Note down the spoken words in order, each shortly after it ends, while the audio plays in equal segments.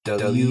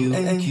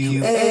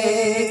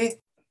WMQA.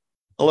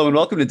 Hello and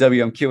welcome to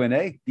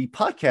WMQ&A, the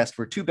podcast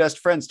where two best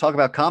friends talk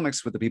about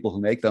comics with the people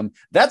who make them.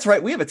 That's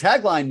right, we have a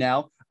tagline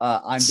now.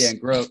 I'm Dan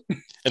Grote.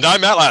 And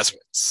I'm Matt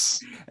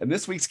Laswitz. And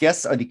this week's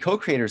guests are the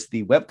co-creators of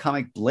the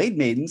webcomic Blade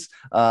Maidens,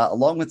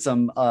 along with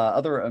some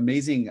other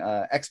amazing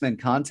X-Men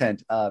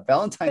content,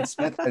 Valentine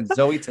Smith and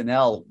Zoe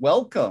Tennell.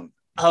 Welcome.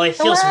 Oh, it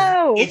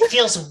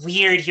feels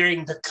weird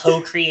hearing the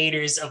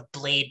co-creators of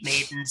Blade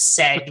Maidens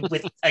said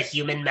with a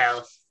human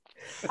mouth.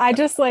 I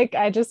just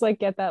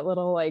get that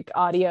little like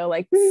audio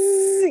like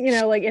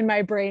like in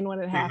my brain when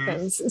it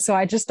happens. So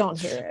I just don't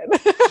hear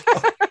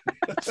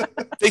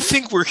it. They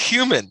think we're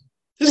human.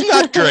 Isn't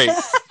that great?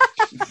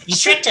 You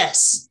tricked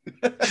us.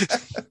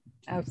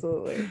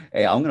 Absolutely.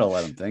 Hey, I'm gonna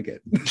let them think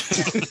it.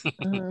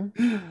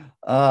 Mm-hmm.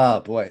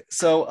 Oh boy.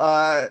 So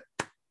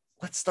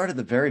let's start at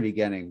the very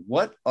beginning.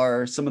 What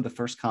are some of the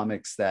first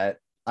comics that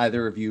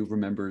either of you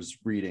remembers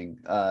reading?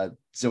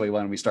 Zoe, why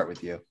don't we start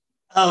with you?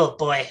 Oh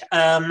boy.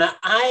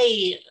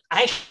 I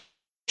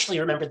actually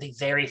remember the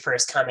very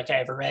first comic I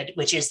ever read,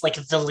 which is like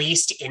the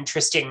least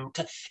interesting.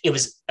 It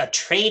was a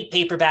trade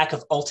paperback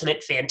of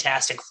Ultimate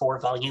Fantastic Four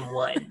Volume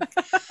 1,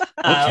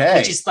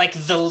 which is like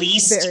the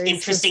least Very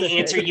interesting specific.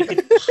 answer you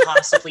could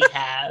possibly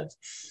have.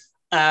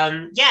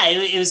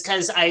 It was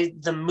because I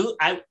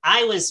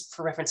was,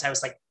 for reference, I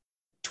was like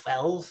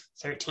 12,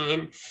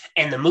 13,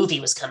 and the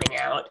movie was coming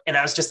out, and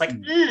I was just like,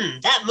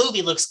 that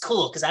movie looks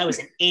cool, because I was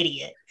an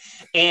idiot.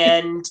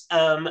 And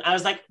I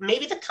was like,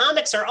 maybe the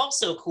comics are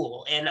also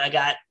cool, and I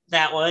got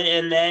that one,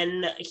 and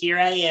then here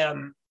I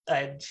am,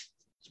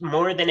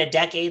 more than a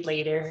decade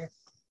later.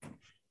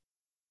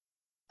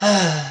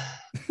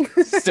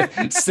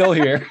 Still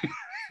here.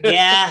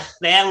 Yeah,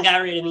 they haven't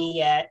got rid of me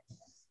yet.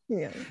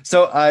 Yeah.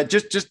 So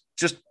just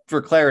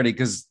for clarity,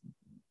 because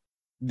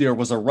there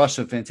was a rush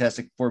of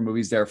Fantastic Four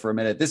movies there for a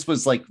minute. This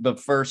was like the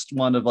first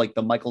one of like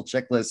the Michael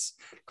Chiklis,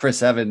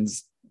 Chris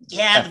Evans.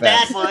 Yeah, the FX.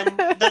 bad one.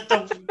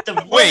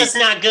 The one that's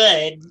not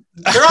good.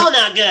 They're all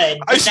not good.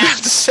 I was about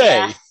to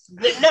say.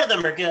 None of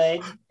them are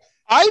good.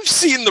 I've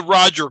seen the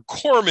Roger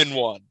Corman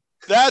one.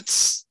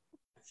 That's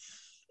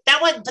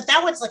That one, but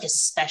that one's like a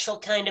special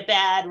kind of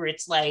bad, where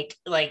it's like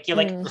you're like,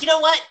 you know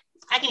what?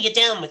 I can get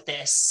down with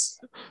this.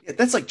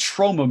 That's like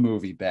trauma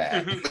movie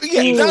bad.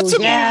 yeah, that's a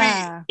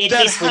movie It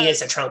that basically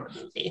is a trauma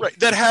movie. right,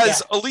 that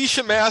has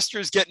Alicia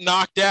Masters get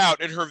knocked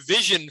out and her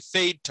vision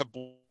fade to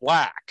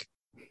black.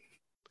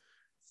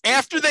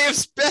 After they have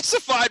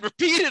specified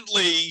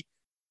repeatedly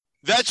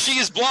that she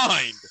is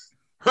blind,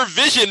 her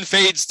vision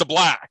fades to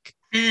black.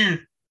 A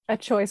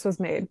choice was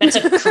made.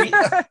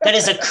 That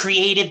is a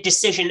creative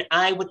decision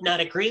I would not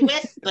agree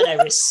with, but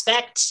I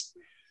respect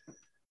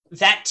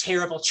that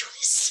terrible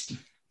choice.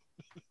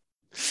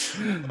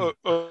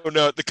 Oh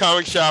no, the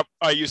comic shop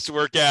I used to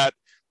work at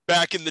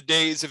back in the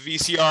days of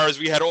VCRs,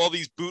 we had all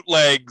these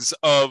bootlegs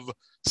of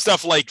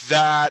stuff like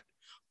that,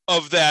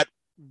 of that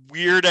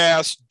weird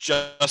ass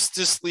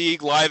Justice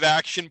League live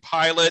action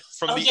pilot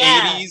from the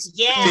 80s.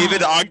 Yeah.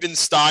 David Ogden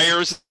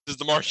Stiers is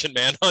the Martian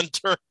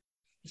Manhunter.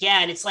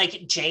 Yeah, and it's like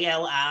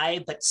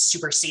JLI, but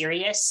super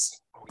serious.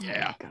 Oh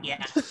yeah.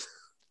 Yeah.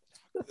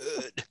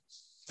 Good.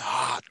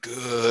 Not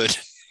good.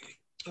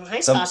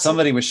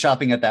 Somebody was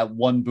shopping at that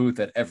one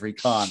booth at every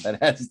con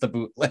that has the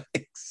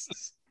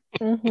bootlegs.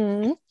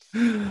 Mm-hmm.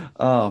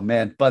 Oh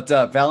man. But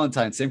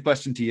Valentine, same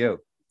question to you.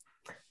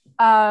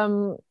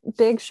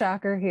 Big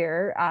shocker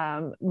here.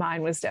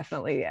 Mine was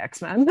definitely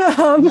X-Men.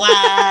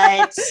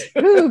 What?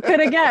 Who could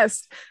have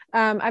guessed?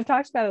 I've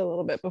talked about it a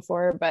little bit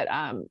before, but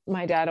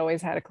my dad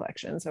always had a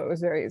collection, so it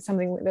was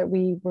something that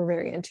we were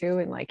very into,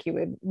 and like he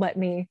would let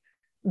me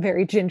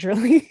very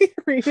gingerly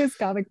read his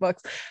comic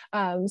books.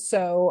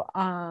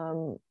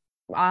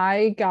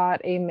 I got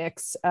a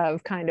mix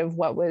of kind of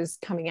what was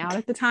coming out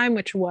at the time,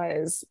 which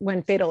was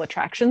when Fatal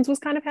Attractions was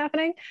kind of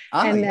happening,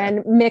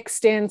 then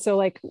mixed in. So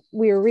like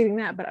we were reading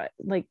that, but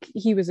like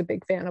he was a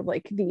big fan of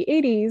like the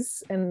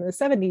 80s and the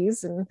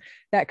 70s and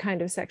that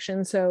kind of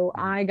section. So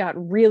I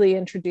got really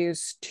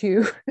introduced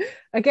to,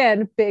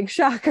 again, big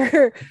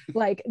shocker,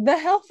 like the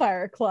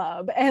Hellfire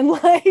Club, and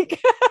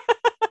like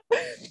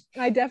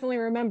I definitely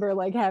remember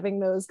like having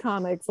those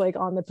comics like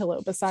on the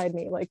pillow beside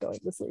me, like going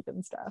to sleep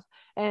and stuff.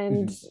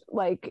 And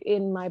like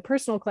in my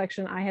personal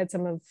collection, I had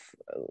some of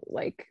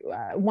like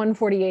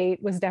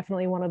 148 was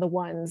definitely one of the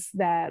ones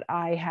that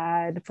I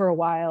had for a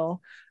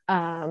while.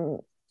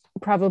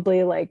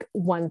 Probably like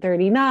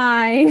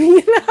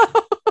 139,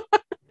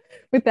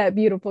 with that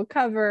beautiful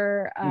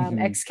cover.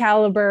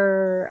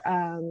 Excalibur,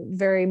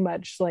 very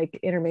much like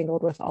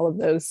intermingled with all of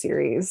those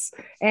series.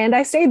 And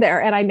I stayed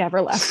there and I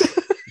never left.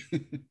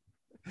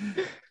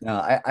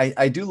 No,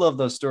 I do love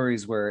those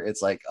stories where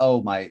it's like,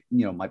 oh, my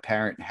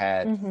parent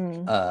had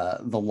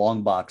the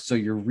long box, so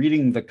you're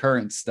reading the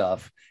current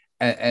stuff,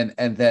 and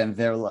then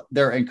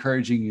they're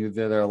encouraging you.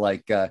 They're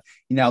like,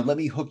 let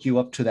me hook you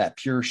up to that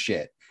pure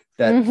shit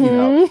that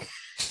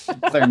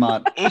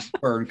Claremont,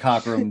 Byrne,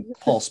 Cockrum,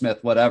 Paul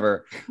Smith,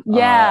 whatever.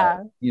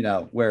 Yeah.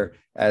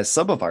 Whereas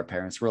some of our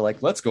parents were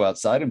like, let's go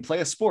outside and play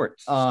a sport.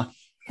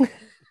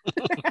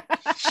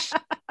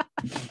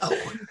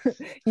 Oh.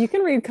 You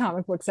can read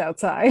comic books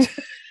outside.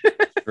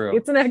 True.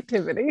 It's an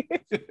activity.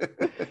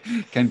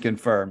 Can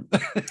confirm.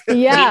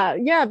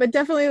 Yeah, but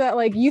definitely that,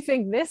 like, you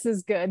think this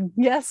is good.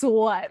 Guess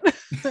what?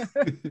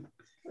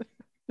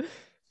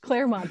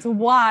 Claremont's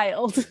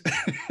wild.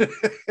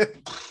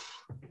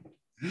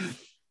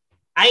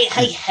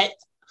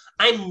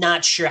 I'm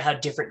not sure how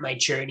different my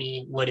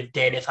journey would have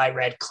been if I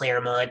read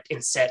Claremont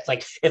instead.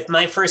 Like, if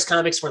my first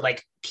comics were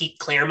like Pete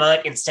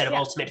Claremont instead of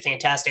Ultimate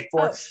Fantastic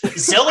Four,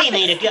 Zoe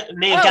may have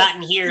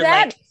gotten here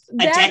like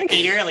a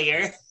decade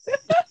earlier.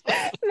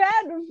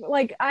 That,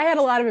 like, I had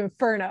a lot of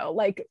Inferno,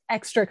 like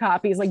extra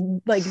copies, like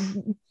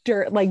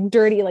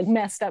dirty, like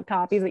messed up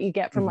copies that you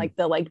get from like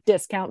the like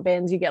discount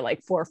bins. You get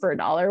like 4 for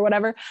 $1 or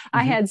whatever.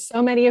 I had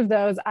so many of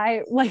those.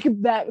 I like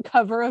that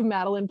cover of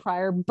Madeline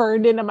Pryor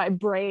burned into my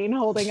brain,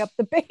 holding up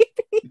the baby,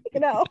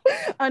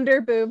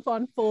 under boob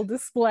on full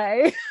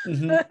display.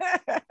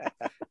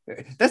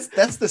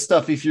 That's the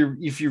stuff. If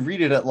you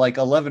read it at like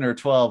 11 or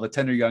 12, a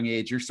tender young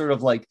age, you're sort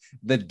of like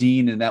the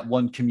dean in that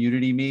one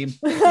Community meme.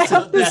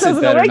 This is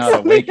better not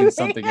awaken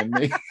something in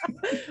me.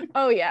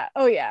 Oh yeah.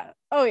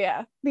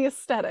 The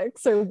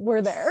aesthetics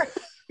were there.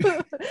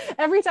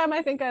 Every time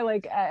I think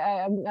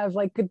I've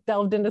like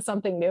delved into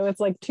something new, it's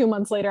like 2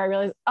 months later I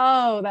realize,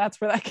 oh, that's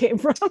where that came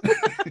from.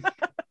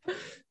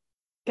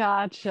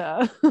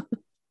 Gotcha.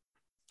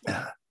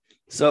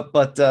 So,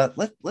 but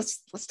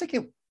let's take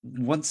it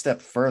one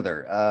step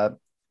further.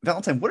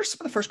 Valentine, what are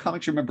some of the first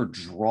comics you remember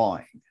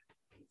drawing?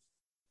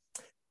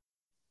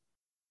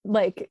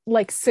 Like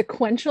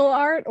sequential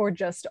art or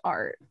just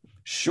art?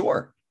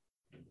 Sure.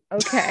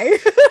 Okay.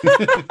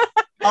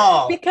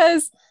 Oh.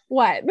 Because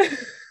what?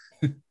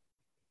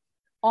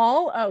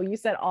 All? Oh, you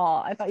said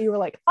all. I thought you were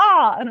like,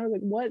 ah, and I was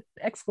like, what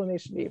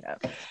exclamation do you have?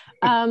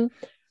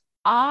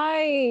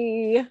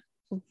 I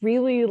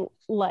really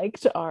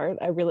liked art.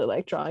 I really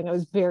liked drawing. I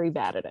was very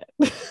bad at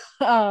it.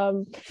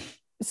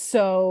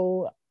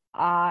 So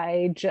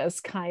I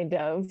just kind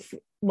of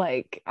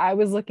like, I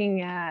was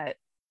looking at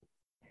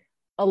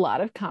a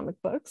lot of comic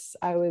books.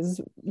 I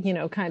was,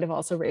 kind of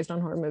also raised on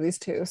horror movies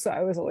too. So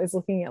I was always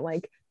looking at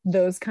like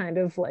those kind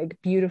of like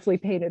beautifully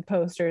painted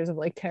posters of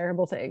like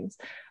terrible things.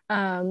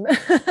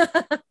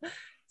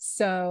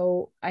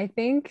 So I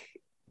think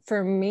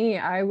for me,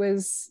 I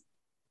was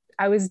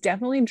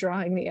definitely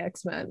drawing the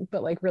X-Men,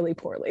 but like really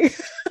poorly.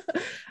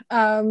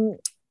 And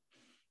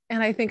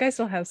I think I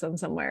still have some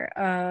somewhere.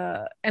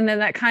 And then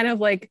that kind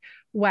of like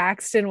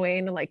waxed and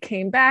waned and like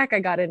came back. I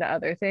got into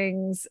other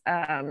things.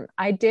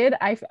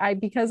 I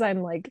because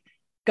I'm like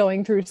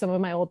going through some of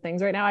my old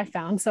things right now, I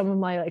found some of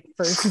my like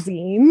first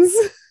zines,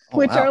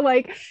 which are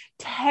like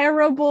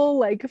terrible,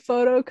 like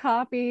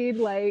photocopied,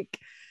 like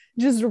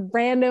just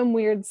random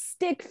weird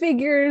stick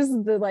figures.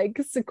 The like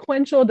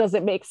sequential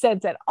doesn't make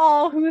sense at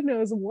all. Who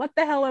knows what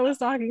the hell I was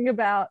talking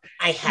about?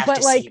 I have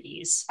to see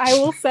these. I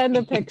will send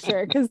a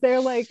picture because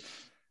they're like,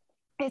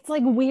 it's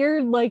like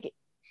weird, like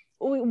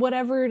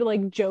whatever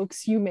like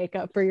jokes you make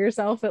up for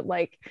yourself at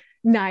like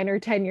 9 or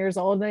 10 years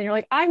old, and then you're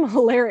like, I'm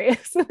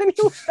hilarious, and then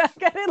you look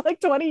back at it like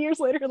 20 years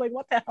later, like,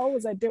 what the hell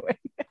was I doing?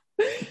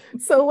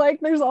 So like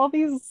there's all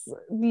these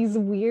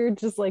weird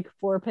just like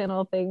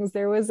 4-panel things.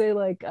 There was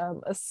a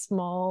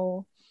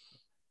small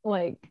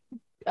like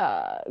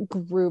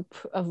group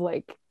of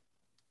like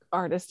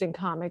artists and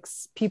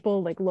comics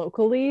people like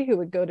locally who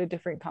would go to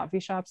different coffee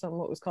shops on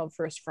what was called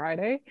First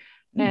Friday,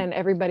 and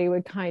everybody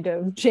would kind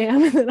of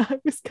jam, and then I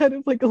was kind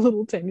of like a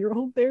little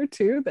 10-year-old there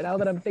too, but now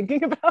that I'm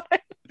thinking about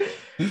it,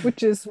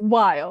 which is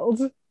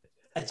wild.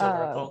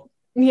 Adorable.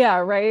 Yeah,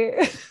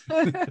 right.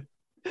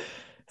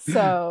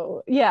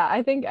 So yeah,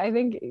 I think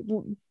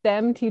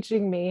them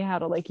teaching me how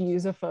to like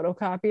use a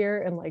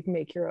photocopier and like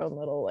make your own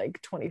little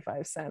like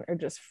 25-cent or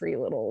just free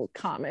little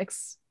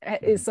comics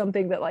is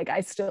something that like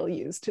I still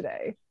use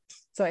today.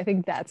 So I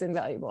think that's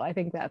invaluable. I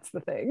think that's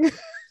the thing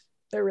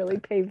that really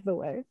paved the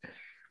way.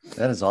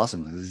 That is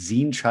awesome.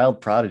 Zine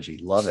child prodigy.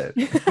 Love it.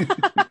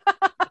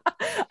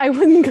 I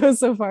wouldn't go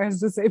so far as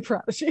to say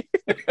prodigy.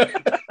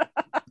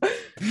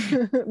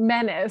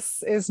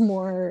 Menace is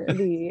more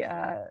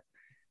the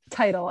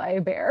title I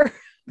bear.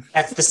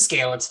 That's the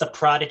scale. It's the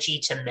prodigy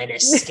to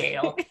menace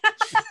scale.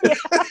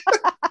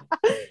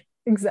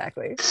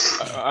 Exactly.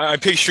 I'm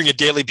picturing a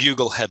Daily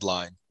Bugle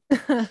headline.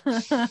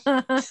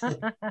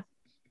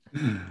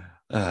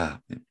 And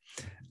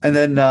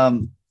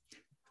then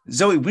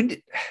Zoe,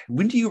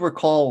 when do you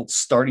recall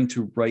starting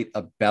to write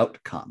about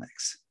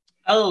comics?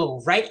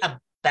 Oh, write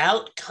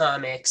about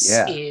comics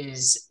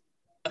is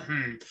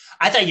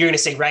I thought you were going to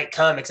say write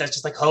comics. I was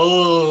just like,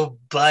 oh,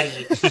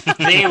 buddy,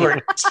 they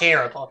were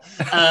terrible.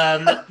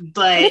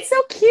 But it's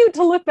so cute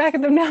to look back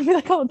at them now and be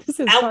like, oh, this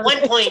is at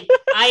one point,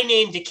 I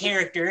named a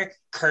character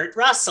Kurt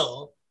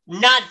Russell,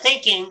 not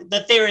thinking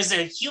that there is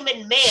a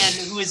human man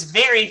who is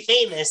very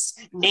famous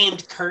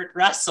named Kurt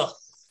Russell.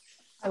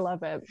 I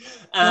love it.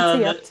 What's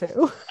he up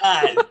to?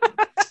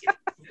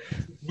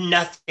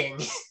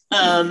 Nothing.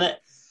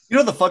 You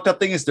know, the fucked up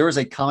thing is there was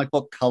a comic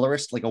book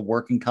colorist, like a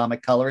working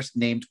comic colorist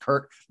named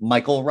Kurt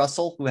Michael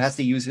Russell, who has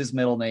to use his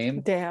middle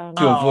name to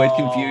avoid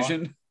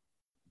confusion.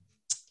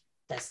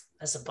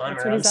 That's a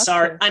bummer.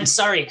 I'm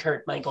sorry,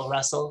 Kurt Michael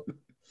Russell.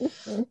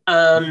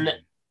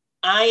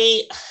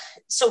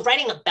 So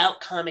writing about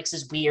comics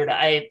is weird.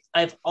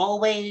 I've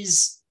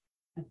always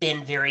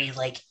been very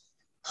like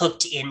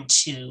hooked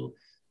into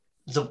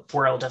the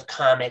world of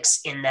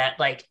comics in that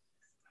like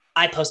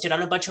I posted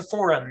on a bunch of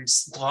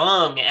forums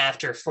long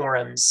after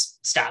forums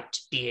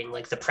stopped being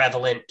like the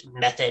prevalent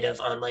method of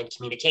online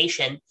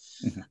communication.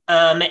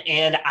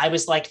 And I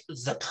was like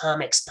the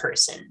comics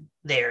person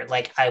there.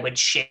 Like I would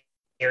share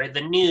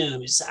the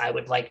news. I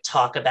would like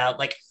talk about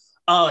like,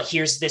 oh,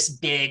 here's this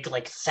big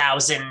like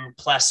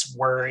 1,000+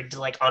 word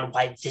like on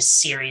why this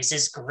series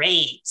is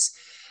great.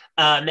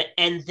 And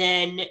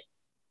then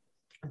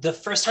the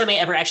first time I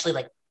ever actually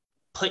like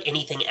put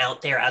anything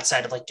out there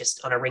outside of like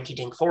just on a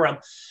rinky-dink forum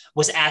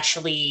was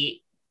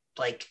actually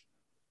like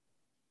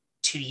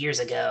 2 years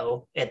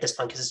ago at this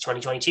point, because it's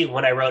 2022,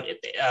 when I wrote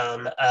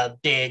a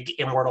big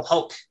Immortal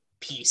Hulk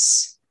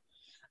piece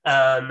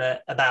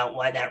about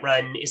why that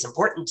run is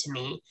important to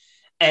me.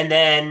 And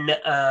then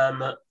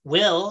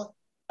Will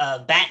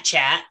Bat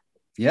Chat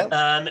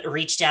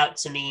reached out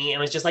to me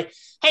and was just like,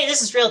 hey,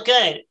 this is real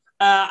good.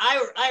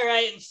 I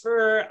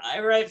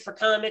write for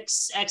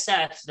Comics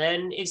XF,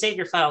 then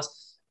Xavier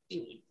Files.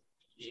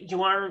 You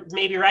want to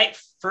maybe write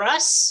for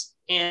us?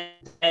 And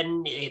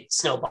it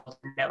snowballed.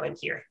 Now I'm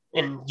here,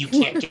 and you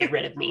can't get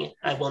rid of me.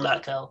 I will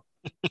not go.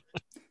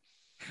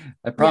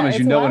 I promise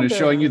you, no one is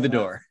showing you the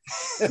door.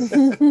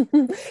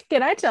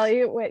 Can I tell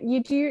you what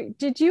you do?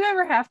 Did you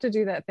ever have to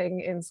do that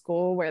thing in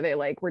school where they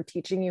like were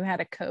teaching you how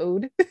to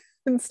code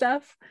and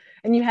stuff,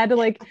 and you had to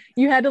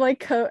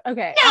code?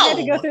 Okay, no! I had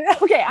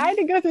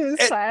to go through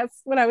this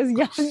class when I was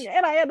young,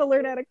 and I had to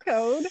learn how to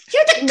code.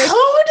 You had to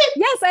code?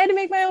 Yes, I had to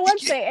make my own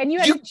website, and you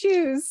had to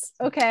choose.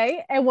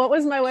 Okay, and what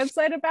was my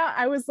website about?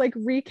 I was like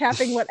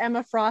recapping what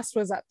Emma Frost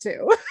was up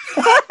to.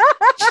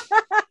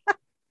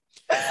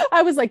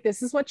 I was like,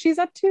 this is what she's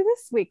up to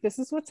this week. This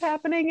is what's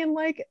happening in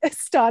like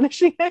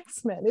Astonishing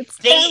X-Men. It's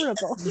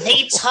terrible.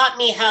 They taught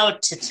me how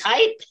to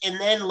type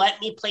and then let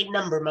me play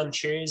Number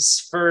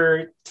Munchers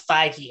for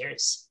 5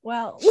 years.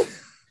 Well,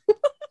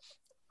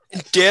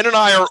 Dan and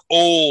I are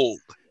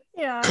old.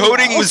 Yeah,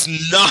 coding was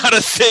not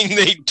a thing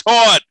they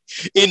taught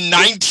in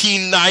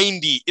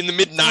 1990, in the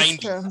mid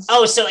 90s.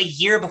 Oh, so a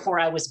year before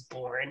I was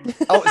born.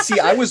 Oh, see,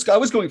 I was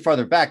going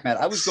farther back, Matt.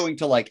 I was going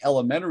to like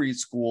elementary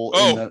school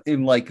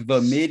in like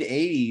the mid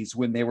 80s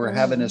when they were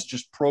having us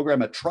just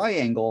program a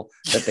triangle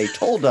that they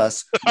told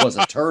us was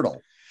a turtle.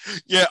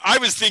 Yeah, I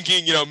was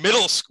thinking,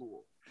 middle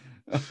school.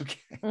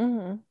 Okay.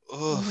 Well,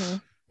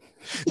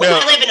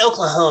 I live in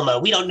Oklahoma.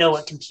 We don't know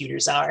what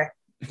computers are.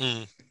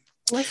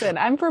 Listen,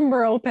 I'm from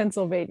rural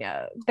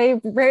Pennsylvania. They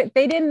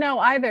didn't know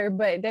either,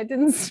 but that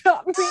didn't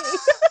stop me.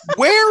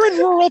 Where in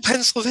rural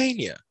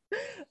Pennsylvania?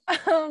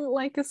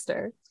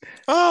 Lancaster.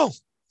 Oh,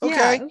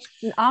 okay.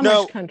 Yeah,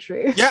 Amish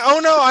country. Yeah. Oh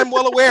no, I'm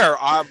well aware.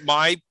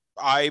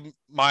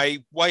 My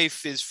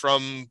wife is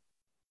from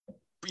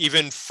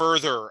even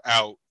further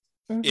out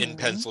in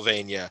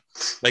Pennsylvania,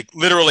 like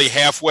literally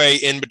halfway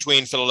in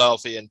between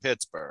Philadelphia and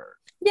Pittsburgh.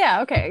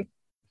 Yeah. Okay.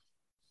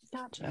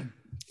 Gotcha.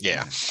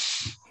 Yeah.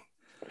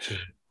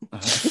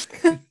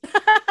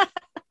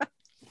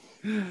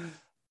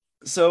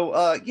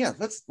 So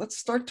let's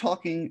start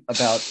talking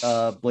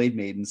about Blade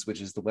Maidens, which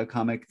is the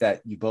webcomic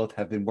that you both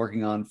have been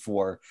working on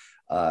for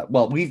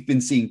we've been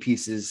seeing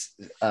pieces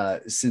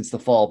since the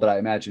fall, but I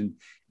imagine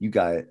you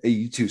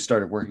two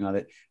started working on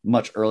it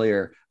much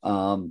earlier.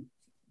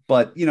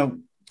 But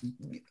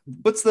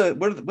what's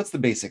the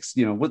basics?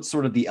 What's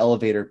sort of the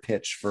elevator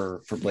pitch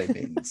for Blade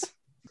Maidens?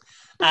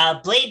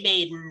 Blade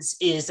Maidens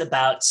is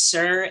about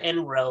Sur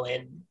and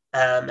Rowan,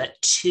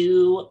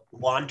 two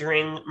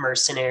wandering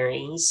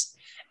mercenaries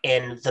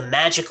in the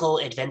magical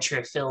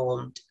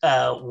adventure-filled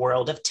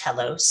world of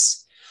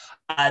Telos.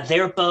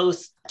 They're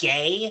both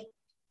gay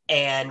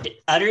and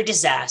utter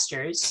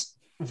disasters.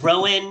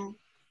 Rowan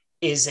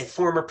is a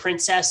former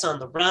princess on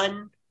the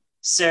run.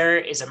 Sur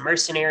is a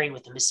mercenary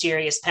with a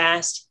mysterious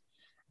past,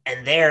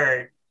 and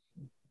they're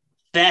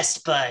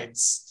best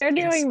buds. They're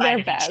doing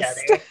their best.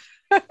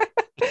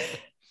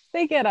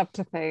 They get up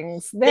to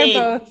things.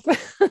 They're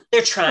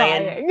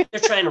trying.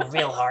 They're trying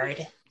real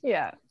hard.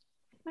 Yeah.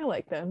 I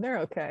like them.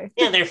 They're okay.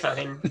 Yeah, they're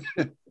fine.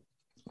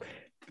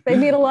 They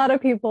meet a lot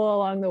of people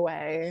along the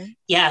way.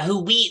 Yeah,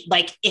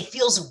 it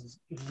feels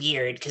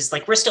weird because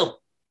like we're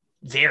still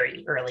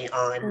very early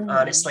on,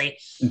 honestly.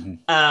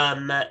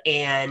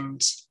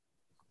 And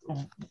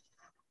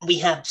we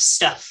have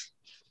stuff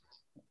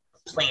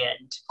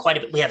planned quite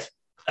a bit. We have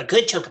a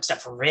good chunk of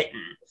stuff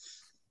written.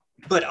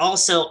 But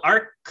also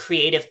our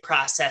creative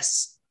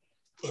process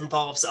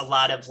involves a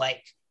lot of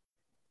like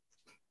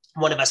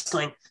one of us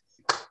going,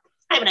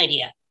 I have an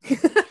idea.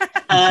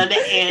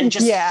 And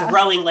just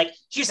throwing like,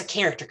 here's a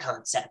character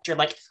concept, or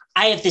like,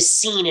 I have this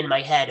scene in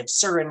my head of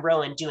Sur and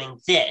Rowan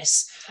doing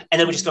this. And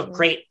then we just go,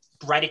 great,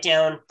 write it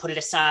down, put it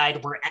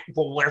aside.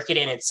 We'll work it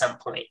in at some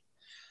point.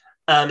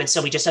 And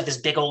so we just have this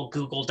big old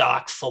Google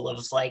Doc full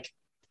of like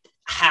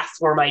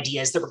half-form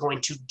ideas that we're going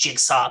to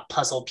jigsaw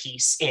puzzle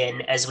piece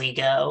in as we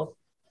go.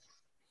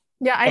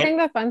 Yeah, I think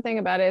the fun thing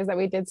about it is that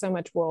we did so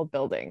much world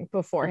building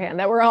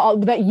beforehand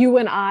that you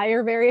and I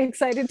are very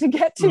excited to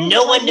get to.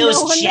 No one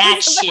knows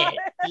jack shit.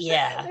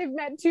 Yeah. They've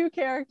met 2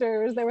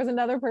 characters. There was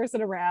another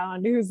person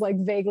around who's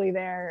like vaguely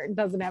there,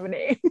 doesn't have a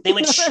name. They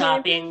went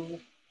shopping. I mean?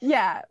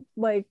 Yeah,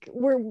 like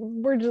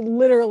we're just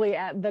literally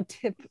at the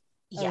tip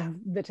of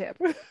the tip.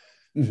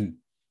 Mm-hmm.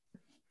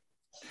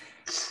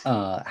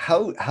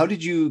 How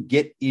did you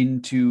get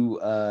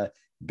into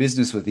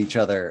business with each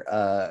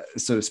other,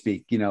 so to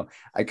speak? You know,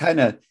 I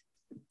kind of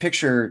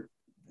picture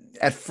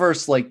at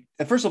first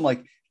I'm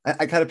like,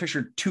 I kind of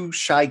pictured 2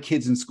 shy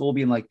kids in school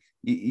being like,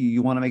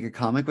 you want to make a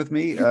comic with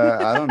me?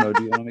 I don't know.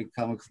 Do you want to make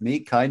a comic with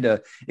me? Kind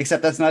of,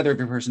 except that's neither of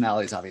your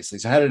personalities, obviously.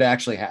 So how did it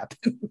actually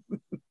happen?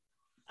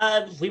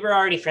 We were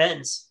already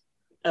friends.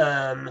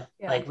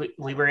 Like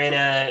we were in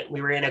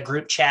a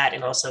group chat,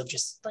 and also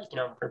just like, you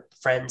know, we're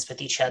friends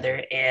with each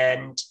other.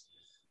 And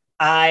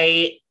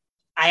I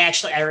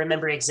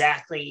remember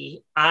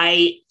exactly,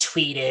 I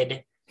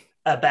tweeted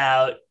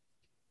about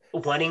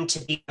wanting to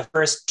be the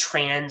first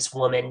trans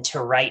woman to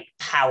write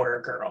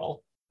Power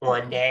Girl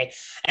one day.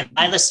 And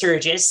Lila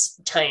Sturgis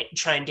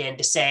chimed in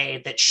to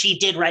say that she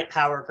did write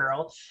Power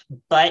Girl,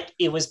 but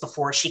it was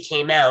before she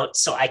came out,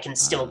 so I can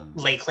still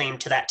lay claim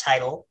to that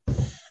title.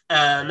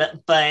 And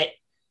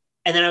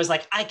then I was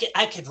like,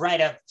 I could write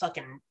a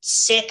fucking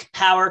sick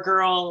Power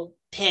Girl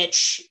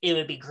pitch. It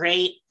would be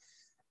great.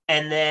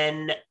 And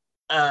then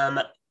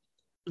I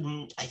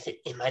think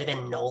it might have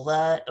been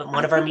Nola.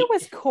 It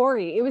was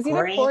Corey. It was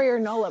either Corey or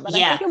Nola, but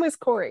I think it was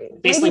Corey.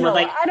 Basically, Nola.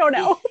 like, I don't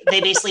know. They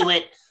basically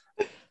went,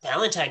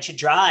 Valentine should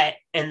draw it,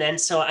 and then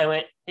so I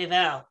went, hey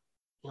Val,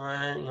 you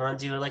want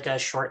to do like a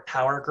short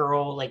Power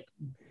Girl, like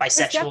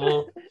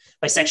bisexual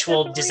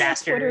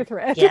disaster Twitter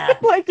thread. Yeah,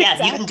 like, yeah.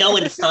 exactly. You can go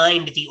and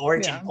find the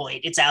origin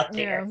point. It's out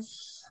there.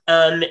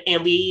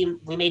 And we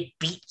made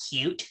Beat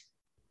Cute,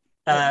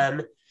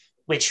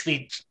 which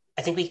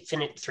I think we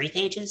finished 3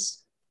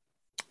 pages.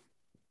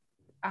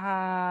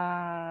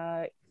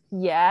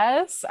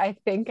 Yes, I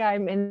think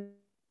I'm in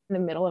the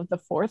middle of the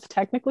 4th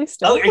technically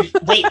still.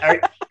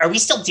 Are we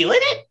still doing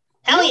it?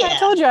 Hell yeah. I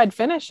told you I'd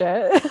finish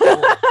it.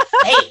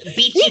 Hey,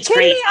 Beat Cute's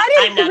great.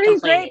 I'm not complaining.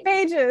 Great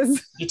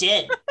pages. You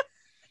did.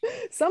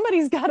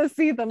 Somebody's got to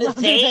see them.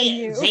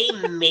 They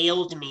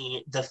mailed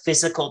me the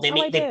physical. They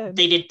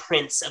did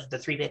prints of the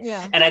 3 pages,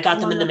 and I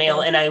got them in the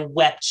mail, and I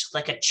wept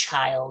like a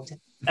child.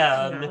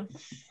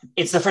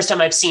 It's the first time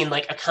I've seen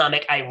like a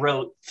comic I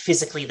wrote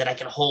physically that I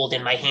can hold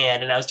in my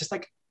hand, and I was just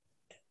like,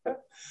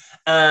 but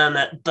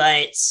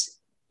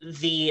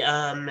the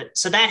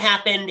so that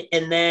happened,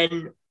 and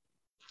then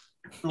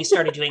we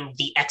started doing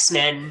the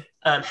X-Men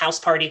House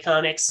Party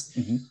comics,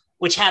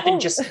 which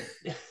happened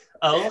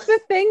the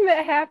thing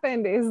that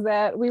happened is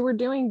that we were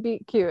doing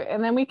Beat Cute,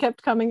 and then we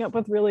kept coming up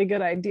with really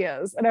good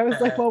ideas, and I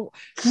was like, well,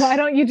 why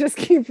don't you just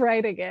keep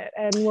writing it,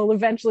 and we'll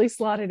eventually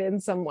slot it in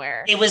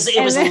somewhere. It was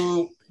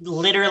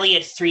literally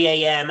at 3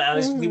 a.m.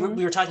 We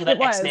were talking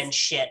about X-Men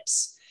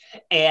ships,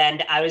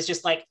 and I was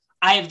just like,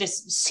 I have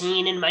this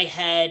scene in my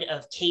head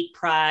of Kate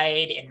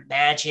Pryde and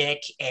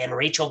Magic and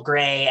Rachel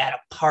Gray at a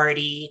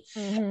party,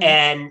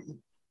 and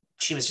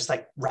she was just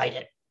like, write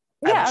it.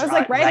 I was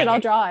like, write it, I'll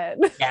draw it.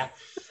 Yeah.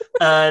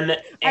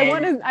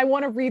 I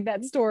want to read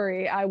that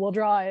story. I will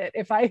draw it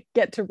if I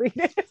get to read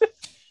it.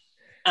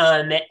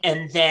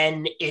 And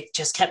then it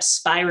just kept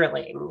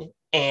spiraling,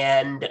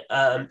 and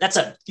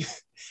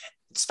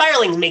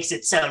spiraling makes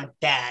it sound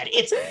bad.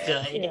 It's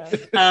good.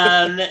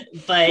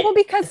 But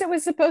because it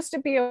was supposed to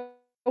be a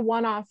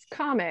one-off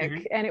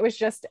comic, and it was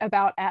just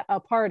about at a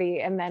party,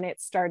 and then it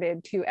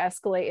started to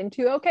escalate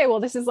into, okay, well,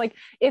 this is like,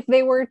 if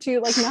they were to,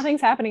 like,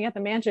 nothing's happening at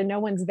the mansion, no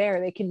one's there,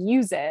 they can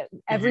use it,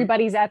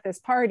 everybody's at this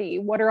party,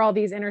 what are all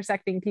these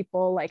intersecting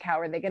people, like, how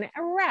are they going to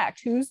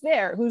interact, who's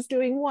there, who's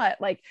doing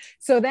what, like,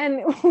 so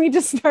then we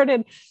just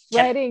started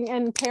writing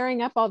and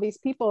pairing up all these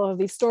people of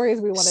these stories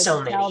we wanted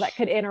to tell that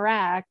could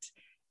interact,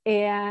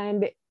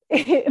 and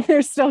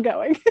they're still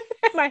going.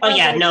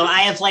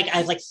 I have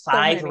like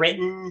 5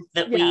 written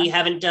that we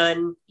haven't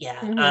done.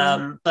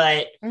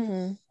 But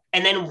and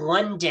then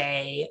one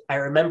day I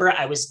remember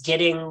I was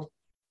getting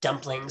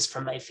dumplings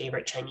from my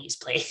favorite Chinese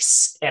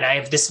place, and I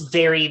have this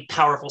very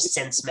powerful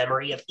sense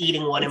memory of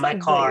eating one in my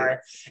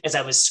car as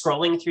I was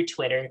scrolling through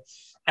Twitter,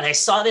 and I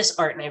saw this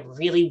art, and I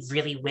really,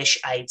 really wish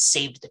I'd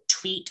saved the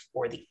tweet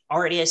or the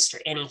artist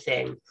or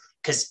anything,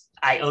 because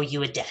I owe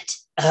you a debt.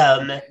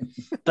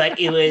 But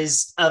it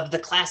was of the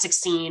classic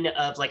scene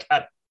of like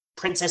a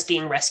princess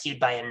being rescued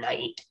by a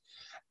knight,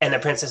 and the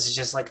princess is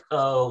just like,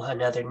 oh,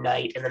 another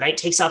knight, and the knight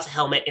takes off the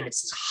helmet, and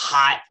it's this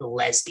hot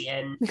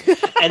lesbian,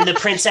 and the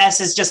princess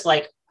is just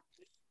like,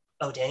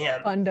 oh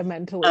damn,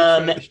 fundamentally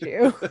changed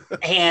you.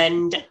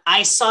 And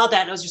I saw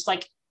that, and I was just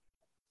like,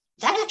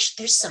 that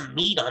actually, there's some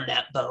meat on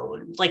that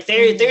bone, like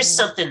there's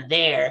something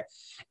there.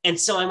 And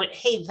so I went,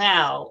 hey,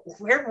 Val,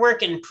 we're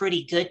working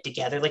pretty good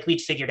together. Like, we'd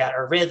figured out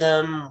our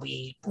rhythm.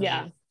 We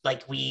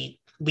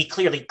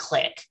clearly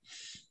click.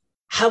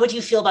 How would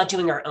you feel about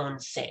doing our own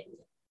thing?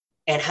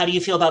 And how do you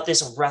feel about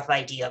this rough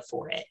idea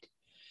for it?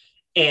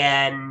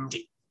 And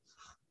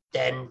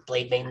then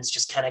Blade Maidens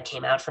just kind of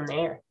came out from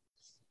there.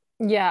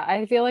 Yeah,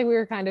 I feel like we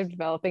were kind of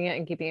developing it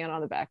and keeping it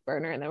on the back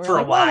burner, and then we're For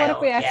like, a while, well, what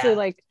if we actually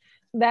like,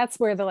 that's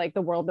where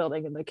the world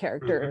building and the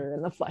character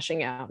and the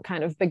fleshing out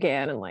kind of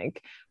began. And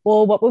like,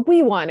 well, what would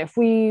we want if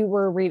we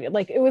were reading?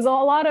 Like, it was a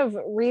lot of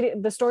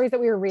reading the stories that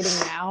we were reading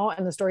now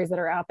and the stories that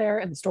are out there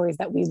and the stories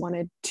that we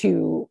wanted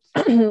to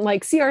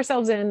like see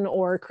ourselves in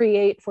or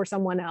create for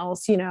someone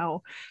else, you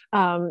know,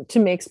 to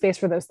make space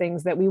for those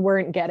things that we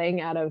weren't getting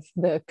out of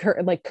the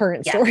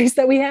current stories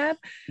that we had.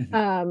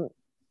 And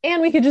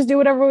we could just do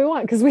whatever we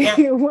want because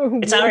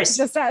it's ours.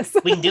 Just us.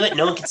 We can do it.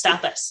 No one can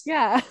stop us.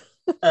 Yeah.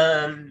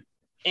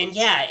 And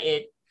yeah,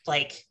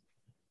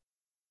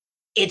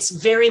 it's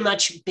very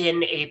much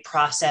been a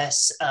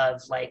process of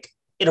like,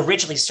 it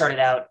originally started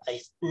out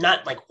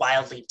not like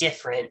wildly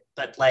different,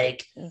 but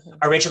like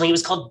originally it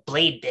was called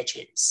Blade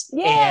Bitches.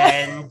 Yeah,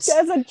 and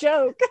as a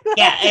joke.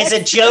 Yeah, as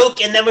a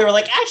joke. And then we were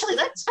like, actually,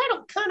 that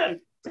title kind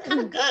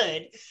of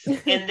good.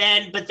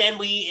 But then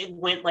we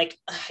went like,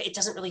 it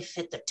doesn't really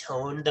fit the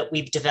tone that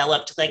we've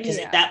developed. Like, because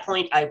at that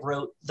point I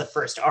wrote the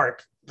first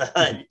arc, The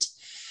Hunt,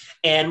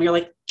 and we were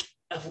like,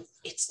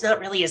 it's not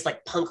really as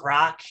like punk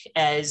rock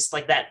as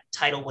like that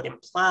title would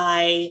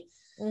imply.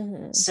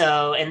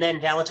 So, and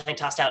then Valentine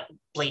tossed out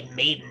Blade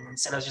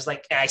Maidens, and I was just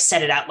like, I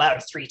said it out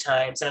loud 3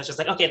 times, and I was just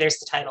like, okay, there's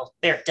the title.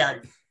 They're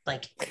done.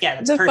 Like, yeah,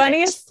 that's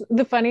perfect.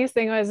 The funniest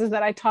thing was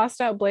that I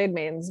tossed out Blade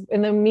Maidens.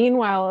 In the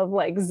meanwhile of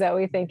like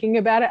Zoe thinking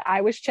about it,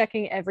 I was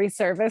checking every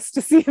service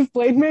to see if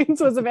Blade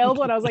Maidens was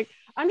available, and I was like,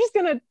 I'm just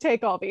gonna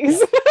take all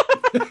these.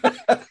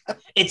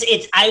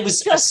 I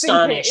was just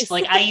astonished.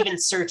 Like, I even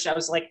searched. I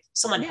was like,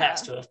 someone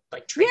has to have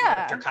like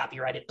trademarked or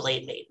copyrighted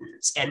Blade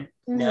Maidens, and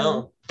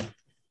no.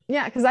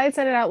 Yeah, because I had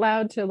said it out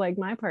loud to like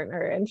my partner,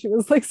 and she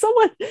was like,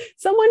 "Someone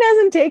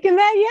hasn't taken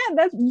that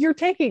yet. You're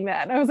taking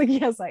that." And I was like,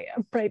 "Yes, I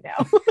am right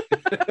now."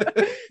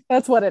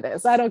 That's what it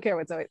is. I don't care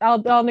what Zoe.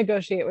 I'll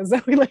negotiate with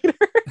Zoe later.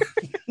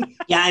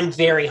 Yeah, I'm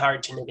very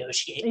hard to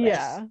negotiate with.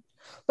 Yeah,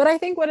 but I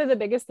think one of the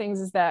biggest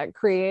things is that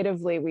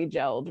creatively we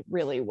gelled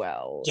really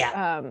well.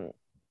 Yeah.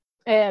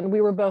 And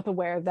we were both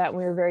aware that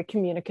we were very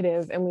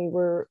communicative, and we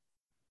were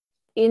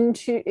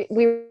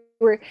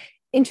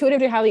intuitive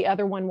to how the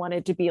other one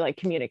wanted to be like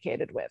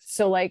communicated with.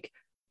 So like,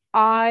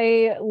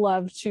 I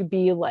love to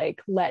be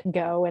like let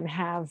go and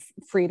have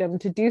freedom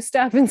to do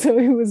stuff, and so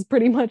it was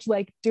pretty much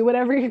like, do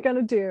whatever you're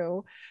gonna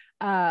do,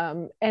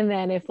 and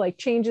then if like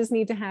changes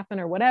need to happen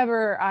or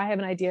whatever, I have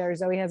an idea or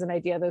Zoe has an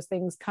idea, those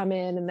things come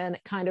in, and then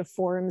it kind of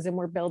forms, and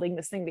we're building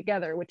this thing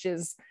together, which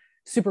is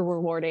super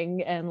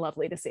rewarding and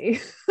lovely to see.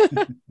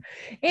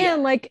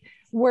 And like,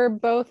 we're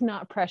both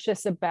not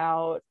precious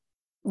about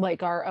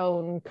like our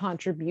own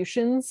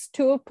contributions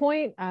to a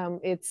point.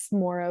 It's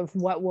more of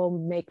what will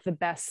make the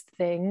best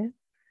thing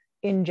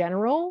in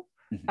general.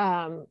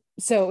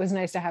 So it was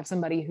nice to have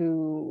somebody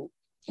who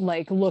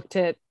like looked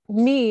at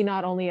me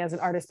not only as an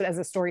artist but as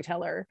a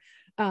storyteller,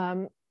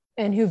 and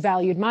who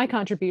valued my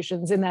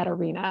contributions in that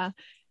arena,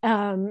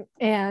 and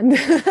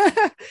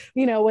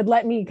you know, would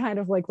let me kind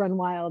of like run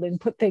wild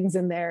and put things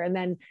in there. And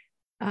then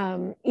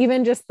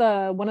even just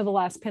one of the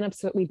last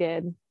pinups that we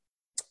did,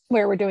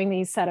 where we're doing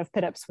these set of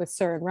pinups with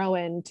Sir and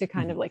Rowan to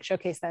kind of like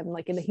showcase them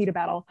like in the heat of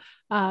battle.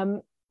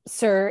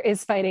 Sir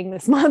is fighting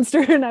this monster,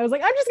 and I was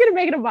like, I'm just gonna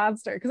make it a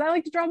monster because I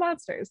like to draw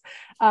monsters.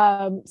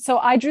 So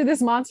I drew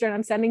this monster, and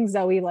I'm sending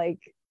Zoe like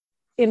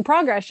in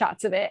progress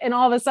shots of it, and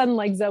all of a sudden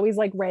like Zoe's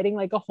like writing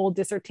like a whole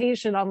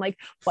dissertation on like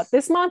what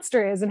this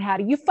monster is and how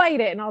do you fight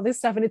it and all this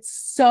stuff, and it's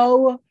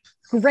so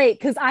great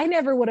because I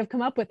never would have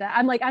come up with that.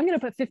 I'm like, I'm gonna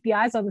put 50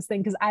 eyes on this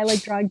thing because I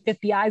like drawing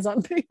 50 eyes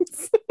on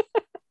things.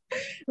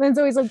 And then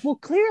Zoe's like, well,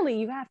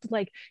 clearly you have to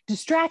like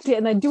distract it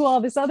and then do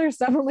all this other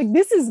stuff. I'm like,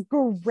 this is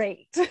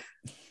great.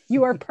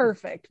 You are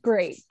perfect.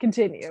 Great.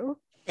 Continue.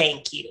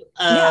 Thank you.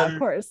 Yeah, of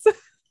course.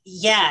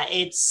 Yeah,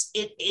 it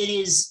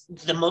is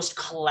the most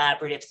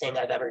collaborative thing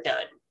I've ever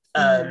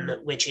done.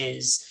 Which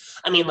is,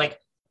 I mean, like,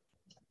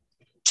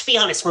 to be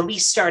honest, when we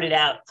started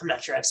out, I'm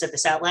not sure I've said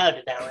this out loud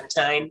to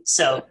Valentine.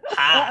 So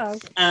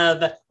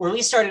when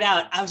we started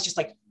out, I was just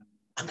like,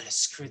 I'm going to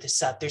screw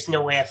this up. There's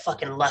no way I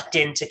fucking lucked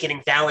into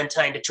getting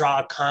Valentine to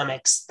draw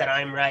comics that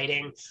I'm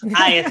writing.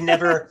 I have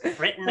never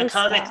written a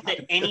comic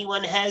that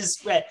anyone has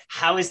read.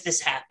 How is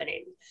this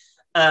happening?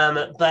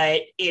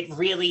 But it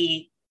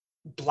really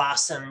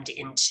blossomed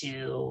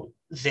into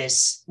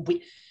this.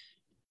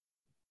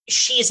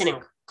 She is an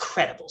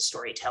incredible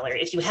storyteller.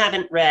 If you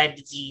haven't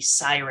read the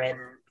Siren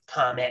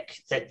comic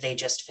that they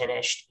just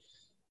finished,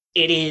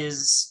 it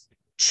is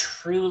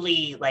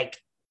truly like,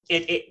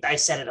 I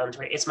said it on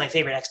Twitter. It's my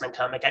favorite X-Men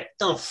comic.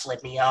 Don't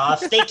flip me off.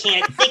 They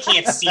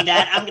can't see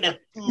that. I'm gonna.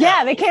 No.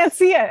 Yeah, they can't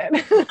see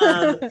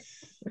it.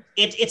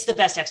 It's the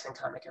best X-Men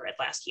comic I read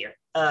last year.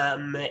 I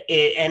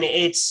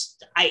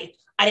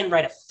didn't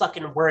write a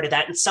fucking word of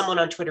that, and someone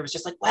on Twitter was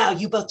just like, "Wow,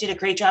 you both did a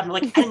great job." I'm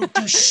like, I didn't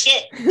do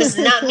shit. This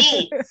is not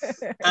me.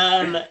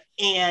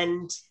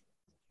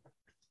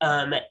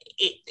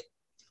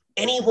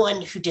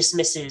 Anyone who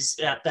dismisses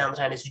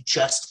Valentine as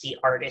just the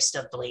artist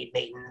of Blade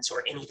Maidens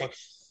or anything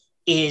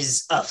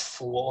is a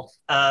fool.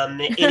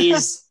 It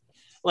is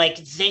like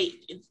they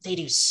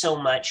do so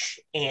much,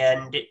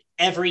 and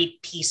every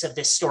piece of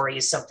this story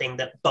is something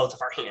that both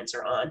of our hands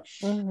are on.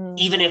 Mm-hmm.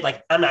 Even if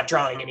like I'm not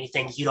drawing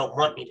anything, you don't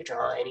want me to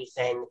draw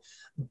anything,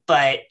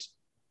 but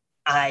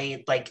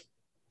I like,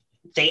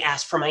 they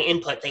ask for my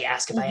input. They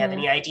ask if I have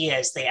any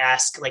ideas. They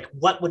ask like,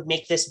 what would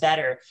make this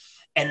better?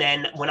 And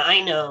then when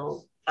I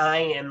know I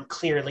am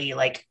clearly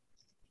like,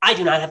 I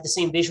do not have the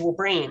same visual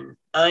brain.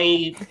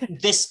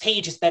 This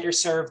page is better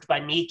served by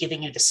me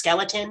giving you the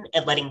skeleton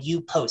and letting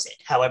you pose it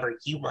however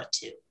you want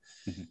to.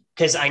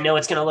 Because I know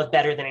it's going to look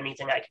better than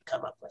anything I could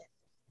come up with.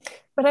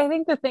 But I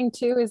think the thing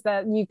too is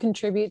that you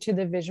contribute to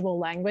the visual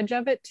language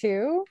of it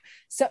too.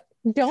 So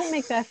don't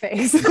make that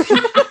face.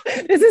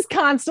 This is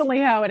constantly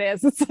how it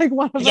is. It's like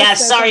one of yeah,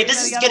 sorry,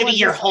 this is going to be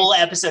your whole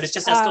episode. It's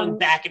just us going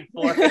back and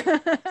forth.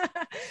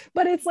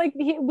 But it's like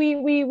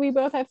we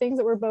both have things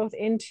that we're both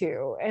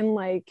into, and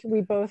like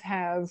we both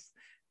have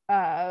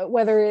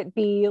whether it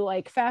be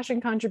like fashion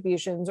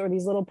contributions or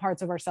these little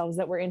parts of ourselves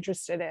that we're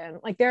interested in.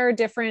 Like there are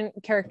different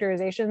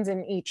characterizations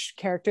in each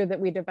character that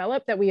we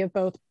develop that we have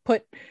both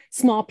put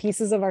small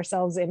pieces of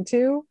ourselves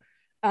into.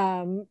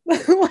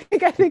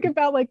 Like I think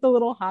about like the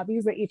little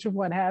hobbies that each of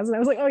one has, and I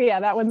was like, oh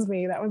yeah, that one's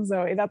me, that one's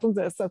Zoe, that one's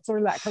this, that's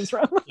where that comes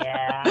from.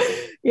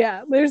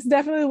 Yeah, there's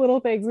definitely little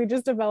things. We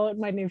just developed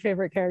my new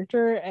favorite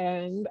character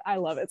and I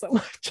love it so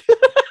much.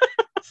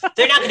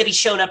 They're not going to be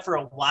showing up for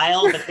a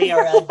while, but they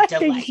are a like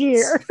delight. A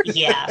year.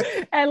 Yeah,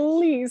 at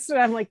least. And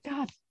I'm like,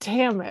 god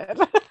damn it.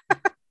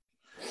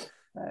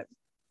 But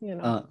you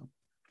know,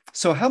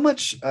 so how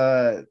much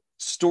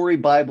story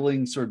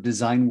bibling sort of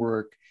design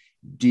work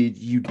did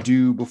you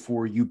do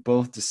before you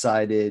both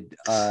decided,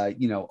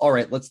 all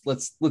right,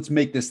 let's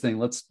make this thing,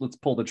 let's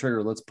pull the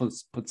trigger, let's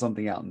put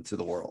something out into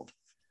the world?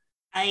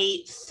 I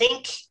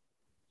think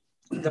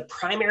the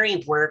primary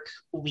work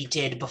we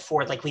did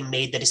before, like we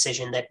made the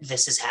decision that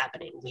this is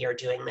happening, we are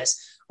doing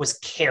this, was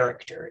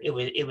character.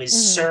 It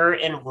was Sir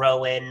and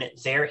Rowan,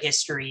 their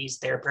histories,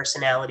 their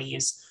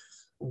personalities,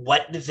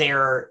 what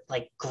their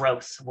like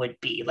growth would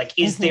be. Like,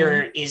 is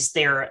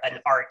there an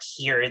arc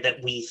here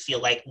that we feel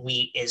like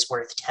is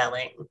worth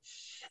telling?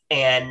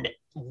 And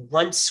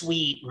once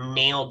we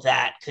nailed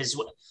that,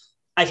 because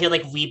I feel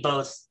like we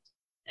both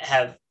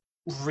have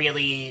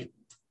really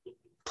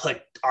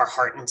put our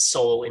heart and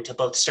soul into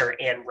both Sir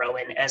and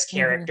Rowan as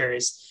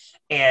characters,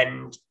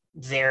 and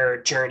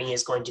their journey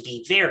is going to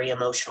be very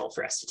emotional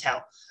for us to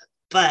tell.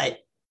 But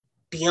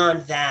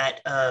beyond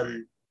that,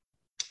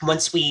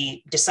 once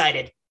we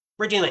decided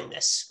we're doing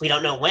this, we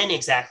don't know when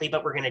exactly,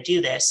 but we're going to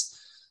do this,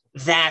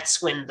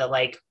 that's when the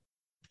like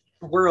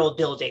world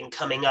building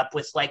coming up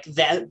with like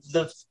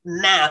the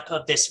map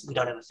of this. We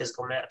don't have a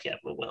physical map yet.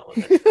 We will.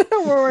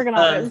 We're working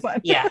on it.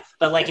 But. Yeah,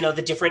 but like,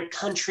 the different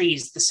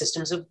countries, the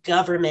systems of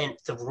government,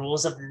 the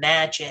rules of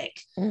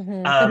magic. The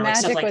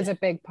magic was a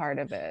big part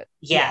of it.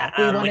 Yeah,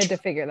 we wanted to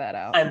figure that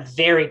out. I'm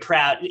very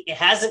proud. It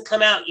hasn't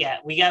come out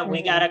yet. We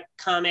got a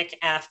comic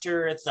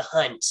after The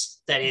Hunt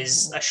that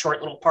is a short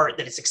little part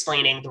that is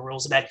explaining the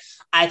rules of magic.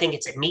 I think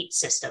it's a neat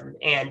system,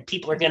 and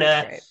people are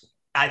gonna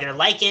either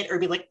like it or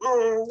be like,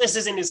 this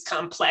isn't as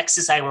complex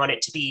as I want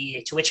it to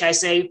be, to which I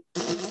say,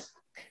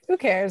 who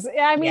cares?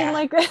 I mean,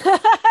 like,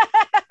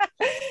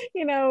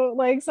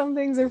 like some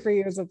things are for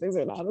you, some things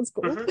are not. It's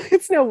cool.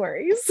 It's no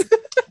worries.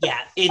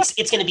 Yeah,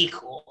 it's going to be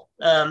cool.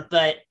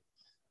 But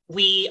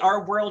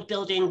our world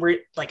building,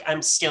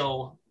 I'm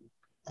still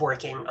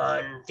working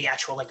on the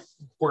actual like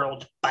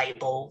world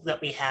Bible that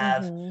we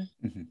have.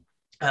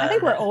 I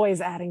think we're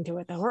always adding to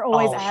it though. We're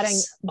always adding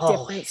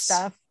different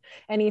stuff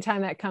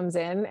anytime that comes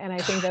in, and I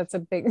think that's a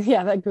big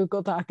that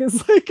Google Doc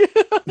is like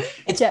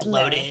it's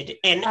bloated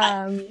there.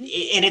 And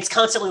it's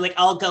constantly like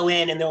I'll go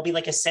in and there'll be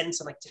like a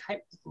sentence I'm like,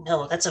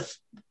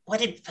 what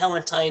did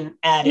Valentine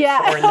add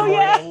at 4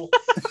 a.m?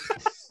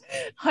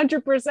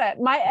 100%.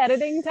 My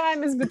editing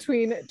time is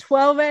between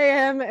 12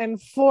 a.m.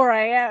 and 4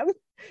 a.m.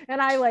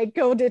 and I like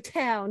go to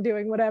town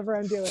doing whatever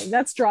I'm doing.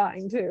 That's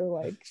drawing too.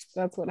 Like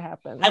that's what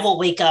happens. I will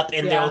wake up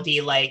and there will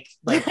be like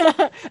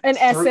an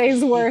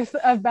essay's worth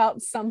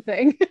about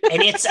something.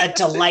 And it's a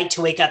delight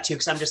to wake up to,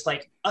 because I'm just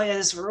like, oh yeah,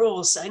 this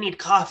rules. I need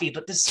coffee,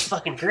 but this is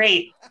fucking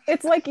great.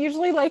 It's like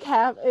usually like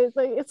half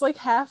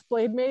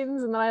Blade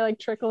Maidens, and then I like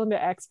trickle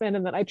into X-Men,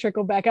 and then I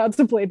trickle back out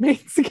to Blade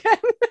Maidens again.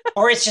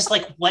 Or it's just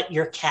like what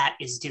your cat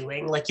is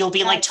doing. Like you'll be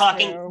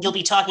you'll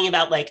be talking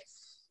about like,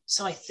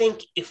 so I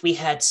think if we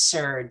had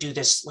Sir do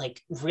this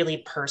like really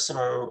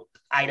personal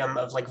item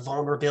of like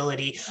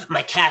vulnerability,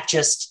 my cat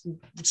just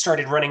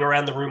started running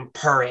around the room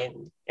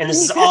purring, and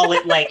this is all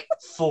at like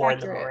 4 in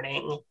the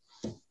morning.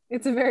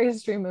 It's a very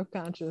stream of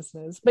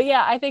consciousness. But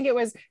yeah, I think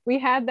we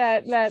had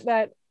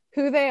that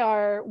who they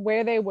are,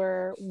 where they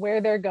were, where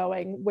they're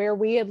going, where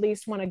we at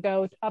least want to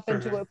go up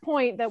into a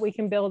point that we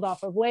can build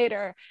off of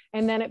later.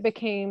 And then it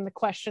became the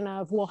question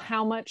of, well,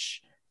 how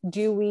much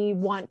do we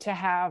want to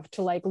have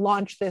to like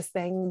launch this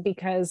thing?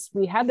 Because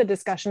we had the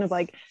discussion of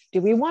like,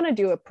 do we want to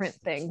do a print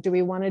thing? Do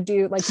we want to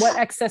do like, what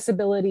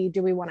accessibility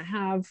do we want to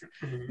have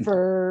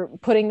for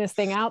putting this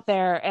thing out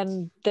there?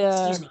 And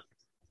the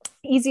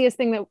easiest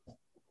thing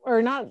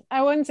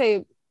I wouldn't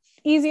say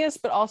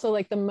easiest, but also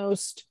like the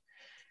most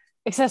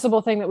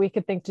accessible thing that we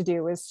could think to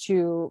do is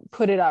to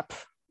put it up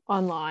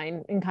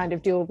online and kind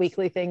of do a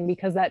weekly thing,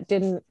 because that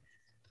didn't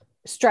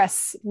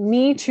stress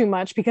me too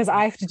much because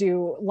I have to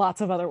do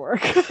lots of other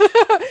work.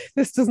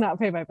 This does not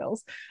pay my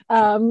bills.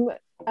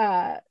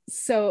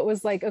 So it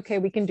was like, okay,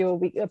 we can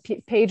do a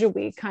page a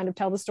week, kind of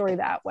tell the story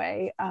that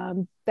way.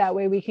 That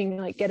way we can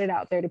like get it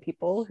out there to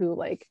people who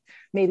like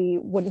maybe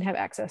wouldn't have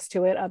access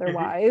to it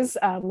otherwise.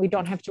 We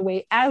don't have to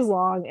wait as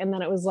long. And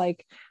then it was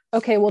like,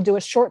 okay, we'll do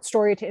a short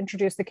story to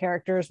introduce the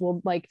characters.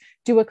 We'll like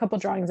do a couple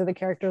drawings of the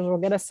characters. We'll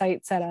get a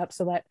site set up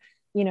so that,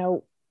 you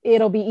know,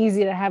 it'll be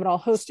easy to have it all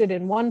hosted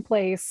in one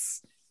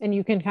place, and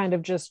you can kind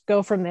of just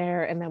go from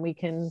there, and then we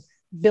can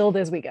build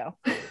as we go.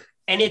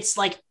 And it's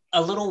like a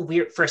little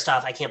weird. First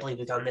off, I can't believe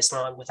we've gone this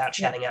long without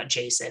shouting out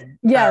Jason.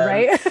 Yeah,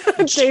 right.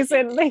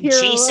 Jason, the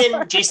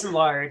hero. Jason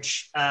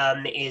Large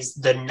is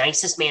the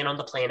nicest man on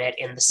the planet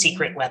and the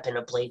secret weapon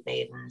of Blade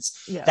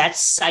Maidens. Yeah. That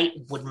site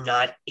would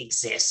not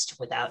exist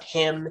without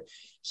him.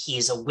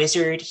 He's a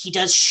wizard. He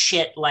does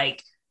shit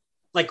like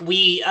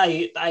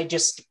I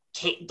just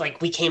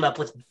we came up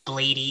with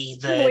Blady,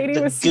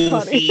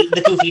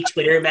 the goofy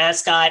Twitter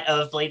mascot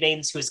of Blade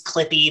Maidens, who is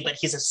Clippy, but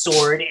he's a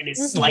sword and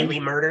is slightly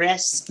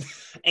murderous.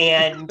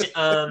 And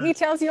he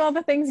tells you all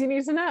the things you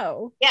need to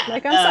know. Yeah,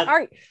 like I'm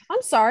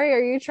sorry.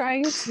 Are you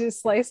trying to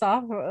slice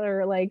off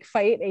or like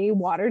fight a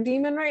water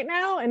demon right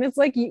now? And it's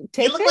like, you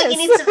take. You look like you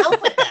need some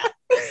help with that.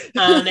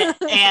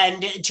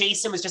 And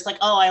Jason was just like,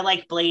 oh, I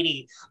like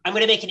Blady. I'm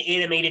going to make an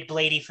animated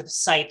Blady for the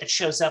site that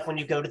shows up when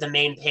you go to the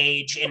main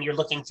page and you're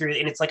looking through,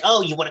 and it's like,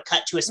 oh, you want to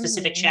cut to a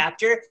specific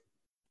chapter?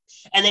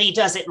 And then he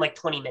does it in like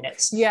 20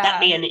 minutes. Yeah. That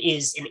man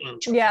is an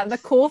angel. Yeah. The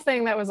cool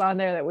thing that was on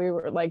there that we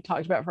were like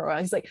talked about for a while,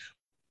 he's like,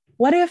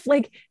 what if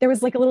like there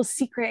was like a little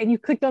secret and you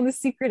clicked on the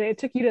secret and it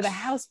took you to the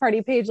house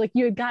party page, like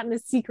you had gotten a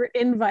secret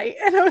invite?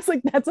 And I was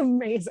like, that's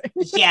amazing.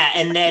 Yeah.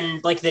 And then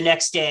like the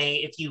next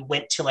day, if you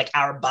went to like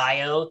our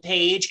bio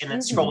page and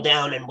then scroll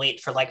down and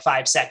wait for like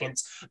 5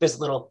 seconds, there's a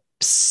little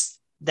psst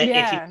that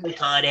if you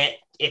click on it,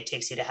 it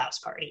takes you to house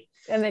party.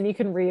 And then you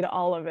can read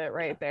all of it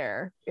right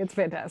there. It's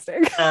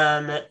fantastic.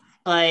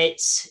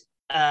 But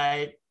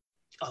oh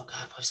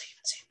God, what was I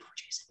even saying?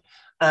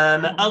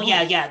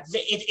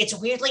 It's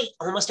weirdly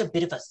almost a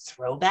bit of a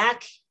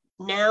throwback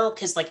now,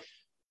 because like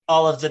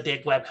all of the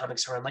big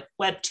webcomics are on like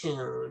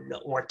Webtoon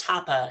or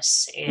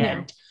Tapas,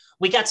 and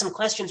we got some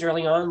questions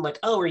early on like,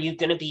 oh, are you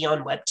going to be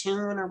on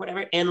Webtoon or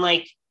whatever? And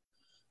like,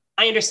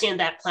 I understand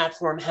that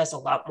platform has a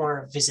lot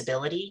more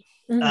visibility,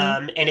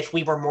 and if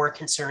we were more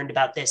concerned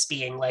about this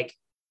being like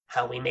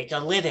how we make a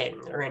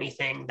living or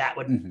anything, that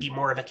would be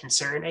more of a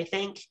concern, I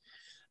think.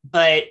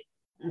 But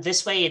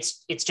this way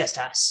it's just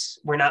us.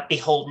 We're not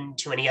beholden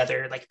to any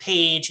other like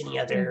page, any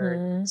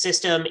other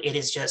system. It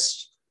is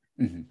just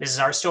this is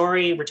our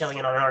story. We're telling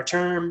it on our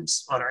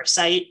terms, on our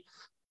site.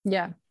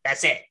 Yeah,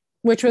 that's it.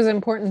 Which was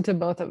important to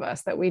both of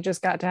us, that we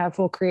just got to have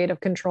full creative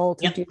control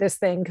to do this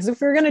thing, because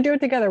if we're going to do it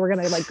together, we're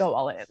going to like go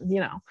all in,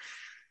 you know.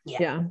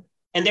 Yeah.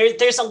 And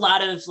there's a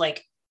lot of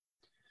like,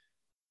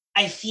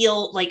 I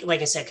feel like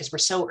I said, because we're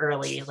so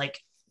early, like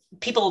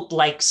people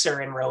like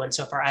Sir and Rowan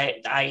so far.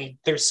 I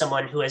there's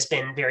someone who has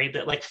been very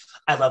bit like,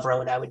 I love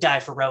Rowan, I would die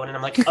for Rowan, and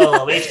I'm like,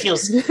 oh, it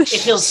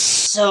feels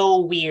so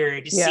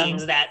weird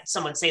seeing that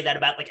someone say that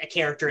about like a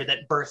character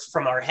that birthed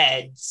from our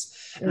heads.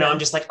 No, I'm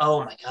just like,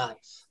 oh my God.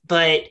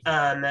 But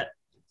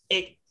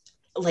it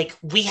like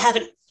we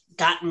haven't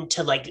gotten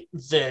to like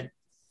the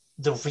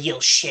real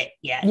shit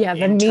yet. Yeah,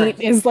 the meat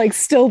is like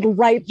still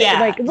right there.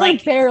 Like we're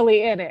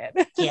barely in it.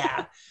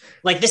 Yeah.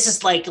 Like this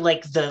is like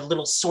the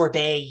little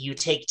sorbet you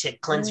take to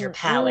cleanse your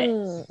palate.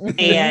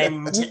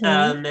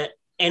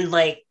 And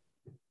like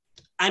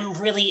I'm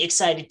really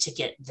excited to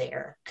get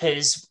there,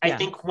 because I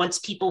think once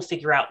people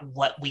figure out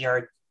what we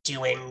are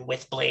doing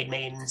with Blade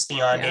Maidens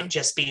beyond it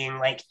just being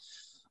like,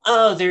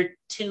 oh, they're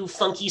two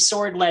funky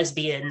sword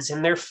lesbians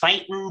and they're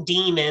fighting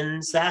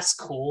demons, that's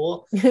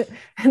cool.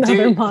 And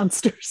other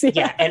monsters.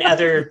 Yeah, and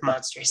other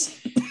monsters.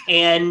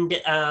 And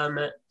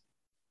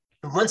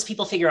once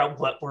people figure out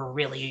what we're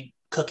really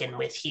cooking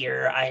with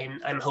here,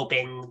 I'm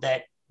hoping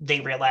that they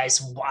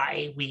realize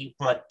why we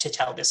want to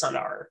tell this on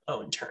our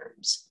own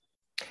terms.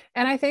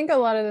 And I think a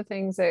lot of the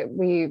things that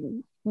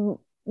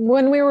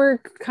when we were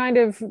kind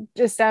of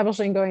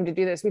establishing going to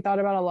do this, we thought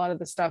about a lot of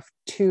the stuff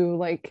too,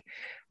 like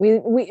we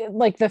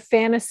like the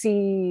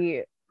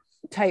fantasy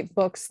type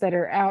books that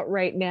are out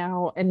right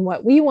now and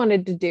what we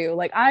wanted to do.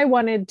 Like I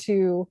wanted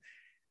to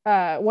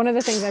one of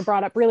the things I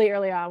brought up really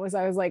early on was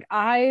I was like,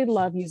 I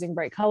love using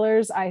bright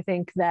colors. I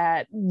think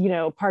that, you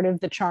know, part of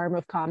the charm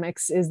of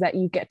comics is that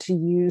you get to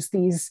use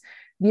these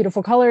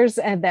beautiful colors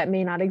and that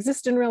may not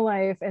exist in real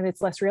life, and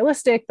it's less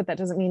realistic, but that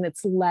doesn't mean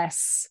it's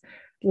less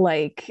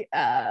like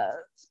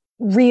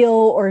real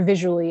or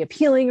visually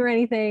appealing or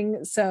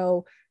anything.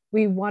 So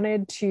we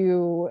wanted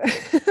to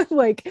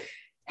like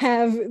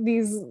have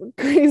these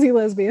crazy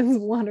lesbians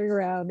wandering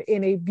around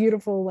in a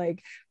beautiful,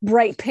 like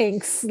bright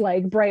pinks,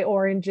 like bright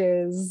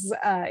oranges,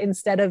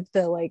 instead of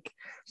the like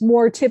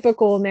more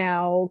typical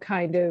now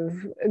kind of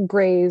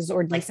grays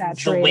or like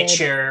desaturated. The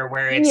Witcher,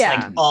 where it's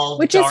like all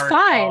which dark, is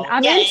fine.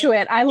 I'm into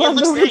it. I love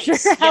The Witcher.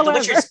 Nice. Yeah, The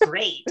Witcher's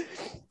great.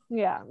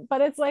 Yeah,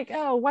 but it's like,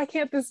 oh, why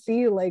can't this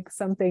be like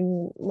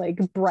something like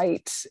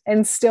bright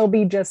and still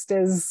be just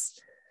as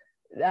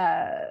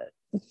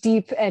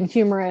deep and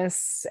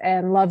humorous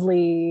and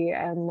lovely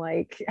and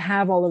like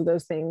have all of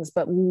those things,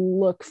 but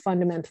look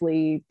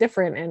fundamentally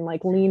different and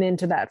like lean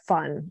into that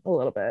fun a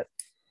little bit.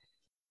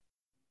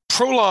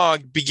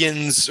 Prologue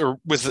begins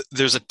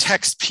there's a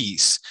text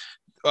piece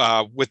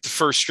with the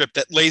first strip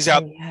that lays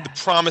out the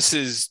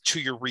promises to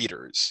your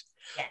readers.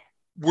 Yeah.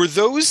 Were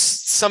those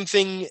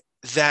something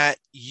that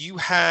you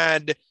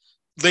had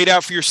laid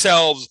out for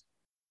yourselves,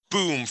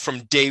 boom, from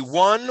day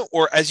one,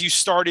 or as you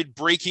started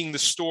breaking the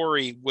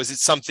story, was it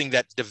something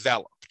that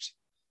developed?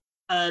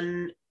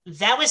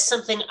 That was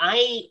something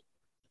I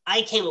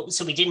came up with,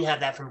 so we didn't have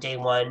that from day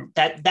one.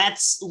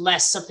 That's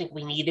less something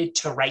we needed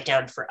to write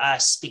down for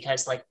us,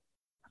 because like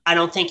I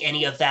don't think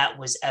any of that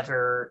was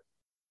ever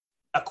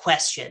a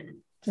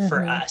question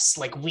for us.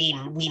 Like we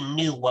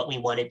knew what we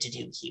wanted to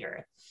do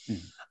here.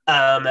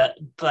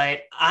 But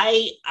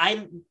I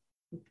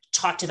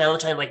talked to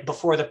Valentine like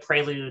before the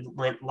prelude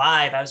went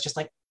live. I was just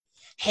like,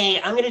 hey,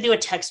 I'm going to do a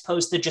text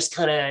post that just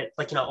kind of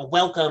like,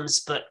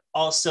 welcomes, but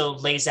also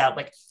lays out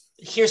like,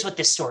 here's what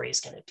this story is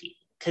going to be.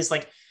 Because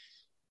like,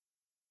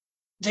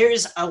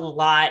 there's a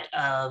lot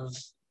of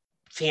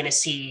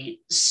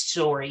fantasy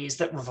stories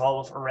that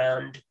revolve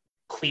around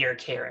queer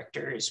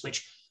characters,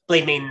 which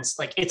Blade Maidens,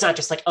 like, it's not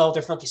just like, oh,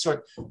 they're funky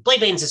sword.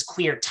 Blade Maidens is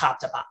queer top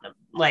to bottom.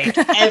 Like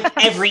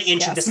every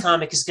inch of this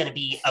comic is going to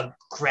be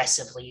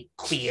aggressively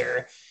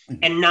queer,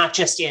 and not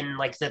just in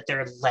like that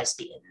they're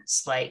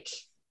lesbians. Like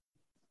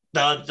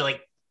the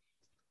like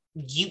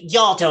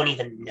y'all don't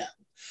even know.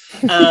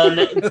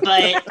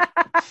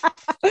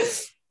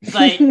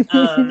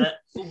 But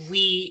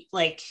we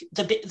like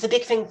the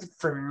big thing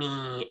for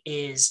me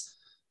is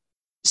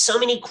so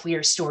many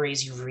queer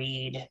stories you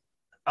read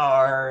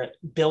are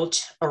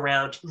built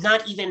around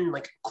not even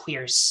like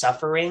queer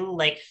suffering.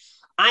 Like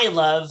I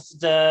love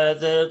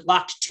the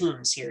Locked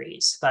Tomb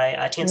series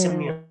by Tamsin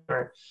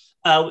Muir.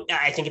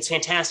 I think it's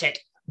fantastic.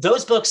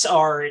 Those books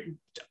are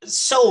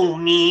so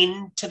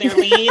mean to their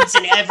leads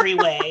in every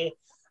way,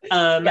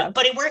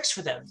 but it works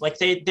for them. Like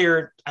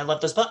they're I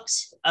love those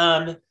books.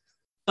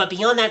 But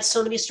beyond that,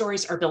 so many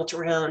stories are built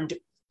around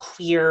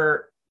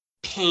queer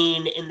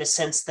pain in the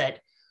sense that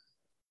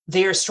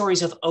they are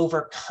stories of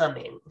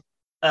overcoming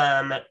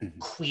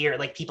queer,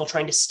 like people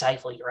trying to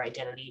stifle your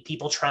identity,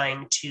 people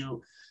trying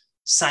to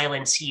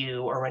silence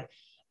you,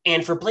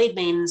 and for Blade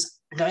Maidens,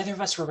 neither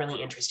of us were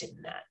really interested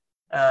in that.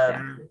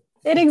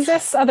 It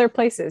exists other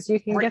places.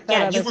 You can get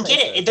that. Yeah, you can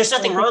get it. There's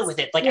nothing wrong with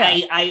it. Like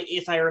I,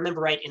 if I remember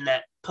right in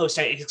that post,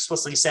 I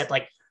explicitly said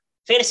like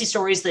fantasy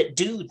stories that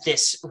do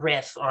this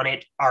riff on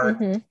it are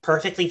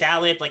perfectly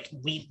valid. Like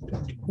we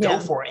go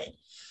for it,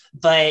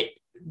 but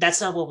that's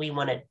not what we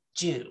want to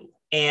do.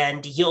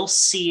 And you'll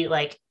see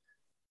like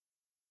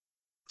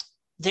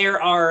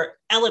there are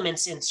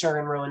elements in Sir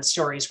and Rowan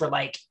stories where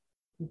like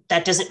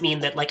that doesn't mean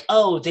that like,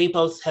 oh, they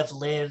both have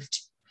lived.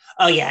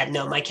 Oh yeah,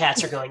 no, my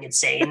cats are going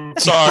insane.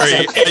 Sorry,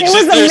 it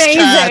was amazing.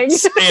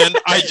 Cats, and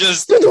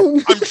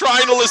I'm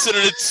trying to listen,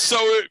 and it's so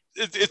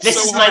this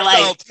so is my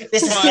heartfelt. life.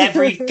 This is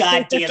every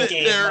goddamn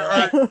day. There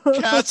are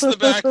cats in the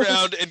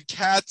background, and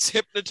cats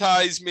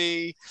hypnotize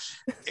me,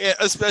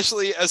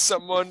 especially as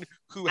someone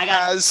who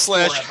has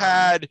 /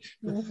 had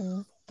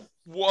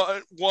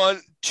one,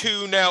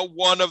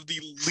 of the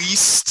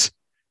least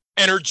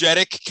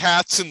energetic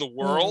cats in the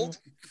world.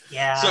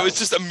 Yeah. So it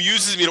just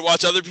amuses me to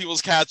watch other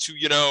people's cats who,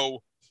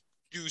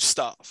 do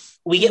stuff.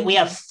 We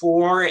have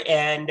 4,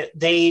 and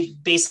they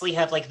basically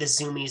have like the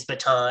Zoomies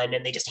baton,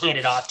 and they just hand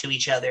it off to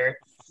each other.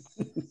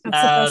 That's the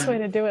best way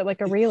to do it, like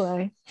a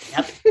relay.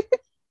 Yep.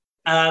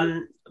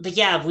 But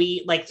yeah,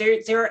 we like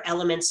there are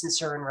elements in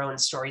Sir and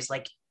Rowan's stories,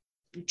 like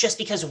just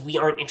because we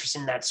aren't interested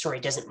in that story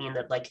doesn't mean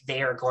that like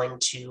they are going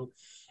to,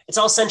 it's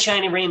all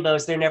sunshine and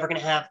rainbows. They're never going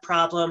to have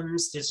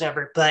problems. There's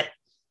never, but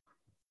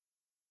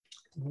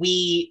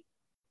we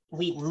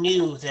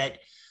knew that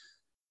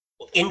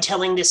in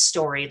telling this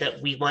story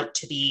that we want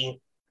to be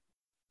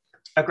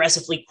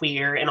aggressively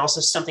queer and also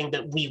something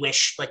that we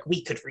wish like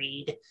we could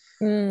read.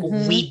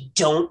 We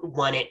don't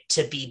want it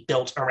to be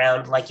built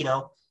around like,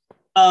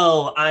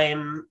 oh,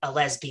 I'm a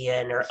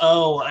lesbian, or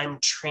oh, I'm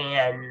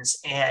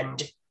trans,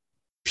 and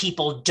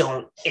people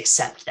don't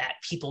accept that.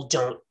 People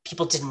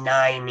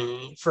deny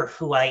me for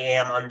who I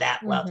am on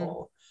that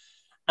level.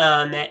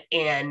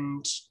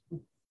 And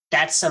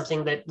that's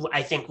something that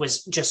I think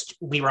was just,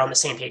 we were on the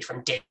same page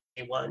from day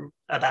one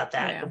about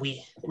that.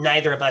 Yeah.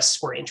 Neither of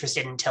us were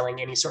interested in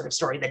telling any sort of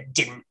story that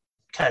didn't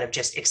kind of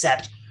just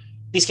accept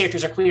these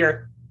characters are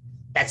queer.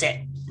 That's it.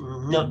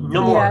 No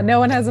more. Yeah, no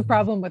one has a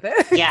problem with it.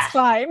 Yeah. It's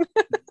fine.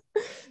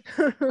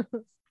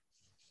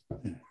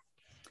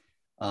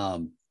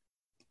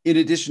 in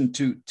addition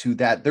to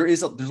that,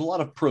 there's a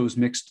lot of prose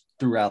mixed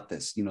throughout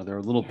this. There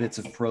are little bits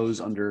of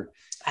prose under.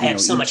 I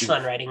have so much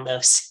fun writing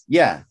those.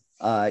 Yeah.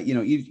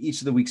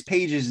 Each of the week's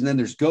pages, and then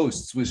there's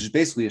Ghosts, which is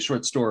basically a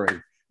short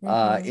story in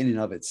and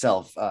of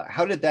itself.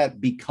 How did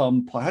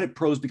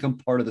prose become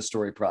part of the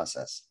story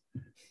process?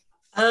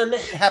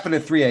 It happened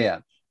at 3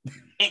 a.m.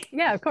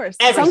 Yeah, of course.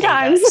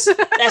 Sometimes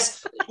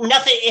that's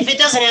nothing. If it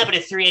doesn't happen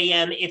at 3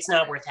 a.m., it's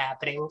not worth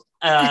happening.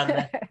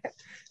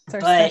 It's our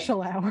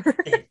special hour.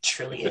 It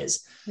truly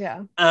is.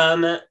 Yeah.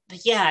 But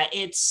yeah,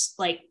 it's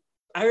like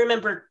I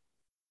remember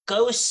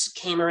Ghosts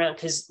came around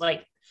because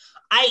like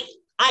I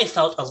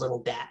felt a little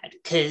bad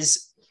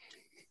because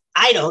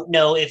I don't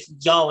know if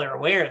y'all are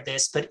aware of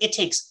this, but it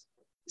takes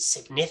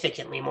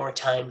significantly more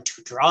time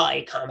to draw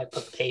a comic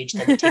book page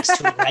than it takes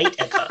to write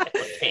a comic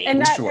book page.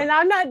 And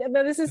I'm not,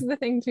 this is the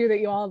thing too that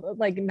you all,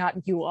 like, not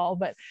you all,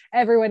 but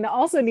everyone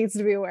also needs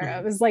to be aware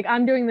of, is like,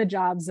 I'm doing the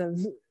jobs of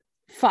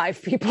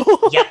 5 people.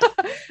 Yep.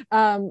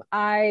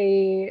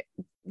 I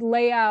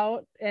lay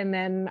out, and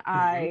then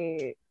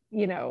I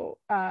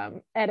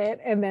edit,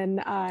 and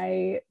then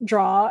I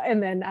draw,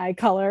 and then I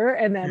color,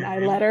 and then I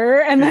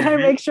letter, and then I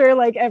make sure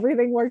like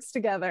everything works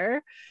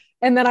together.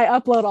 And then I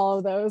upload all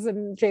of those,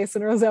 and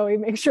Jason or Zoe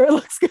make sure it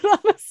looks good on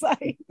the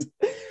site.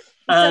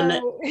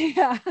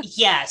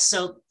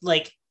 So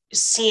like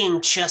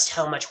seeing just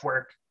how much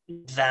work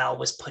Val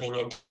was putting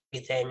into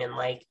everything, and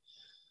like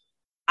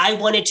I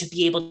wanted to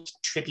be able to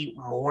contribute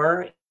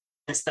more.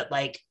 It's that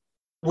like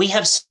we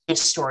have so many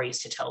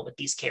stories to tell with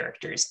these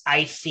characters.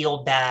 I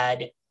feel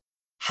bad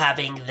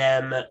having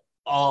them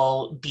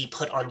all be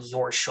put on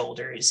your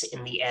shoulders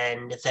in the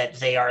end, that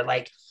they are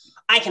like,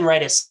 I can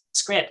write a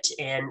script,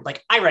 and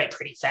like I write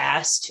pretty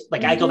fast.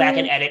 Like I go back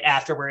and edit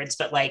afterwards,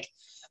 but like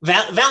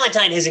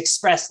Valentine has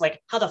expressed like,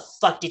 how the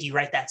fuck did you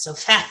write that so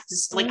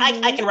fast? Like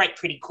I can write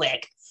pretty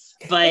quick.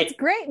 But it's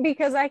great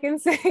because I can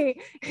say,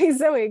 hey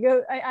Zoe,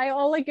 go.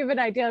 I'll like give an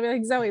idea. I'll be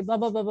like, Zoe, blah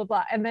blah blah blah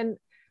blah, and then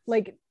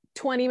like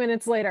 20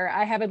 minutes later,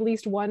 I have at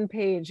least one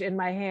page in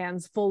my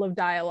hands full of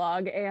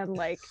dialogue and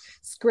like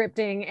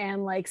scripting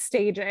and like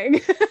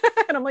staging,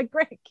 and I'm like,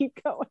 great,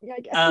 keep going,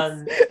 I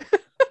guess.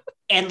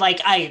 And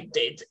like I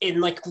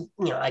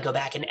go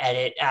back and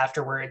edit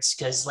afterwards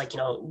because like,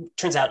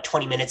 turns out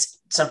 20 minutes,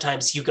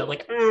 sometimes you go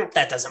like,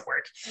 that doesn't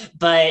work.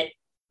 But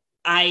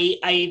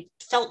I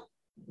felt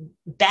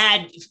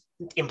bad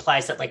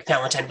implies that like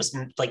Valentine was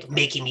like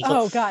making me feel,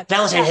 oh god,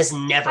 Valentine has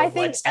never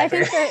once ever.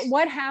 I think that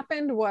what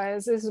happened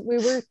is we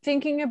were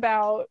thinking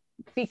about,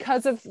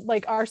 because of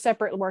like our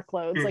separate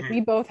workloads, like we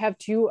both have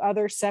 2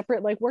 other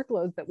separate like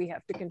workloads that we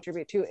have to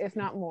contribute to, if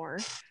not more.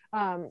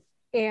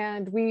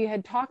 And we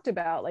had talked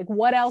about like,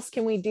 what else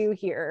can we do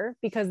here?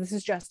 Because this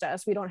is just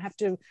us. We don't have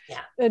to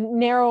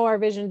narrow our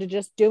vision to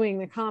just doing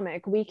the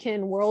comic. We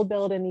can world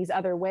build in these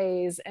other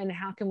ways. And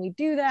how can we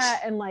do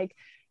that? And like,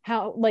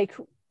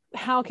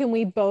 how can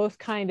we both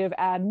kind of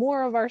add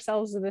more of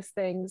ourselves to this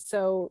thing?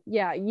 So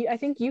yeah, I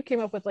think you came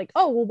up with like,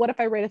 oh, well, what if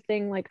I write a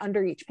thing like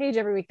under each page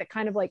every week that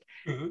kind of like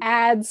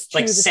adds to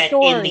like the set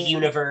story in the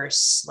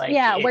universe, like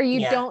where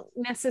you don't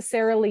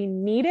necessarily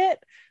need it,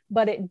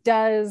 but it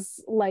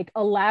does like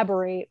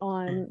elaborate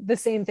on the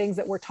same things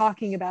that we're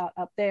talking about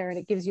up there, and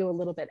it gives you a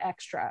little bit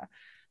extra.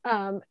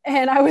 And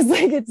I was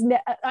like,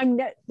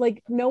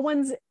 like no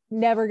one's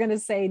never gonna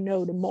say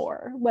no to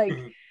more. Like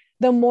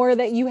the more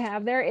that you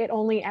have there, it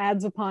only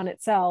adds upon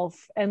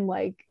itself and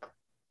like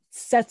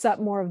sets up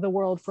more of the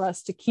world for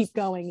us to keep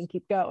going and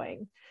keep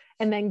going.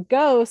 And then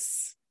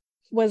Ghosts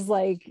was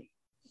like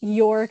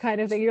your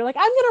kind of thing. You're like,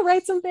 I'm gonna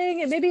write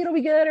something and maybe it'll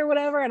be good or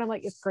whatever. And I'm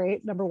like, it's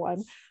great, number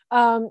one.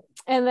 And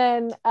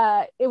then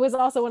it was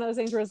also one of those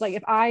things where it's like,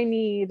 if I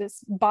need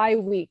by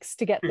weeks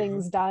to get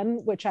things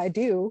done, which I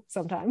do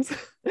sometimes,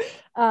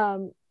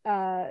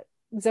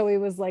 Zoe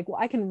was like, well,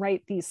 I can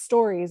write these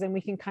stories and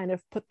we can kind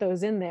of put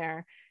those in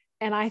there.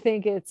 And I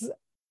think it's,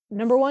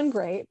 number one,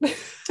 great.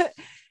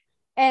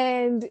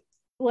 And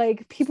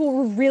like people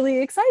were really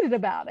excited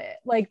about it,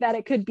 like that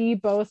it could be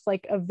both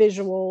like a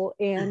visual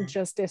and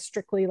just a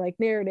strictly like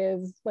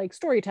narrative, like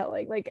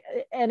storytelling, like,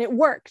 and it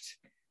worked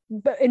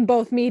but in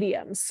both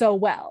mediums so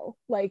well.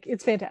 Like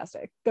it's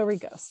fantastic. Go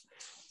read Ghosts.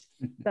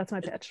 That's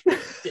my pitch.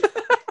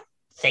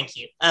 Thank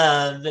you.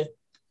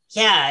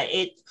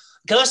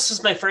 Ghosts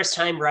was my first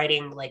time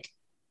writing like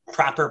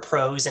proper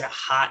prose in a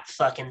hot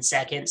fucking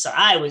second, so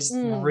I was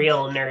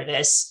real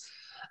nervous.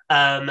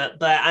 But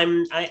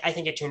I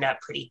think it turned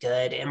out pretty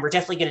good, and we're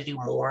definitely going to do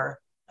more.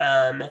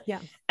 And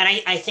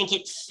I think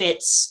it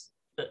fits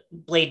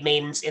Blade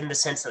Maidens in the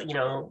sense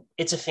that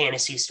it's a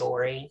fantasy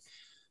story.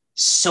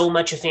 So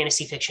much of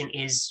fantasy fiction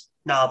is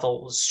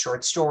novels,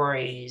 short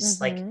stories,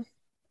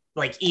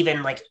 like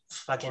even like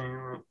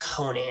fucking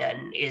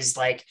Conan is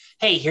like,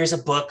 hey, here's a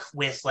book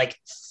with like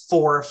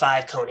 4 or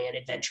 5 Conan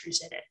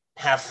adventures in it.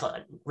 Have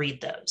fun,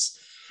 read those.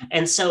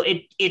 And so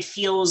it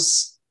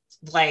feels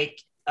like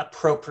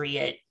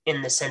appropriate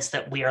in the sense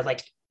that we are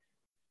like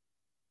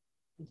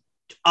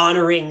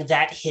honoring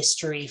that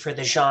history for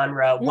the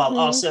genre while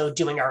also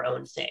doing our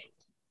own thing.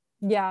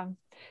 Yeah.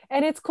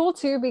 And it's cool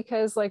too,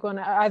 because like when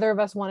either of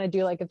us want to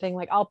do like a thing,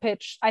 like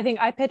I think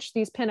I pitched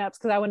these pinups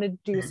because I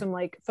wanted to do some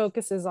like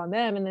focuses on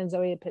them, and then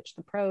Zoe had pitched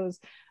the prose,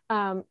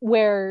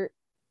 where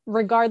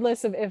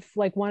regardless of if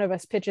like one of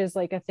us pitches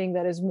like a thing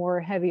that is more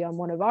heavy on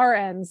one of our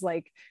ends,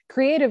 like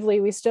creatively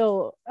we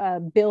still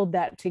build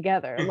that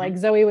together. Like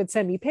Zoe would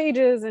send me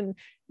pages and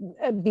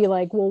be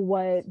like, well,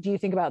 what do you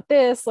think about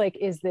this? Like,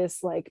 is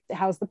this like,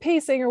 how's the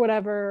pacing or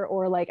whatever?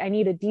 Or like, I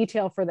need a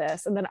detail for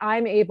this. And then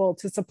I'm able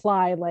to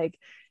supply like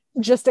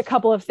just a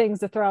couple of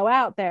things to throw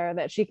out there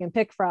that she can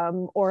pick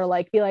from, or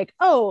like be like,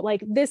 oh,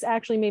 like this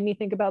actually made me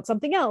think about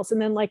something else. And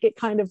then like it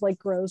kind of like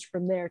grows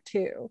from there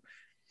too.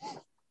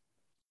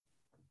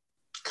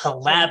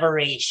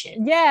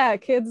 Collaboration. Yeah,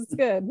 kids, it's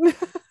good.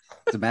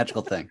 It's a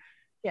magical thing.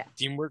 Yeah.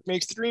 Teamwork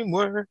makes the dream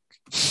work.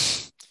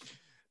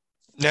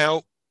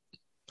 Now,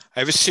 I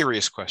have a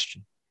serious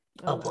question.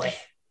 Oh boy.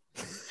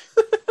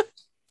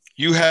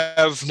 You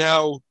have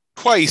now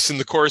twice in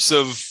the course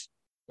of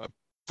a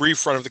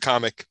brief run of the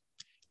comic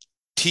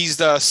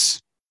teased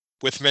us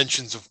with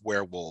mentions of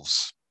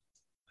werewolves.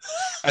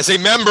 As a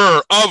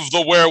member of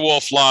the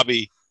werewolf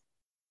lobby,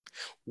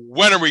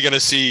 when are we going to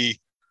see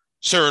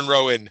Sir and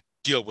Rowan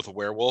deal with a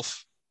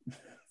werewolf?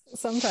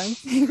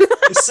 Sometimes.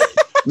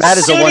 Matt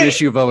is a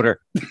one-issue voter.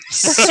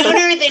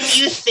 Sooner than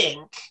you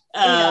think.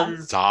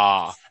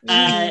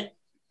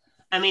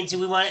 I mean, do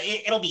we want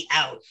it'll be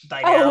out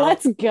by now. Oh,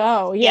 let's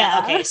go.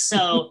 Yeah. Okay.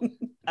 So,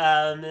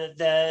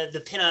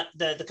 the pinup,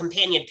 the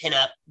companion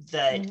pinup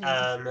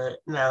that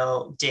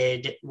Mel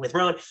did with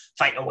Rowan,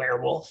 fighting a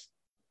werewolf.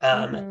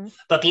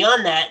 But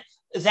beyond that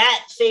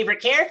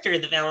favorite character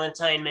that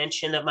Valentine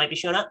mentioned that might be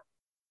showing up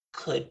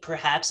could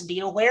perhaps be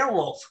a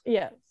werewolf.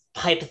 Yeah.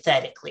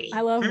 Hypothetically.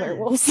 I love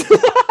werewolves.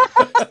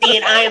 We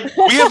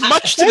have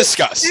much to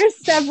discuss.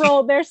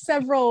 There's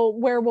several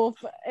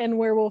werewolf and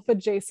werewolf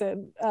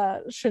adjacent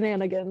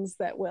shenanigans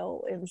that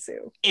will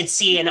ensue.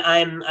 And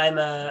I'm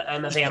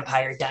a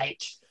vampire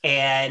dyke,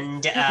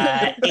 and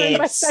I'm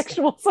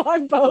bisexual, so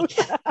I'm both.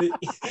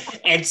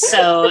 And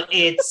so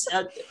it's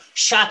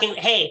shocking.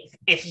 Hey,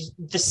 if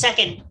the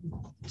second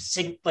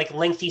like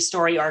lengthy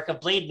story arc of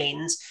Blade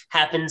Maidens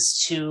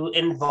happens to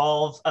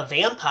involve a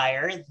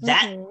vampire,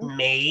 that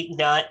may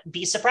not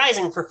be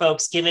surprising for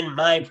folks given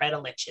my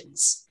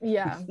predilections.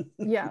 Yeah.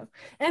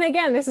 And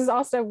again, this is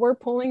also, we're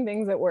pulling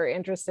things that we're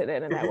interested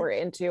in and that we're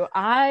into.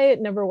 I,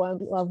 number one,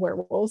 love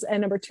werewolves, and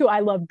number two,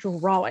 I love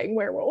drawing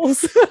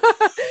werewolves.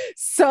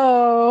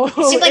 So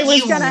it seemed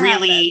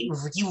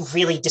like you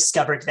really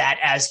discovered that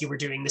as you were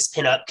doing this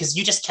pinup, because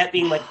you just kept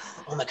being like,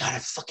 oh my god, I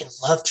fucking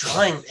love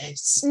drawing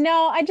this.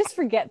 No, I just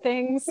forget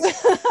things.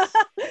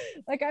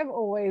 Like I've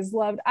always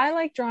loved, I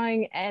like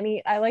drawing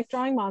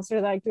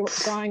monsters, I like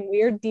drawing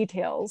weird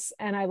details,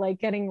 and I like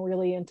getting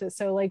really into,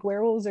 so like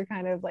werewolves are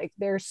kind of like,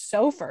 they're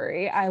so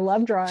furry. I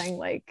love drawing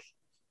like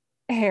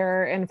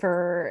hair and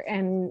fur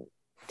and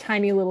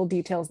tiny little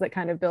details that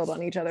kind of build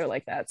on each other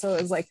like that. So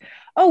it was like,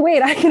 oh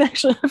wait, I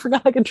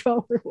forgot I could draw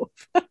a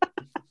werewolf.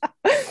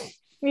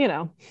 You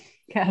know,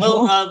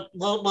 casual.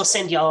 We'll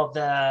send y'all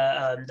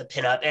the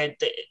pinup, and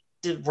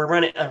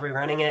are we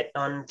running it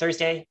on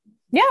Thursday?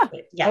 Yeah.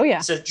 Oh yeah.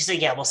 So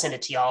yeah, we'll send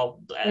it to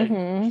y'all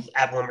when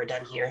we're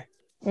done here.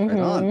 Right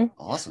on.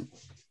 Awesome.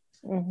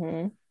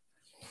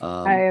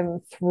 I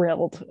am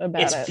thrilled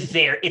about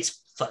it.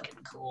 It's fucking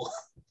cool.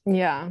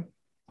 Yeah.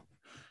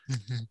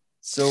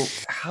 So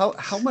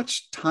how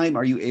much time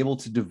are you able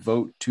to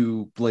devote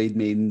to Blade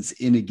Maidens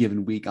in a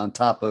given week, on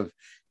top of,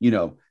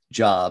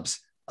 jobs,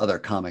 other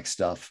comic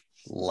stuff,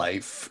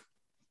 life?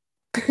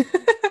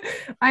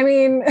 I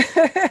mean,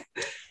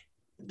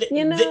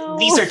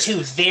 these are two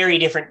very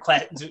different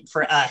questions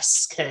for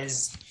us,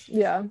 because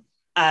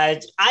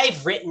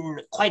I've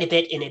written quite a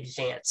bit in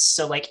advance.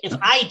 So like, if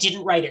I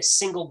didn't write a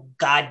single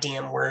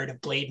goddamn word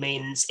of Blade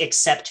Maidens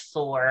except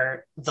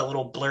for the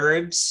little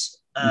blurbs,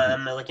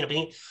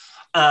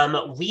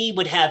 we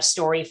would have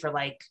story for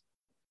like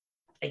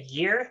a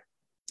year,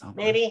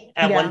 maybe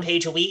at 1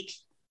 page a week.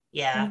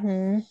 Yeah.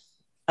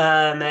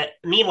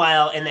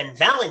 Meanwhile, and then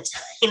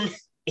Valentine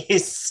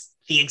is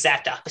the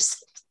exact opposite.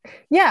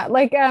 Yeah,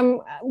 like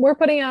we're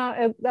putting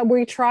out,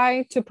 we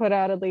try to put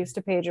out at least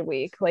a page a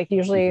week, like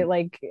usually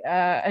like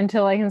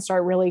until I can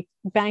start really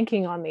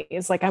banking on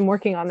these. Like I'm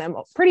working on them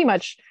pretty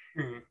much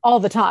all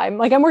the time.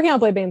 Like I'm working on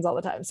Blade Maidens all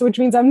the time, so which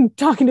means I'm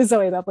talking to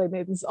Zoe about Blade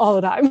Maidens all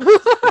the time.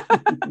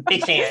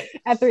 Big fan.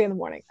 At 3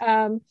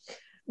 a.m.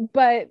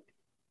 But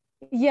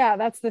yeah,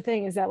 that's the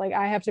thing, is that like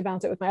I have to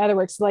balance it with my other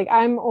work. So like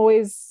I'm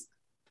always,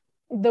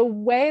 the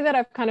way that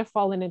I've kind of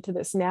fallen into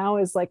this now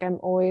is like I'm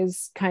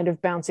always kind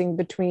of bouncing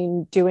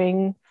between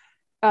doing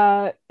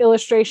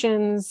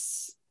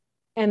illustrations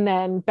and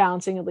then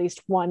bouncing at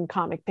least one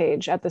comic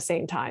page at the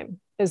same time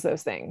as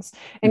those things,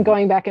 and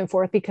going back and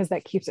forth, because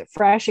that keeps it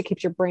fresh. It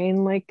keeps your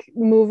brain like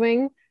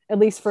moving, at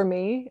least for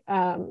me.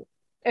 And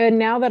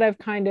now that I've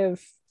kind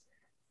of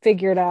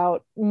figured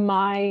out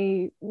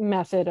my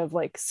method of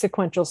like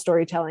sequential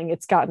storytelling,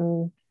 it's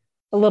gotten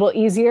a little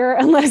easier,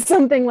 unless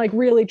something like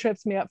really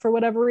trips me up for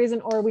whatever reason,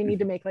 or we need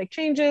to make like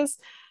changes.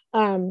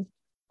 But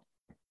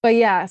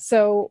yeah,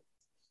 so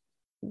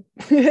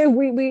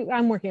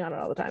I'm working on it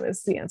all the time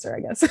is the answer, I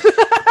guess.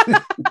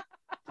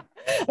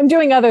 I'm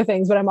doing other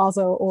things, but I'm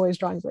also always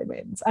drawing blade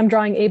maidens. I'm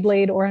drawing a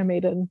blade or a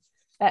maiden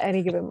at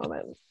any given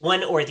moment.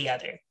 One or the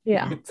other.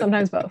 Yeah,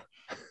 sometimes both.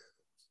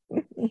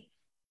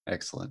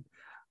 Excellent.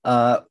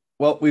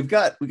 Well, we've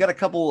got a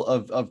couple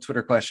of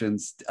Twitter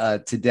questions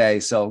today,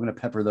 so I'm going to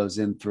pepper those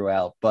in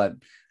throughout. But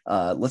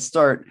let's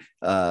start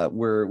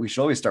where we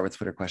should always start with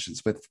Twitter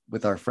questions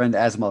with our friend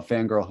Asimov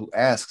Fangirl, who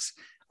asks,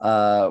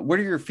 what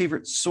are your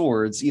favorite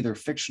swords, either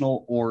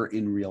fictional or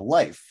in real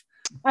life?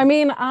 I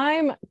mean,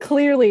 I'm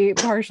clearly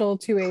partial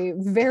to a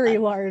very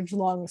large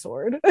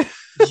longsword.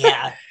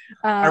 Yeah.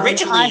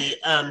 Originally,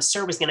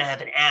 Sir was going to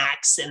have an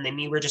axe, and then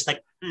you were just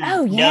like,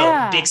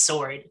 no, big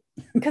sword.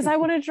 Because I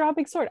want to draw a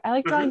big sword. I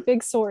like drawing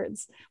big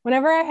swords.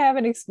 Whenever I have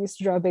an excuse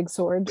to draw a big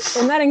sword,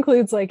 and that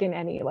includes like in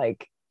any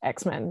like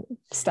X-Men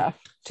stuff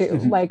too.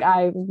 Like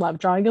I love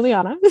drawing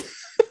Ileana.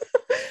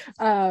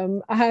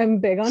 I'm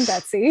big on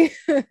Betsy,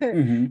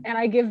 and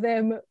I give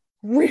them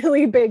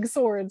really big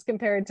swords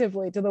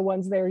comparatively to the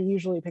ones they're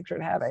usually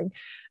pictured having.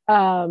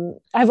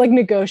 I've like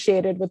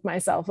negotiated with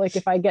myself, like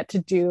if I get to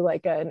do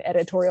like an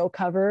editorial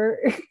cover,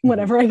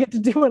 whatever I get to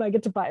do, and I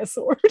get to buy a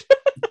sword.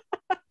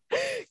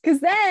 Because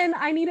then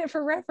I need it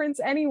for reference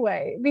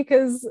anyway,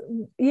 because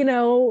you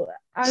know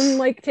I'm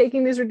like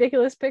taking these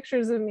ridiculous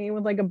pictures of me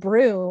with like a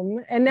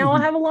broom, and now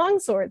I'll have a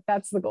longsword.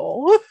 That's the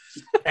goal.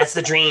 That's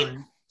the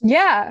dream.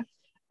 Yeah.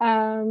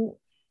 I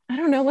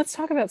don't know, let's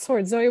talk about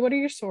swords. Zoe, what are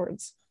your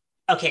swords?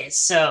 Okay,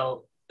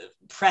 so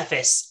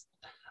preface,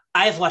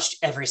 I've watched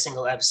every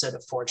single episode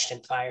of Forged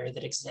in Fire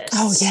that exists.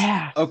 Oh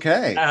yeah.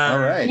 Okay. All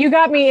right. You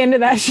got me into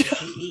that show.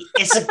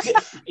 It's a good,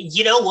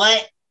 you know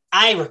what?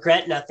 I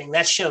regret nothing.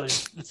 That show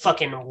is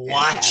fucking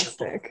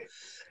watchable.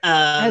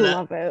 I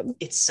love it.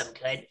 It's so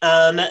good.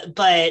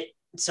 But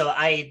so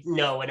I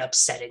know an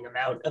upsetting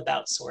amount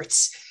about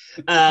swords.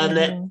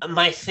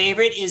 My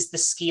favorite is the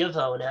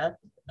Schiavona,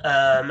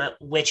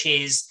 which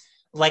is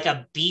like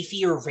a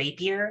beefier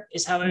rapier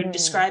is how I would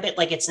describe it.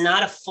 Like it's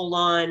not a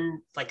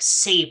full-on like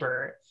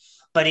saber,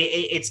 but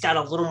it's got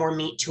a little more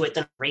meat to it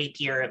than a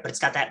rapier, but it's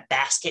got that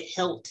basket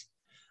hilt.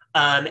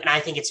 And I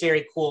think it's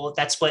very cool.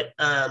 That's what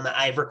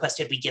I've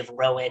requested we give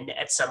Rowan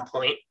at some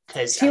point,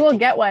 because she will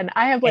get one.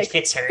 I have like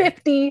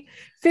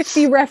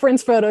 50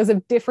 reference photos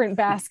of different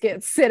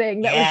baskets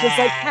sitting that was just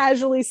like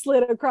casually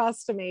slid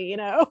across to me, you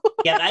know?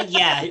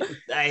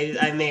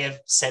 I may have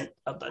sent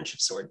a bunch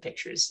of sword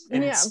pictures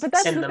and but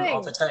that's send them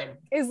all the time.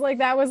 Is like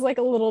that was like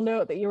a little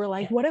note that you were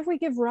like, what if we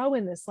give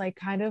Rowan this like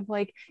kind of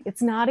like,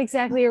 it's not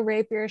exactly a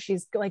rapier,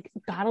 she's like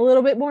got a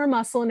little bit more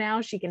muscle now,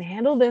 she can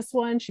handle this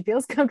one, she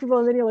feels comfortable,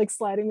 and then you're like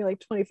sliding me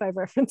like 25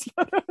 reference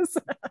photos.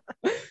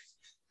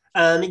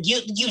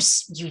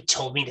 You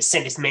told me to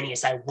send as many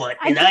as I want,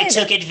 and I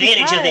took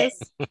advantage of it.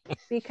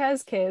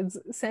 Because kids,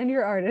 send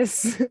your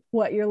artists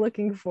what you're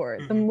looking for.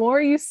 The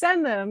more you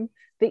send them,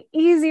 the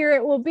easier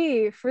it will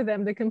be for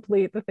them to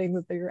complete the thing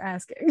that they're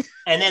asking.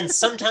 And then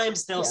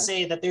sometimes they'll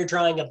say that they're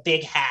drawing a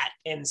big hat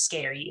and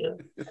scare you.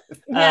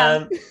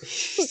 That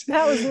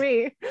was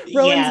me.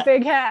 Rowan's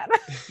big hat.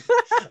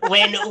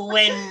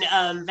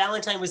 when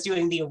Valentine was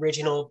doing the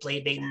original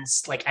Blade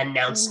Maidens like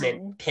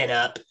announcement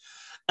pinup,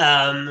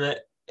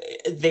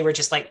 they were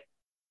just like,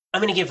 I'm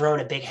gonna give Rowan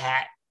a big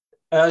hat.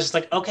 And I was just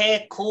like,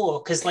 okay, cool.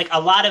 Because like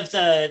a lot of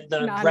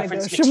the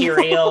reference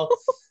material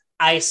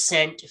I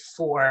sent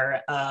for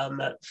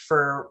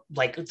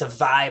like the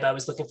vibe I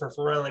was looking for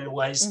Rowan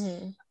was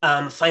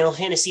Final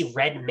Fantasy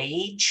Red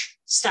Mage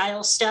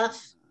style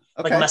stuff.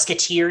 Like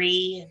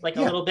musketeer-y, like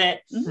a little bit.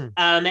 So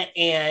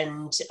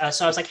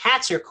I was like,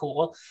 hats are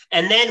cool.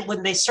 And then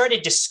when they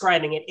started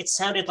describing it, it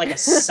sounded like a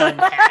sun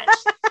hat.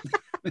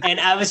 And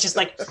I was just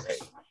like,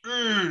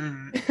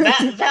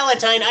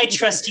 Valentine, I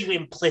trust you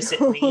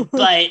implicitly,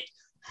 but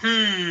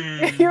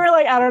you were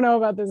like, I don't know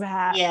about this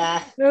hat.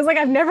 Yeah. And I was like,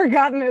 I've never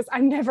gotten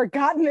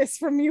this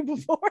from you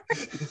before.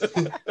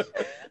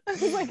 I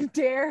was like, how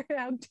dare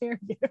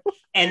you?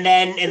 And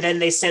then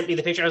they sent me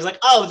the picture. I was like,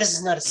 oh, this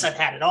is not a sun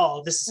hat at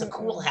all. This is a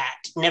cool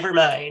hat. Never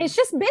mind. It's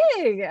just big.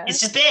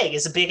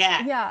 It's a big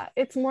hat. Yeah.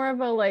 It's more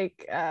of a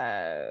like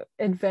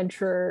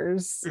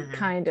adventurer's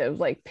kind of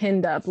like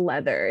pinned up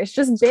leather. It's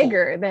just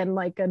bigger than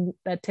like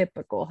a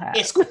typical hat.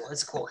 It's cool.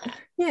 It's a cool hat.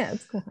 Yeah,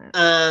 it's a cool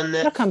hat.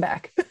 It'll come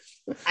back.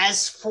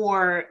 As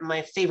for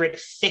my favorite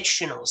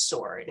fictional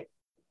sword,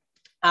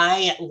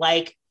 I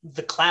like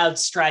the Cloud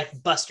Strife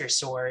Buster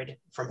Sword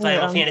from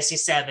Final Fantasy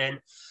VII.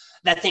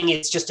 That thing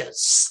is just a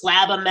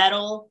slab of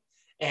metal,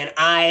 and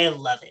I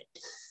love it.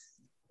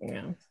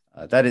 Yeah.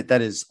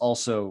 That is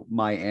also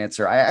my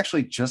answer. I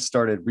actually just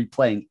started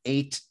replaying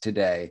 8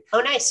 today.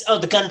 Oh, nice. Oh,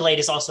 the Gunblade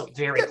is also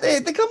very cool.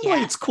 The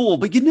Gunblade's cool,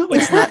 but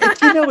it's not.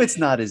 It's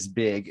not as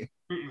big.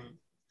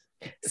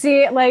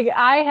 See, like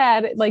I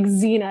had like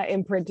Xena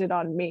imprinted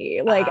on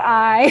me, like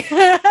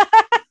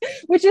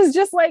which is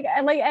just like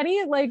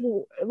any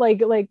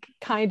like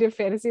kind of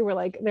fantasy where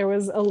like there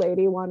was a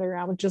lady wandering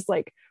around with just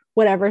like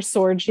whatever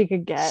sword she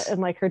could get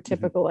and like her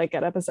typical like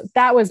get episode.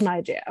 That was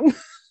my jam.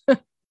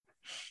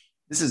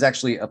 This is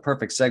actually a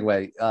perfect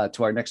segue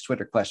to our next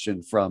Twitter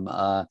question from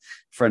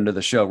friend of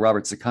the show,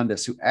 Robert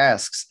Secundus, who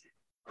asks,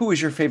 who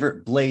is your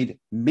favorite Blade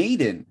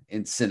maiden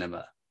in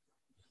cinema?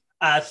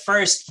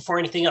 First, before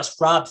anything else,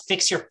 Rob,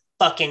 fix your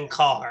fucking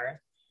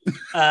car.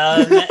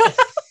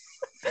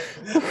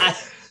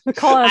 The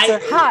call-outs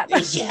are hot.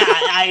 Yeah,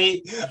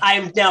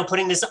 I'm now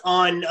putting this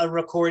on a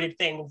recorded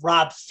thing.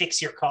 Rob,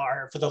 fix your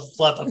car, for the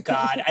love of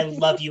God. I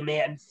love you,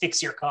 man.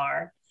 Fix your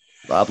car.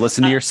 Rob,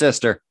 listen to your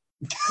sister.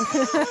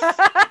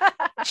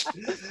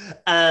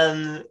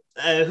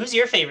 Who's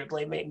your favorite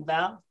Blade maiden,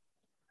 Val?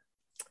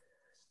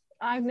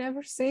 I've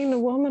never seen a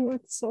woman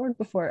with a sword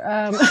before.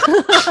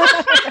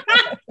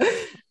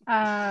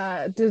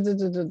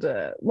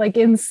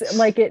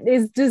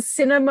 Does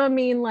cinema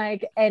mean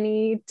like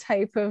any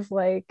type of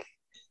like?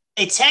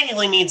 It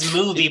technically means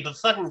movie, but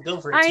fucking go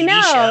for a TV I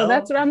know, show.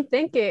 that's what I'm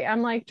thinking.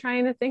 I'm like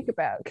trying to think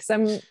about,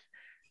 because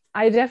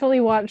I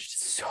definitely watched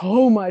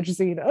so much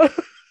Xena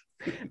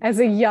as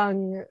a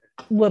young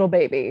little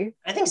baby.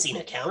 I think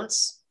Xena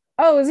counts.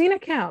 Oh, Xena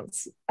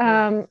counts.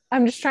 I'm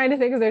just trying to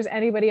think if there's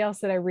anybody else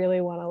that I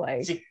really want to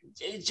like.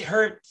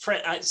 Her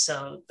friend.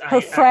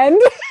 Her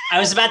friend. I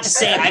was about to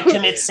say I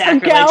commit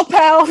sacrilege. Her gal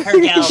pal. Her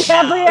gal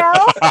pal.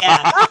 Gabrielle.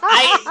 Yeah.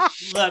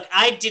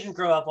 I didn't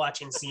grow up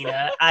watching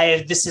Xena.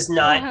 This has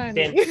not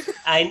been.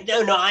 I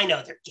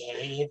know they're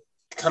gay.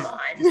 Come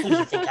on, who do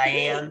you think I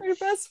am? Her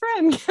best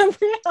friend,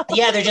 Gabrielle.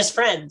 Yeah, they're just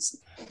friends.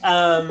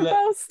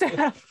 Both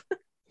staff.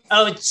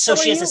 Oh, so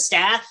she has a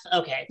staff?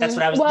 Okay, that's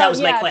what I was. That was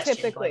my question.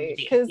 Typically,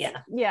 because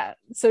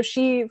so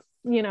she,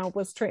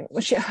 was trained.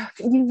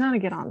 You gotta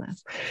get on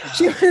this.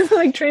 She was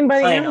like trained by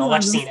the Amazon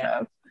and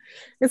stuff.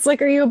 It's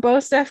like, are you a bow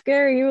staff guy?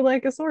 Or are you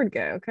like a sword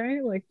guy? Okay,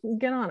 like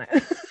get on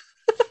it.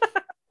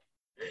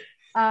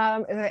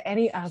 Are there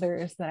any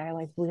others that I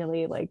like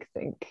really like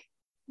think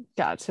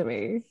got to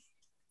me?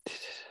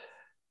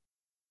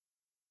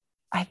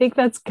 I think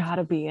that's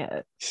gotta be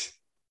it.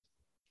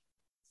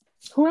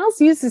 Who else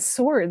uses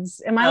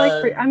swords? Am I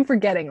like I'm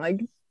forgetting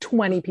like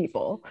 20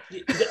 people.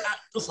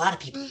 A lot of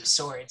people use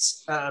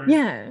swords.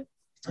 Yeah.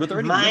 Were there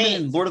any women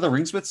in Lord of the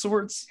Rings with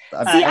swords?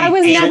 I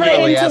was never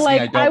into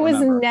like. I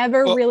was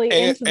never really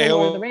into the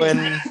Lord of the Rings.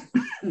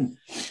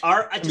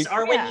 Does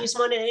Arwen use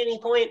one at any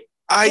point?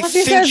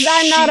 She says,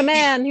 "I'm not a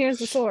man. Here's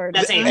the sword."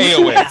 That's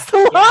Eowyn.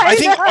 I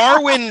think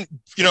Arwen.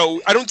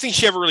 I don't think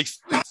she ever really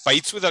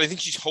fights with it. I think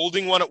she's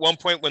holding one at one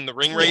point when the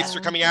ring wraiths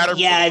are coming at her.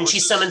 Yeah, and she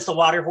summons the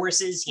water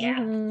horses. Yeah,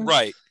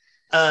 right.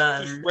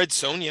 Red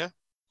Sonja.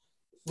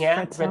 Yeah,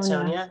 Red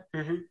Sonja.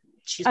 Mm-hmm.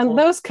 And cool.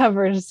 Those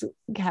covers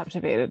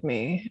captivated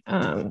me.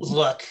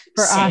 Look,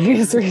 for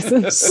obvious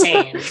reasons.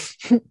 Same.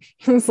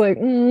 It's like,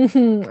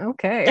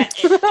 okay.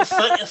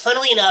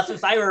 Funnily enough,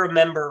 if I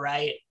remember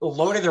right,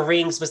 Lord of the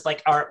Rings was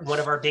like one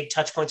of our big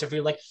touch points of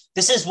view. Like,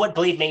 this is what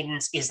Blade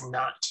Maidens is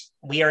not.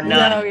 We are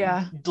not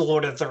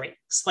Lord of the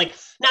Rings. Like,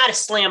 not a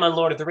slam on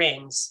Lord of the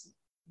Rings.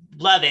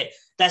 Love it.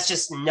 That's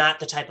just not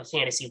the type of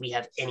fantasy we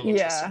have any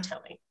interest in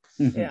telling.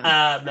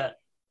 Yeah.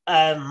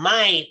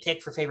 My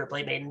pick for favorite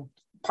Blade Maiden,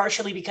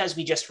 partially because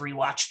we just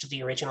rewatched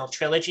the original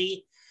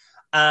trilogy.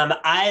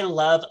 I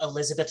love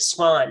Elizabeth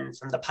Swann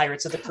from the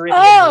Pirates of the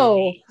Caribbean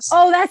movies.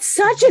 Oh, that's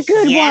such a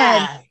good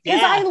one.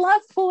 Because I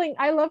love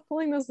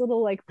pulling those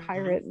little like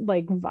pirate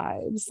like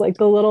vibes. Like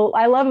the little,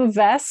 I love a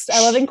vest.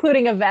 I love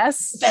including a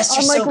vest. Vests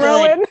are so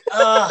good.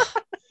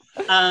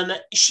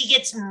 She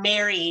gets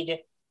married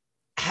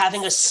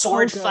having a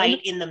sword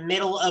fight in the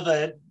middle of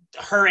a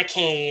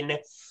hurricane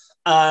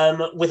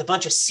with a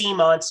bunch of sea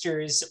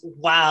monsters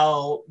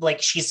while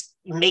like she's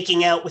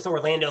making out with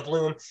Orlando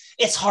Bloom.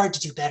 It's hard to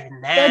do better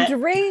than that. The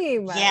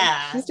dream.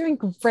 Yeah. He's doing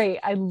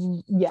great.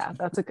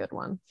 That's a good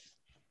one.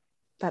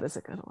 That is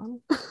a good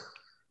one.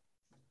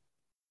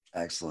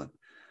 Excellent.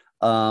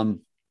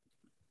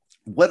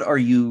 What are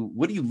you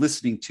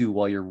listening to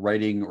while you're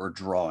writing or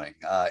drawing?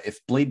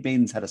 If Blade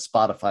Maidens had a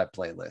Spotify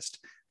playlist,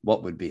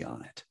 what would be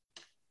on it?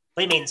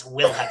 Blade Maidens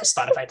will have a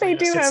Spotify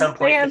playlist at some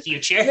point in the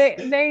future.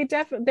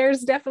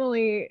 There's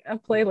definitely a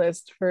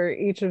playlist for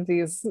each of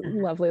these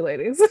lovely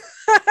ladies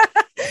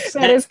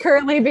that is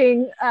currently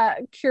being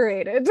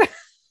curated,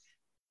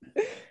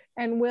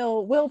 and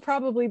will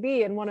probably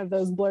be in one of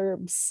those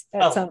blurbs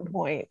at some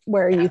point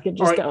where you can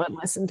just go and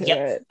listen to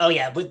it. Oh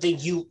yeah, but we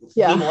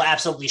will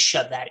absolutely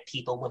shove that at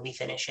people when we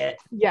finish it.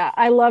 Yeah,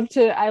 I love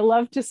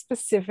to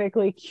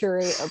specifically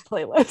curate a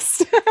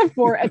playlist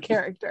for a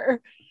character.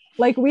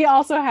 Like, we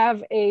also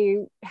have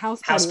a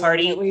house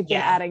party that we've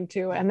been adding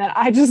to, and that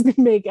I just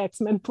make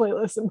X-Men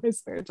playlists in my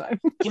spare time.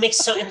 You make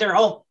and they're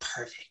all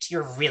perfect.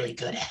 You're really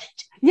good at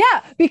it.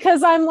 Yeah,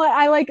 because I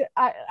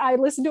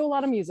listen to a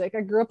lot of music.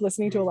 I grew up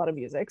listening to a lot of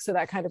music, so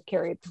that kind of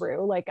carried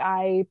through. Like,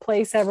 I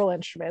play several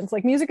instruments.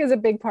 Like, music is a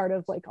big part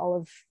of like all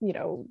of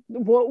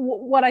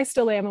what I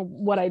still am and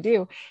what I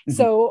do. Mm-hmm.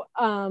 So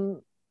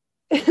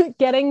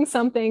getting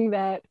something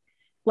that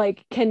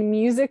like can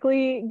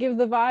musically give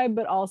the vibe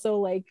but also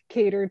like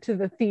cater to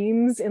the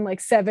themes in like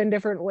 7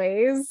 different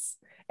ways,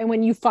 and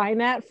when you find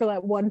that for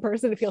that one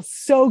person, it feels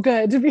so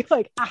good to be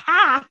like,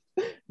 aha,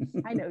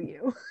 I know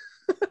you.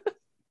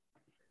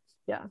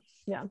 Yeah.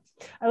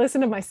 I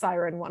listen to my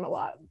Siren one a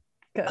lot.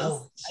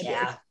 Oh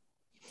yeah.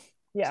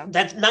 Yeah.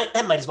 That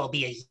might as well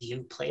be a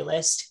you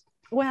playlist.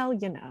 Well,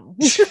 you know.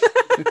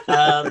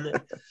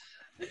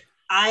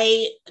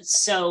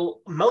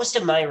 So most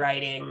of my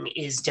writing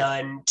is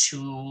done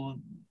to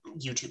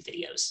YouTube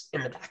videos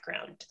in the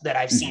background that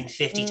I've seen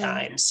 50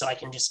 times, so I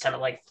can just kind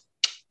of like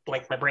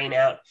blank my brain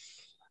out.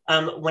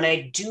 When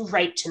I do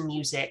write to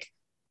music,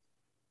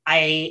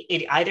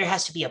 it either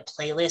has to be a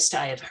playlist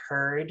I have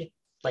heard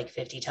like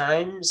 50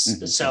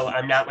 times, so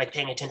I'm not like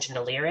paying attention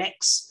to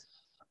lyrics,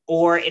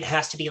 or it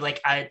has to be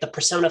like the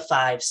Persona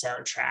 5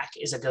 soundtrack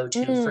is a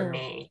go-to for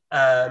me,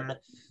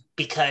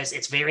 because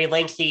it's very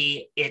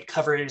lengthy, it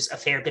covers a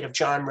fair bit of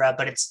genre,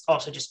 but it's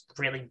also just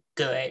really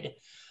good.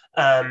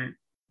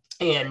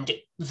 And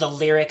the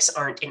lyrics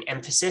aren't an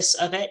emphasis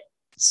of it,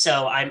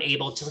 so I'm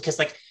able to, because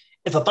like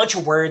if a bunch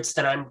of words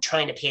that I'm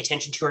trying to pay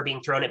attention to are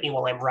being thrown at me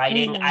while I'm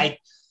writing,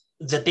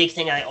 the big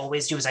thing I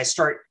always do is I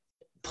start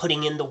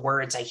putting in the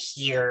words I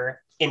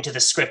hear into the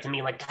script and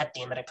being like, God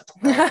damn it, I put the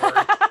wrong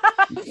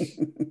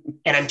word.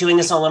 And I'm doing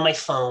this all on my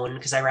phone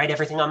because I write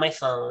everything on my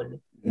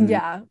phone.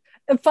 Yeah.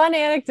 A fun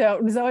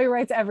anecdote, Zoe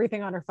writes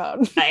everything on her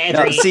phone.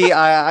 See,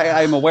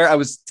 I'm aware. I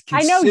was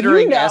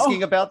considering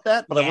asking about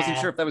that, but I wasn't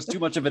sure if that was too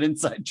much of an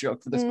inside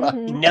joke for this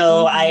podcast.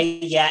 No,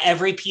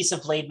 every piece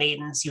of Blade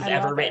Maidens you've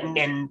ever written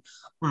and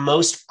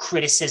most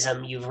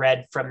criticism you've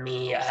read from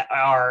me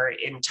are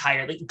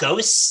entirely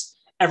Ghosts.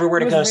 Every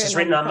word of Ghost is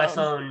written on my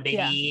phone,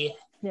 baby.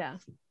 Yeah.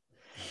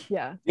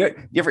 You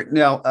ever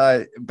now?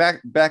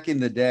 Back in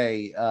the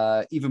day,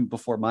 even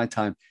before my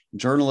time,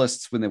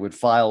 journalists, when they would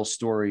file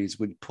stories,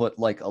 would put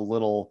like a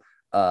little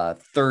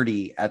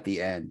 30 at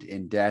the end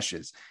in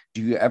dashes.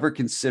 Do you ever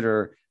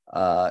consider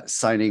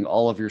signing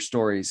all of your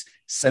stories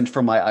 "Sent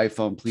from my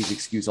iPhone"? Please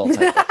excuse all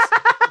typos.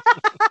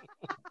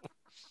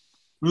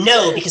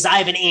 No, because I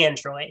have an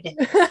Android.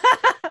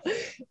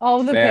 All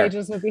of the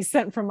pages would be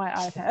sent from my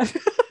iPad.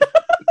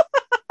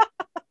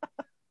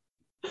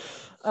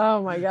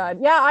 Oh my God.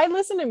 Yeah, I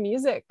listen to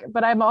music,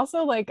 but I'm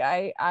also like,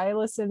 I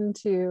listen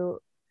to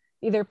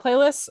either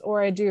playlists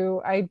or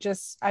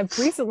I've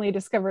recently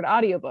discovered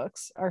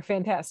audiobooks are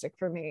fantastic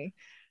for me,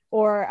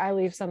 or I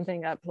leave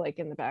something up like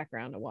in the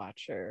background to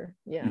watch, or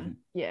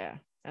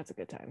that's a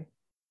good time.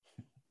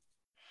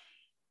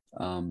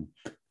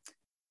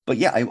 But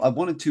yeah, I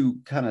wanted to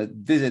kind of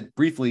visit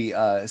briefly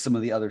some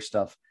of the other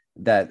stuff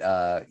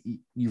that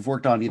you've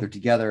worked on either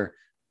together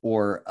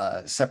or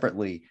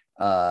separately.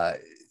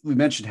 We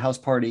mentioned House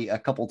Party a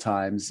couple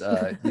times.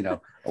 A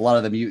lot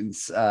of the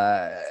mutants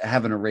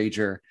having a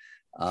rager.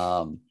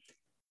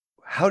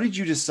 How did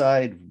you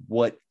decide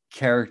what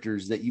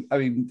characters that you? I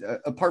mean,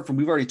 apart from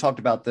we've already talked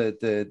about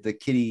the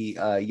Kitty,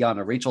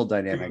 Yana, Rachel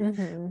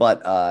dynamic,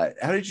 but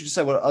how did you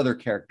decide what other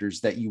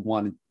characters that you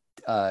wanted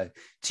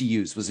to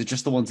use? Was it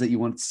just the ones that you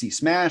wanted to see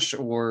smash,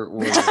 or?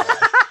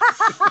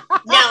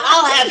 Now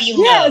I'll have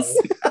you know,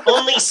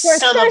 only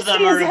some of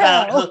them are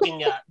about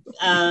hooking up.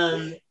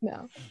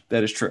 No,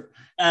 that is true.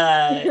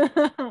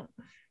 I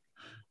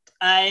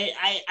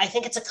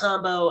think it's a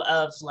combo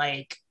of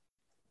like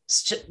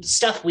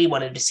stuff we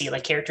wanted to see,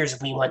 like characters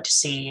we want to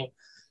see.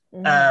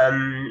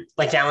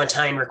 Like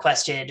Valentine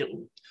requested,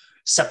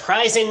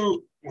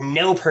 surprising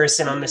no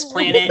person on this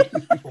planet.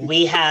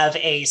 We have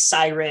a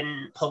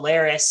Siren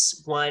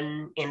Polaris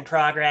one in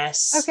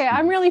progress. Okay,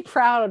 I'm really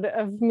proud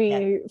of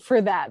me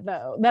for that,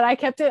 though, that I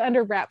kept it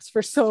under wraps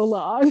for so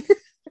long.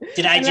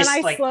 Did I just then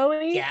I like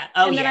slowly,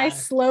 then I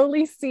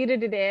slowly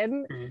seeded it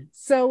in.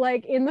 So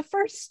like in the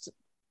first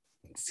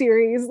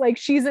series, like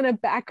she's in a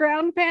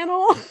background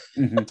panel.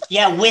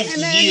 Yeah, with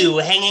you,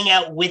 hanging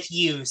out with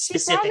you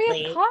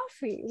specifically.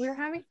 We were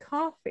having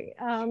coffee.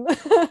 And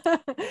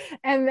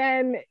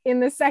then in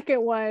the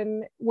second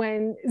one,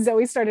 when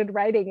Zoe started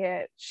writing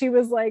it, she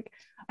was like,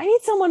 I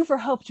need someone for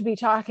Hope to be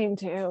talking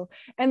to.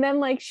 And then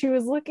like I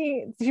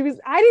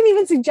didn't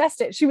even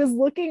suggest it. She was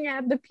looking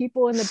at the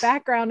people in the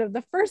background of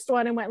the first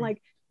one and went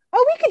like,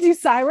 oh, we could do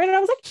Siren. And I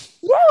was like,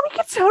 yeah, we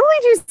could totally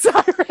do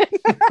Siren.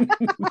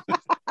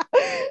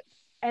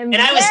 And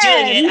I was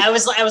doing it. I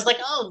was like,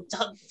 oh,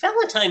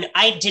 Valentine.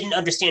 I didn't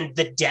understand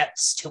the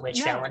depths to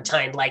which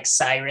Valentine likes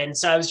Siren.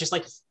 So I was just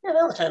like, yeah,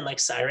 Valentine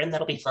likes Siren.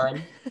 That'll be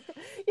fun.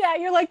 Yeah,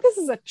 you're like, this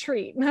is a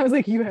treat. And I was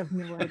like, you have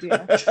no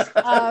idea.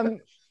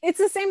 It's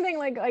the same thing.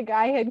 Like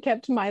I had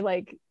kept my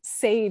like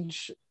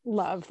Sage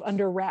love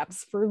under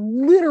wraps for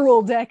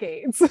literal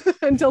decades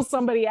until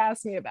somebody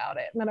asked me about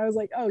it. And then I was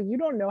like, oh, you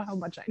don't know how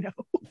much I know.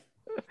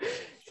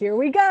 Here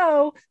we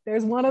go.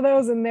 There's one of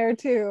those in there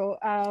too.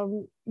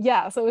 So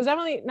it was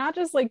definitely not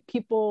just like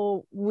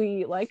people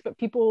we liked, but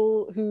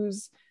people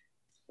whose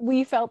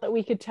we felt that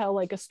we could tell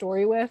like a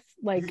story with,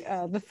 like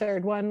the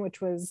third one, which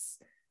was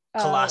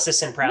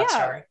Colossus and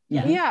Proudstar.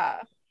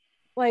 Yeah.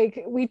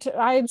 Like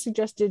I had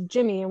suggested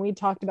Jimmy, and we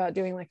talked about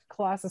doing like a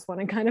Colossus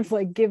one and kind of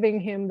like giving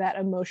him that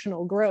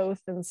emotional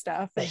growth and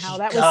stuff, and how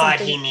that was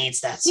something he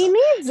needs that. He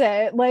needs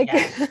it. Like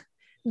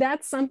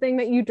that's something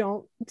that you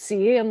don't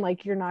see, and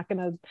like you're not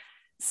gonna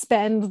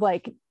spend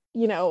like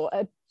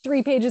a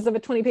 3 pages of a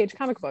 20-page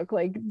comic book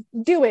like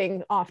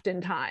doing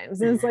oftentimes.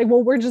 And it's like,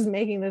 well, we're just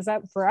making this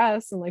up for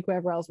us and like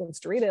whoever else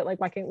wants to read it,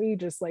 like why can't we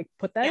just like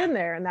put that in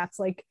there? And that's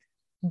like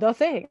the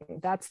thing,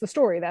 that's the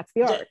story, that's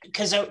the arc.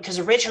 Because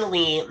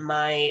originally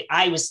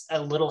I was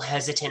a little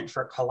hesitant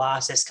for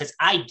Colossus because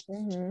I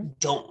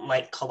don't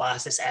like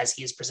Colossus as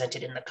he is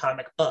presented in the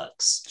comic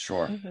books.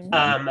 Sure.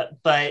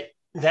 But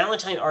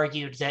Valentine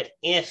argued that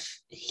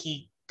if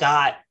he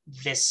got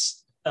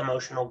this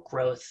emotional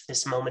growth,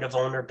 this moment of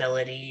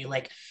vulnerability,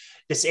 like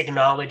this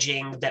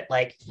acknowledging that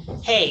like,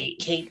 hey,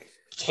 Kate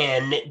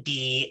can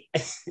be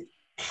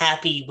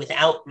happy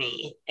without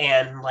me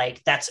and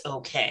like that's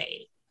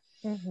okay.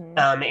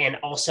 And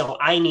also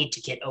I need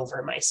to get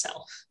over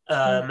myself,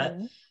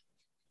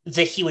 that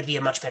he would be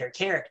a much better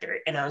character.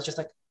 And I was just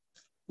like,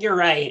 you're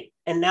right.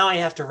 And now I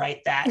have to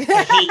write that.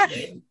 I hate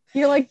you.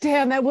 You're like,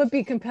 damn, that would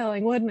be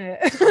compelling, wouldn't it?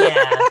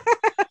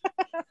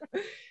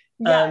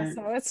 Yeah.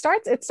 So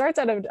it starts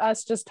out of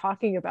us just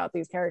talking about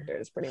these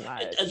characters pretty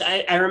much.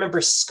 I remember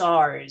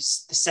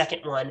Scars, the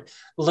second one.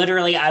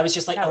 Literally, I was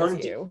just like,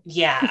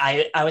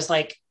 I was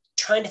like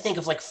trying to think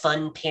of like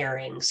fun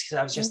pairings because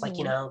I was just like,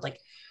 you know, like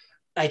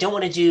I don't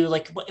want to do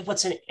like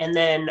what's in, and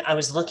then I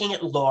was looking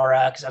at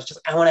Laura because I was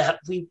just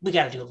we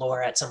got to do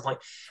Laura at some point,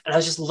 and I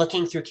was just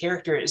looking through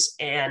characters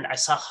and I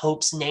saw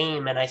Hope's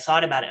name and I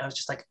thought about it. And I was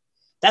just like,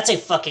 that's a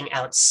fucking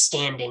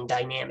outstanding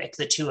dynamic.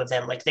 The two of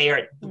them, like they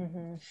are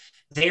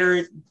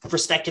their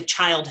respective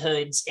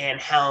childhoods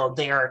and how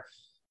they are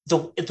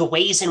the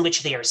ways in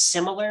which they are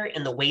similar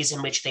and the ways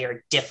in which they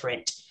are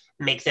different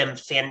make them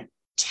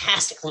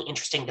fantastically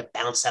interesting to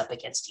bounce up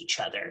against each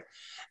other.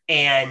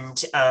 And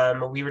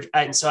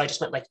so I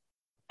just went like,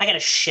 I got a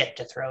shit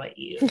to throw at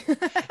you.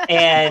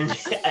 And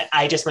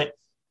I just went,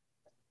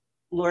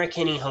 Laura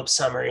Kinney, Hope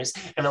Summers.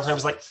 And I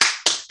was like,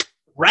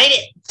 write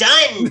it,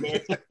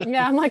 done.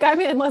 Yeah, I'm like,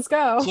 I'm in, let's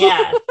go.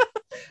 Yeah.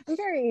 I'm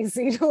very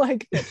easy to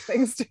like pitch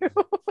things to.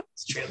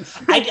 It's true.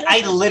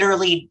 I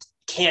literally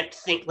can't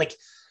think, like,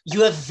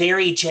 you have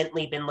very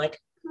gently been like,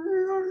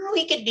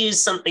 we could do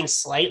something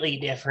slightly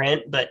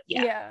different, but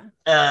yeah.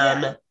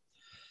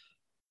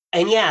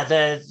 And yeah,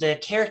 the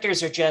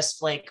characters are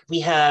just like,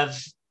 we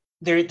have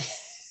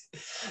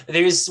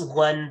there's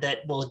one that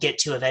we'll get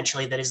to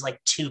eventually that is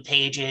like 2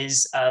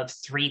 pages of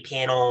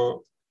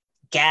 3-panel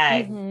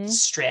gag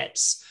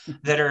strips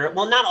that are,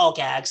 well, not all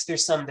gags.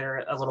 There's some that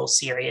are a little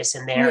serious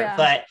in there,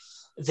 but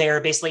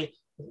they're basically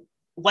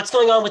what's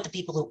going on with the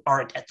people who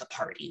aren't at the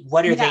party.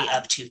 What are they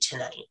up to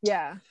tonight?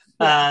 Yeah.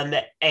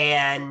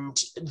 And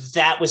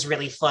that was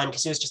really fun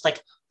because it was just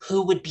like,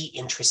 who would be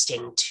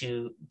interesting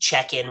to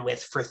check in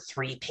with for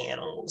 3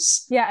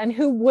 panels? Yeah, and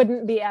who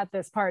wouldn't be at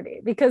this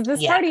party? Because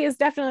this party is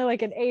definitely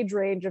like an age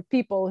range of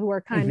people who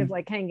are kind of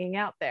like hanging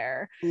out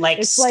there. Like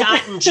it's Scott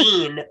like, and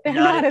Jean,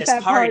 not at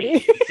this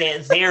party.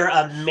 They're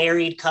a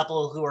married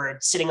couple who are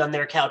sitting on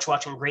their couch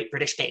watching Great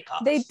British Bake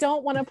Off. They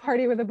don't want to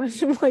party with a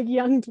bunch of like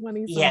young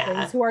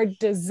 20-somethings who are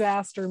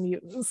disaster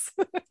mutants.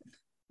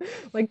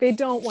 Like they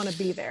don't want to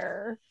be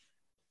there.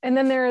 And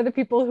then there are the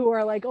people who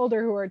are like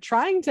older who are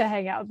trying to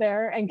hang out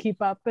there and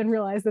keep up and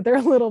realize that they're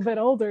a little bit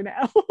older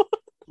now.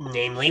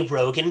 Namely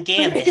Rogue and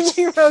Gambit.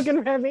 Namely Rogue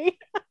and Remy.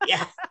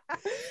 Yeah.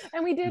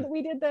 And we did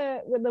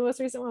the most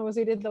recent one was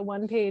we did the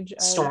 1-page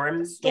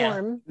Storm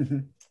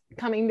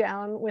coming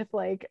down with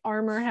like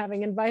Armor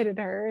having invited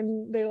her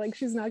and they're like,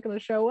 she's not going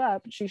to show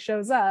up. She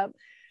shows up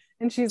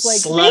and she's like,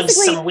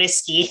 slugs some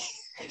whiskey.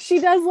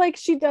 She does like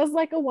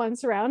a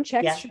once around,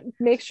 checks,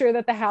 make sure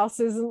that the house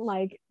isn't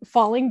like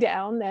falling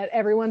down, that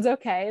everyone's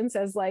okay, and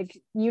says like,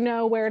 you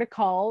know where to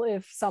call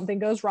if something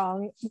goes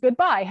wrong.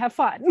 Goodbye, have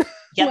fun.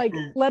 Like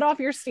let off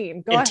your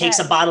steam. Go ahead. Takes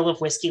a bottle of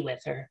whiskey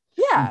with her.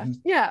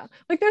 Yeah.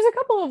 Like there's a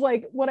couple of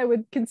like what I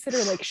would consider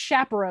like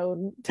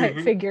chaperone type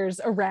figures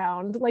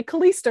around. Like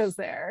Callisto's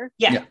there.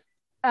 Yeah.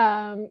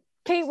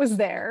 Kate was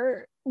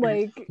there.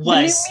 Like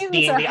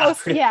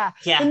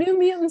the New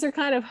Mutants are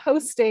kind of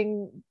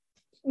hosting,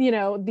 you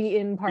know, the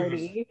in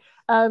party.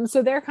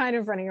 So they're kind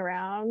of running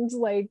around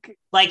like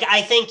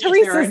I think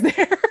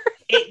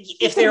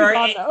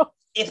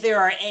if there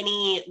are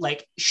any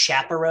like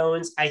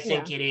chaperones, I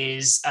think it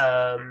is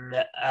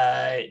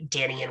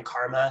Danny and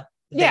Karma.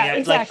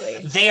 Exactly.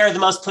 Like, they are the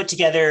most put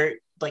together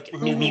like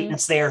New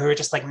Mutants there who are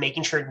just like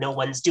making sure no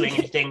one's doing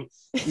anything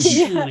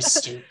too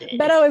stupid.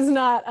 Beto is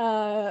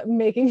not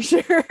making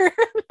sure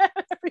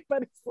that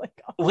everybody's like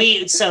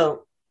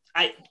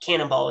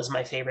Cannonball is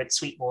my favorite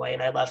sweet boy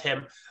and I love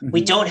him.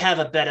 We don't have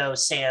a Beto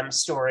Sam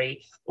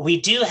story.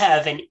 We do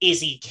have an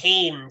Izzy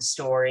Kane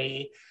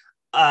story.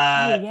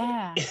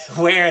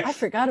 Where I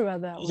forgot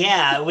about that one.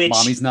 Yeah, which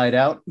Mommy's Night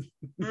Out.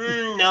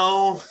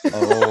 No.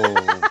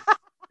 Oh.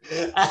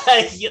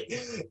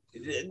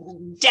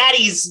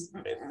 Daddy's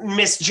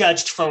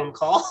misjudged phone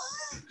call.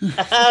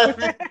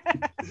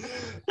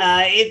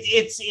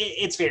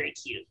 It's very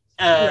cute.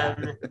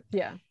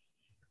 Yeah.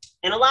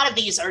 And a lot of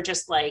these are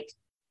just like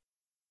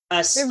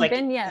us, they're like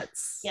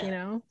vignettes, you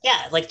know.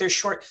 Yeah, like they're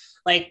short.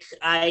 Like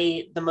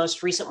the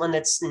most recent one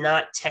that's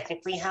not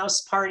technically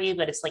House Party,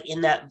 but it's like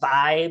in that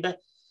vibe.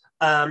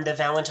 that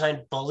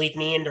Valentine bullied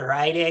me into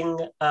writing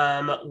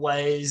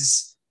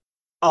was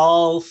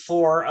all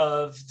 4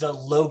 of the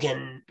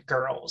Logan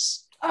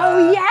girls.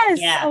 Oh, yes.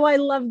 Yeah. Oh, I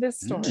love this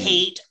story.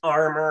 Kate,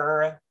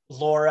 Armor,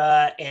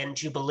 Laura, and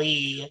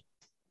Jubilee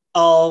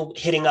all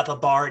hitting up a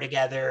bar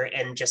together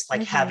and just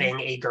like having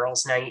a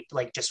girls' night,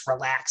 like just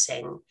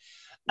relaxing.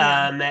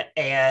 Yeah.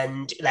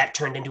 And that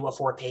turned into a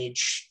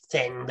 4-page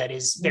thing that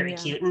is very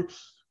cute. And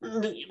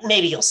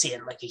maybe you'll see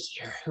it in like a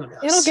year. Who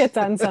knows? It'll get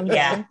done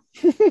someday.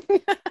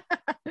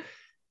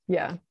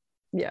 Yeah.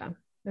 Yeah.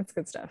 That's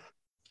good stuff.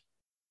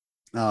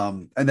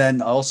 And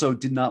then I also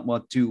did not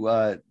want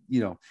to,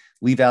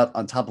 leave out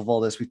on top of all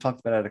this. We've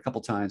talked about it a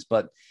couple times,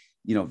 but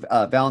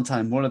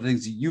Valentine, one of the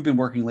things that you've been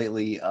working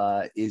lately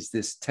is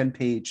this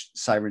 10-page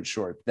Siren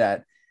short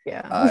that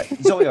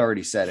Zoe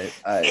already said it.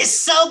 It's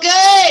so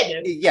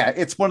good. Yeah,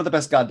 it's one of the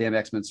best goddamn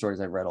X-Men stories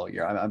I've read all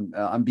year.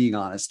 I'm being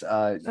honest.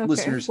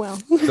 Listeners,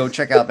 go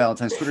check out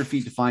Valentine's Twitter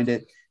feed to find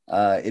it.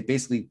 It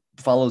basically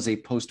follows a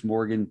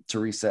post-Morgan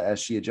Teresa as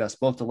she adjusts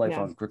both to life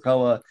on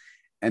Krakoa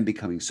and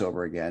becoming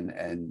sober again,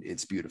 and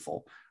it's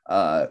beautiful.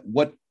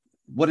 What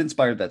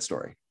inspired that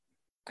story?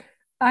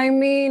 I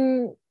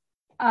mean,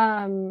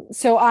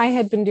 so I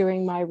had been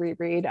doing my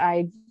reread.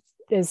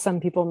 As some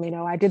people may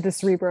know, I did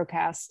this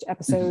Cerebrocast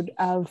episode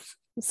of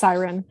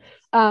Siren.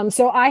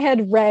 So I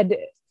had read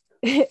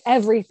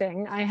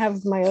everything. I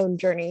have my own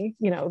journey,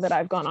 that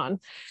I've gone on.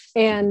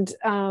 And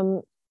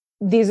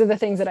these are the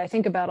things that I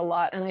think about a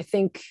lot. And I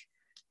think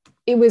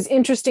it was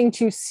interesting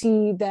to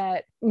see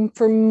that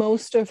for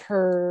most of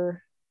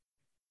her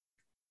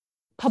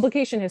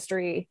publication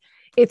history,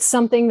 it's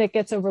something that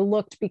gets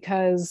overlooked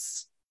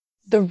because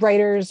the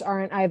writers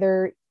aren't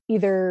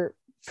either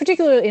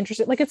particularly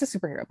interested, like it's a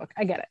superhero book,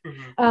 I get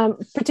it,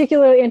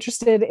 particularly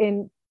interested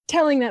in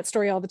telling that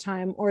story all the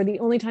time, or the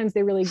only times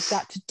they really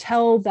got to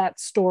tell that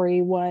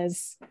story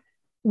was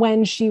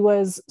when she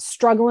was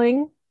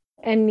struggling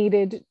and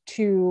needed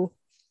to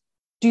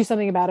do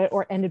something about it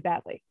or ended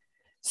badly.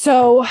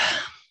 So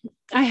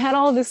I had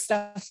all this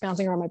stuff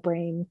bouncing around my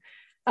brain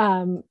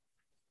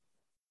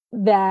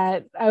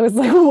that I was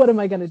like, what am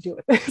I going to do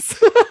with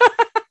this?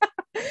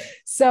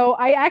 So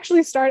I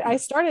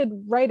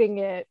started writing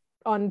it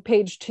on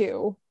page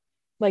 2,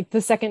 like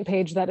the second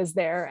page that is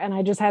there. And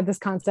I just had this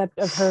concept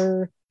of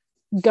her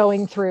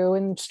going through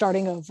and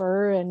starting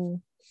over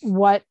and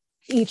what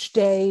each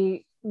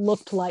day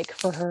looked like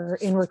for her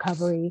in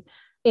recovery.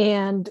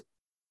 And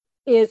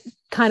it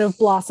kind of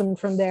blossomed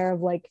from there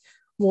of like,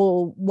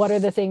 well, what are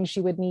the things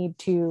she would need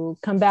to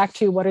come back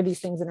to? What are these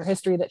things in her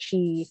history that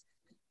she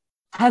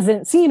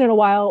hasn't seen in a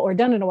while or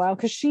done in a while?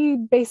 Because she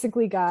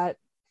basically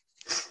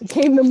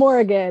came to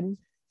Morrigan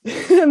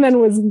and then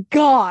was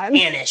gone.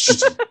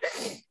 Vanished.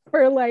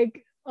 For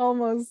like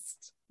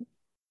almost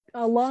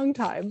a long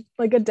time,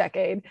 like a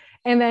decade.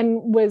 And then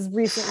was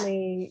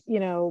recently,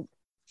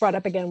 brought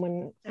up again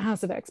when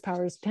House of X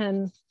Powers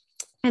 10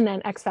 and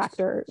then X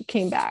Factor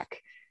came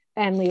back.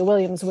 And Leah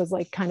Williams was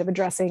like kind of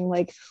addressing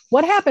like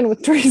what happened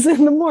with Teresa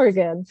and the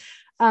Morrigan.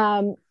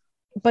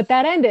 But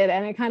that ended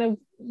and it kind of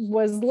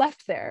was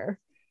left there.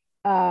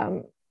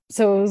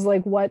 So it was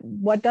like,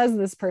 what does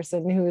this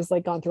person who has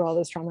like gone through all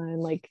this trauma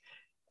and like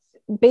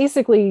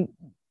basically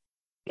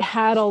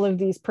had all of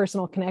these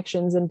personal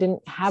connections and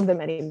didn't have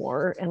them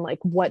anymore, and like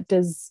what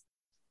does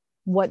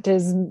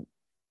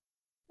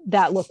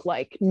that look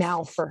like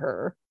now for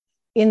her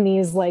in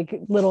these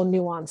like little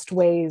nuanced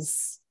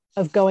ways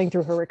of going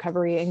through her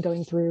recovery and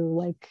going through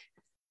like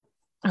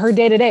her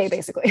day-to-day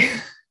basically.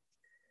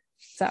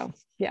 So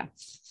yeah,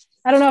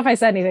 I don't know if I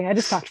said anything, I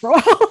just talked for a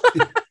while.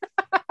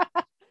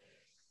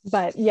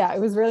 But yeah,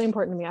 it was really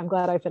important to me. I'm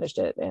glad I finished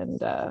it. And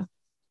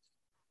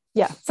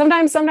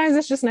sometimes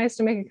it's just nice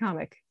to make a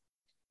comic,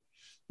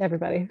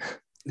 everybody.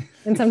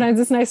 And sometimes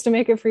it's nice to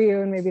make it for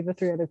you and maybe the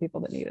 3 other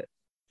people that need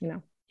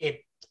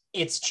it,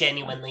 It's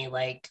genuinely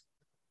like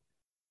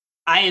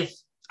I've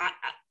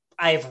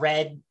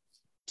read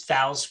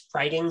Val's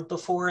writing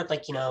before,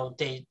 like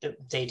they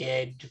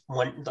did a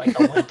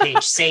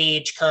 1-page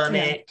Sage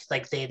comic,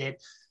 like they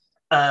did,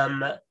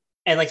 and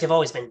like they've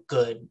always been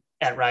good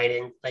at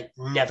writing, like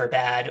never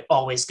bad,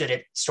 always good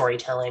at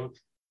storytelling.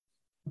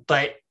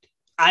 But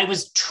I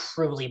was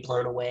truly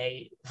blown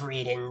away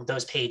reading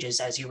those pages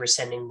as you were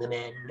sending them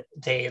in.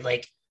 They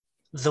like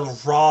the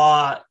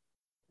raw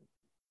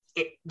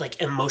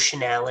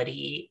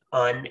emotionality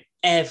on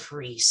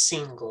every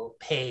single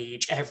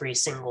page, every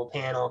single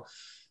panel.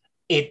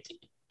 It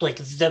like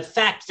the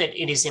fact that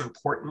it is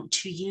important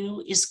to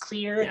you is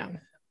clear,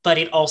 but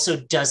it also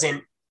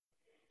doesn't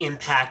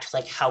impact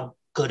like how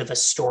good of a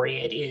story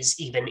it is,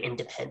 even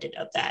independent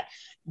of that.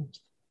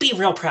 Be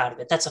real proud of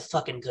it. That's a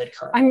fucking good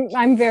comic.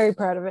 I'm very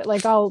proud of it.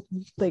 Like I'll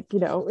like,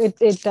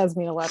 it does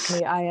mean a lot to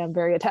me. I am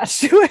very attached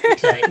to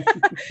it. Okay.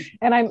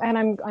 and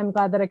I'm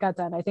glad that it got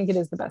done. I think it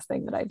is the best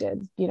thing that I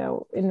did,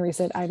 in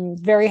recent. I'm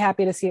very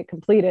happy to see it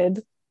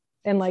completed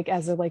and like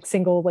as a like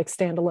single like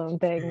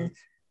standalone thing.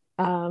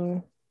 Mm-hmm.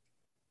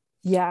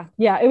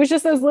 It was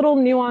just those little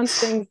nuanced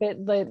things that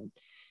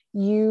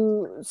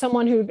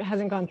someone who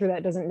hasn't gone through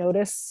that doesn't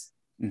notice.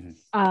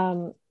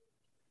 Mm-hmm.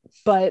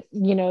 but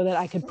that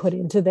I could put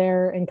into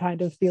there and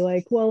kind of be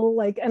like, well,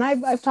 like, and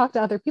I've talked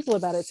to other people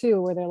about it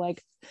too, where they're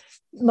like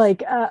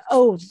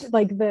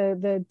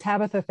the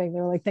Tabitha thing.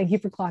 They're like, thank you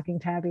for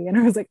clocking Tabby. And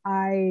I was like,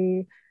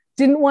 I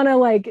didn't want to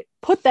like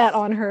put that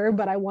on her,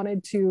 but I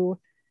wanted to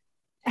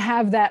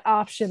have that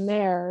option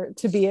there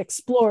to be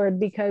explored,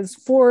 because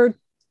for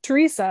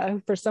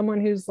Teresa, for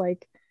someone who's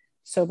like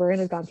sober and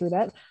has gone through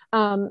that,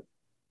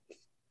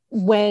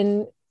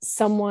 when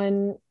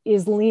someone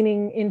is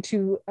leaning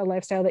into a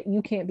lifestyle that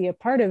you can't be a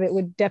part of, it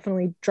would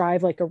definitely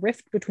drive like a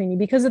rift between you,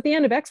 because at the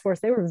end of X-Force,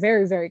 they were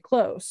very, very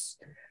close.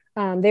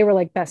 They were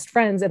like best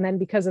friends. And then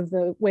because of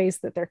the ways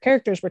that their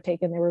characters were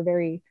taken, they were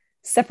very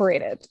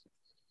separated.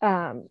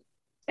 And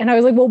I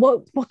was like,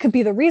 well, what could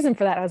be the reason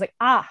for that? I was like,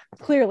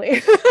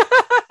 clearly.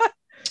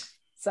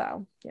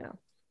 So,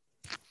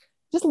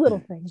 just little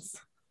things.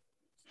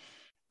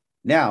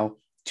 Now,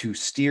 to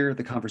steer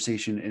the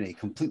conversation in a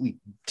completely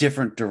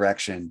different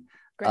direction,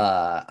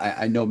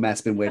 I know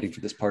Matt's been waiting for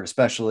this part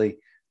especially.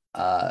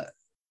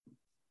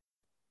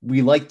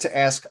 We like to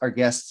ask our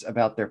guests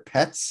about their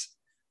pets.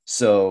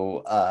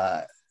 So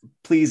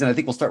please, and I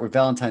think we'll start with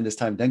Valentine this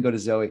time, then go to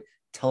Zoe.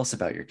 Tell us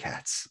about your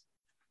cats.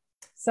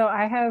 So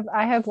I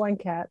have one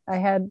cat. I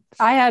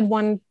had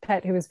one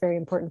pet who was very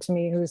important to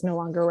me, who is no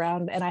longer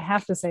around, and I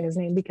have to say his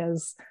name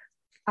because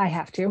I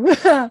have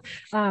to.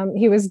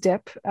 He was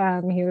Dip.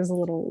 He was a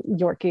little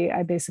Yorkie.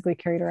 I basically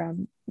carried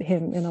around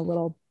him in a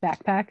little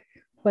backpack,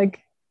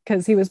 like,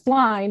 because he was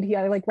blind.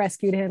 I like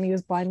rescued him. He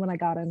was blind when I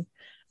got him.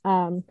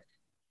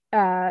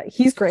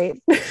 He's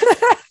great.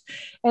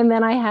 And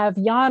then I have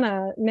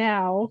Yana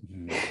now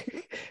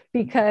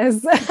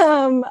because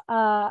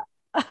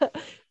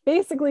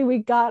basically we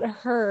got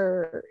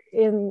her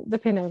in the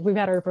pandemic. We've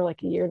had her for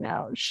like a year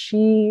now.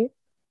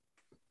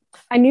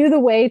 I knew the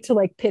way to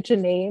like pitch a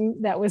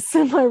name that was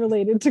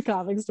semi-related to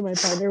comics to my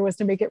partner was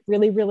to make it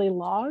really, really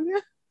long.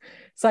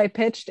 So I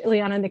pitched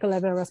Ileana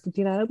Nikolaevna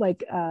Rasputina,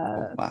 like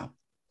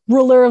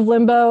ruler of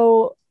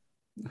limbo,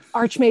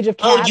 archmage of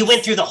cats. Oh, you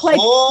went through the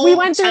whole we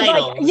went through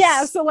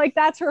titles. So like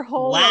that's her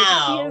whole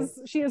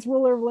she is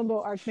ruler of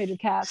limbo, archmage of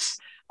cats.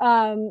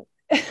 Yana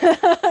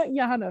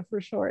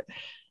for short.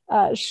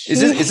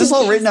 Is this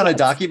all written on a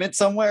document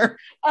somewhere?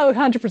 Oh,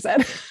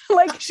 100%.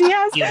 Like she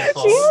has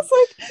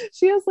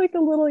like a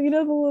little, the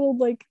little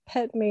like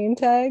pet name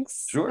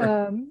tags.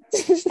 Sure.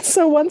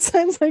 So one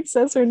side like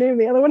says her name,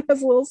 the other one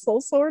has a little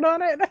soul sword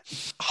on it.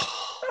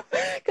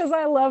 Because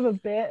I love a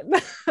bit.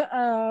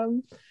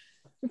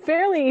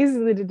 Fairly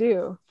easily to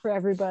do for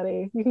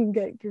everybody. You can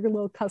get your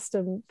little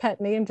custom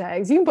pet name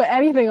tags. You can put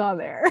anything on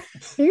there.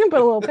 You can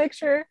put a little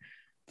picture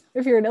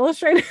if you're an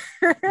illustrator.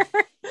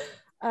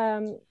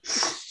 And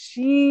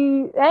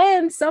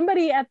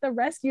somebody at the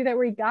rescue that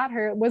we got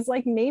her was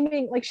like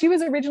naming, like she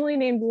was originally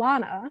named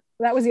Lana.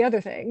 That was the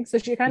other thing. So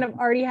she kind of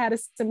already had a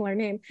similar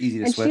name. Easy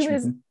to switch.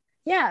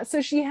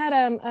 So she had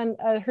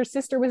her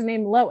sister was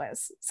named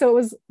Lois. So it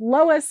was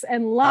Lois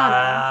and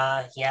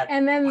Lana.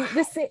 And then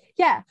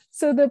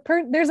so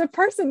there's a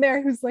person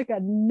there who's like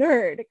a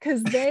nerd,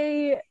 because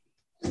they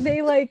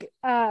like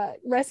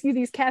rescue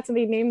these cats and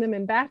they name them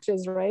in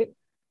batches, right?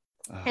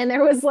 And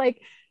there was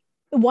like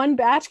one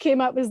batch came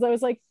up as though it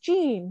was like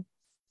Gene,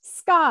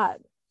 Scott,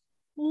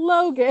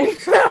 Logan.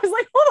 I was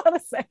like, hold on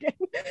a second.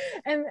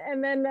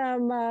 And then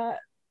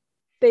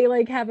they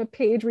like have a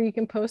page where you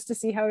can post to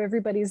see how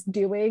everybody's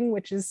doing,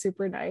 which is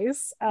super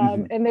nice.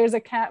 And there's a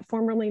cat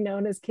formerly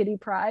known as Kitty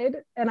Pride,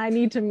 and I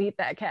need to meet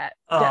that cat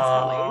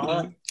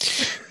desperately.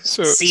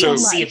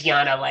 See if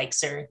Yana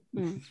likes her.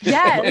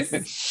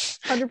 Yes,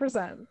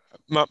 100%.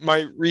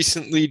 My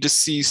recently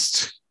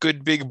deceased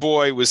good big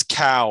boy was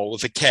Cal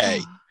with a K.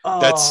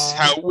 That's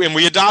how, when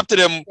we adopted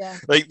him,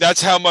 like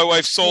that's how my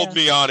wife sold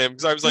me on him,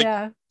 because I was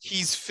like,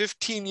 he's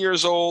 15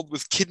 years old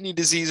with kidney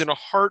disease and a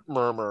heart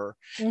murmur.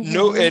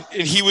 No, and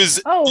he was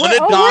unadoptable.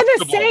 We're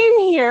the same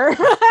here.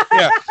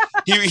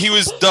 He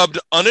was dubbed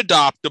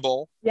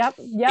unadoptable. Yep.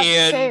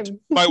 And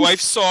same. My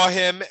wife saw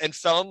him and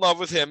fell in love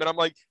with him, and I'm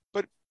like,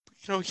 but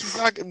he's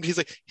not. He's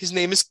like, his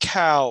name is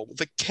Cal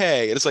with a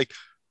K, and it's like,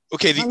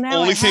 okay, the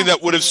only thing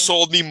that would have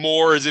sold me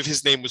more is if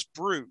his name was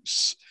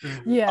Bruce.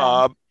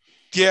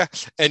 Yeah,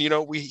 and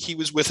he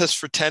was with us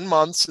for 10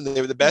 months, and they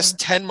were the best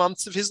 10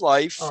 months of his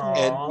life.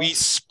 And we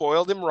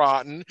spoiled him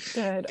rotten.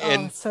 Good.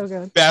 And so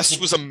good. Bess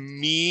was a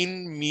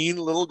mean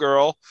little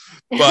girl,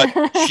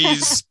 but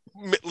she's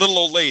little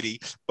old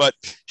lady, but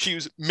she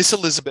was Miss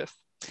Elizabeth.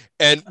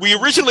 And we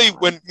originally,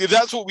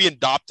 that's what we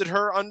adopted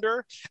her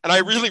under, and I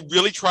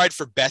really tried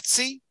for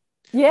Betsy.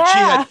 Yeah. She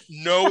had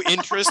no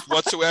interest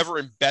whatsoever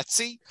in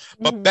Betsy,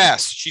 but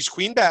Bess, she's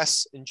Queen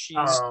Bess, and she.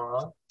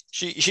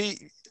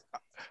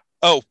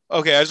 Oh,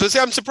 okay. I was going to say,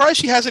 I'm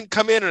surprised she hasn't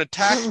come in and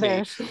attacked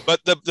me,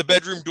 but the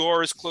bedroom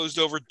door is closed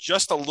over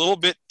just a little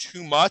bit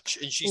too much,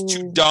 and she's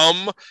too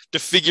dumb to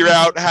figure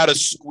out how to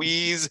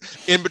squeeze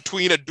in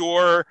between a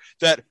door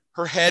that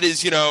her head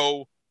is,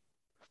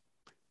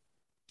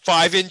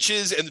 5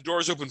 inches and the door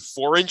is open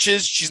 4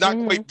 inches. She's not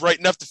quite bright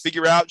enough to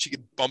figure out she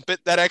could bump it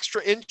that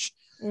extra inch.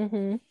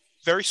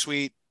 Very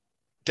sweet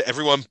to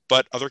everyone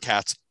but other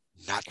cats.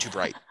 Not too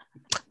bright.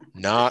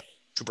 Not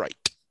too bright.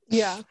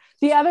 Yeah.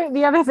 The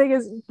other thing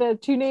is the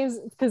two names,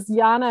 because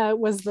Yana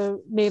was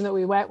the name that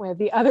we went with.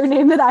 The other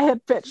name that I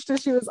had pitched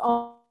is she was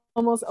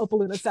almost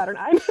Opaluna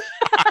Saturnine.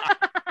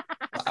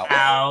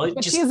 Wow.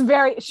 But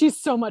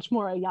she's so much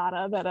more a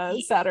Yana than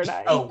a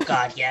Saturnine. Oh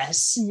God,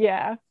 yes.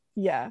 Yeah.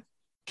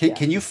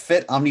 Can you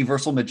fit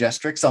Omniversal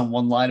Majestrix on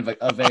one line of a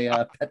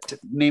pet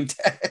name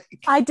tag?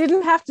 I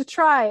didn't have to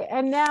try,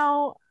 and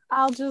now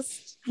I'll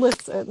just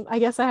listen. I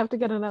guess I have to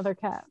get another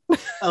cat.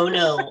 Oh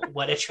no,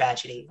 what a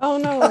tragedy. Oh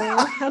no,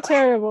 how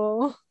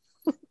terrible.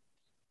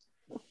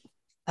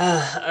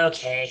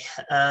 Okay.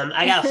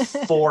 I got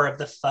 4 of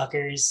the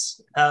fuckers.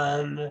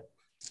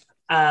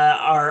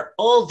 Our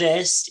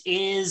oldest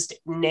is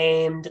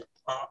named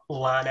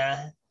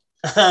Lana.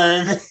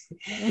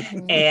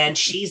 And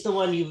she's the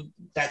one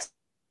that's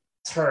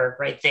her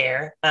right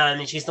there.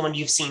 And she's the one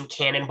you've seen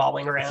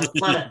cannonballing around.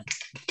 Lana.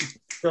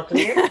 Come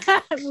here.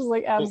 I was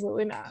like,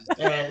 absolutely not.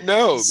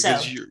 No,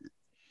 because you're.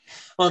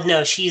 Well,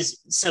 no, she is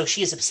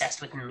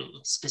obsessed with me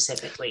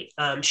specifically.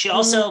 She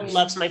also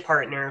loves my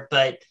partner,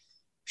 but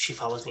she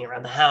follows me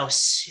around the house.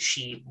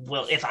 She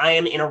will, if I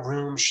am in a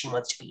room, she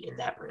wants to be in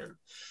that room.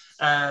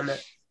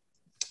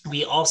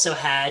 We also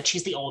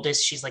she's the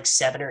oldest. She's like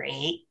 7 or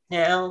 8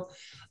 now.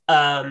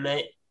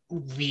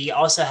 We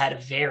also had a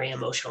very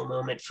emotional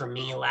moment for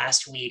me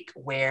last week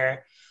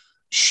where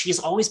she's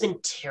always been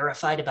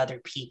terrified of other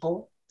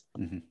people.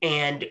 Mm-hmm.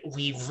 And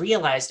we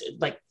realized,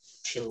 like,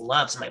 she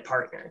loves my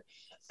partner.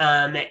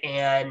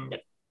 And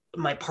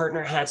my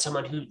partner had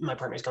my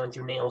partner's going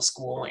through nail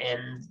school,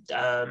 and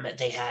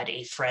they had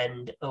a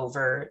friend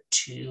over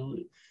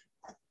to,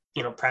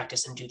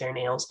 practice and do their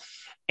nails.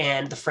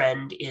 And the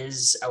friend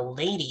is a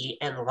lady,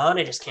 and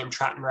Lana just came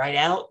trotting right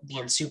out,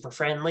 being super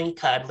friendly,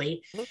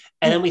 cuddly.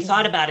 And then we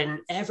thought about it, and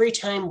every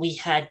time we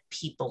had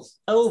people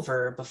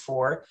over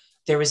before,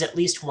 there was at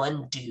least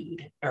one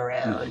dude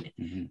around.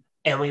 Mm-hmm.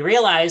 And we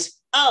realized,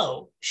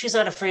 oh, she's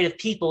not afraid of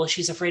people,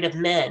 she's afraid of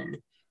men.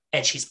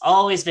 And she's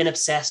always been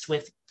obsessed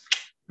with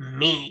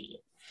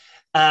me,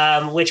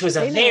 which was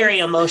a very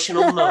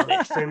emotional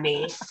moment for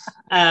me.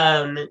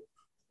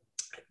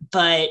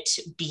 But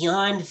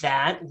beyond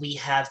that, we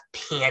have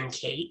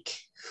Pancake,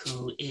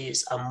 who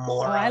is a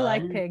moron. Oh, I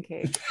like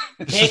Pancake.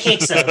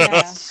 Pancake's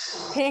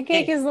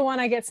Pancake is the one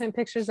I get sent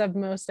pictures of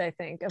most, I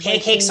think.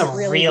 Pancake's a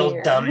really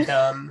real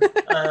dum-dum.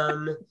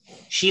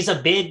 She's a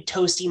big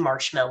toasty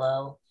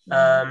marshmallow.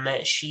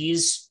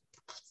 She's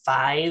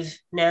 5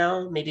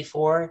 now, maybe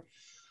 4.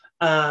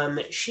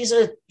 She's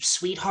a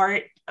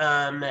sweetheart.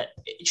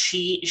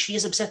 She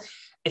is obsessed.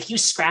 If you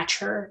scratch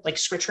her,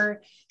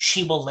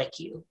 she will lick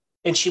you.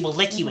 And she will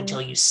lick you until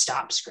you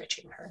stop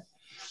scratching her.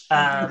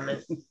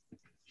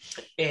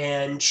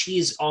 And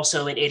she's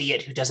also an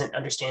idiot who doesn't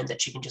understand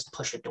that she can just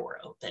push a door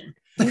open.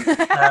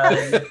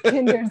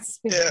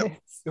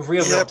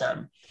 Real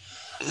dumb.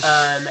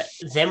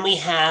 Then we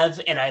have,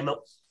 and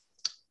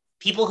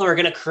people who are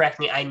going to correct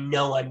me, I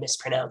know I'm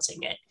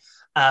mispronouncing it.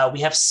 We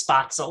have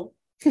Spatzel.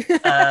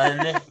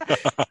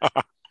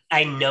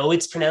 I know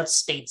it's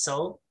pronounced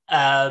Spatzel.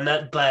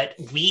 But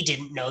we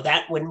didn't know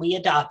that when we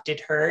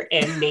adopted her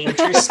and named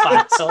her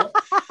Spatzel.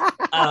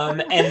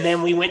 And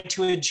then we went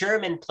to a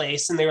German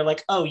place and they were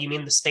like, oh, you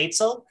mean the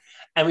Spatzel?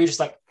 And we were just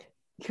like,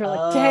 you're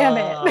like, damn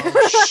it.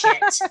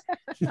 Shit.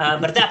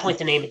 But at that point,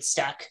 the name had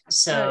stuck.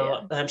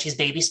 So she's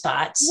Baby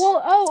Spots.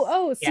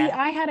 Well, see,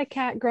 I had a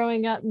cat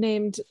growing up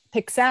named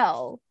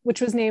Pixel,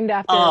 which was named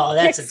after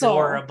that's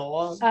Pixel,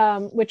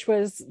 adorable. Which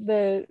was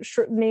the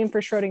name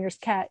for Schrodinger's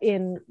cat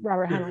in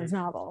Robert Heinlein's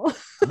novel.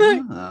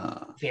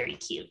 Very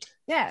cute.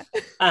 Yeah.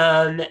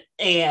 And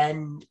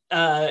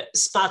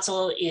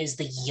Spatzel is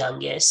the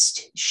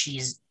youngest.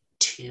 She's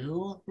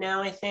 2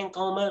 now, I think,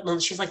 almost. Well,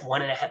 she's like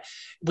 1.5.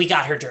 We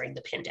got her during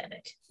the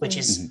pandemic, which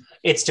is,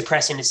 it's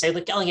depressing to say,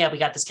 like, oh yeah, we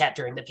got this cat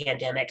during the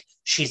pandemic.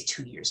 She's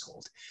 2 years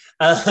old.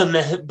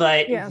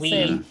 But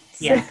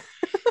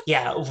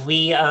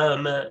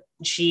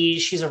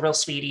she's a real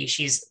sweetie.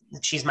 She's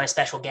my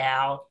special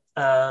gal.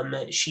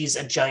 She's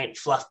a giant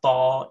fluff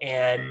ball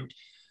and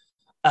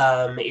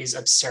is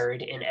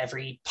absurd in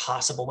every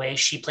possible way.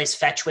 She plays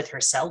fetch with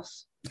herself.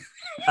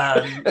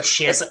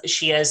 She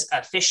has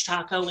a fish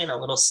taco and a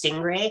little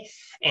stingray,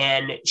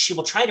 and she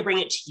will try to bring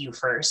it to you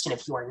first. And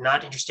if you are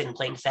not interested in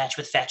playing fetch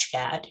with Fetch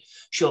Cat,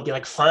 she will be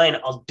like, fine,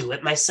 I'll do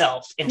it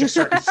myself, and just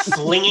start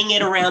flinging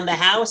it around the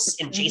house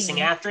and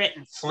chasing after it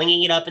and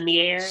flinging it up in the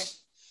air.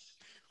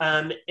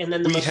 And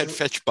then we had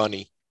Fetch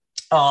Bunny.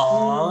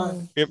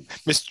 Aww. Yep.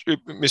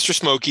 Mr.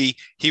 Smokey,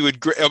 he would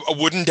grab a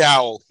wooden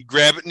dowel. He'd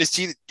grab it in his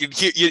teeth.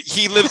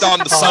 He lived on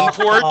the sun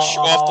porch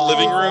off the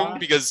living room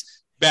because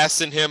Bess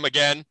and him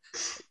again.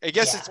 I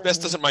guess Bess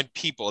doesn't mind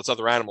people, it's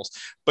other animals.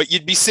 But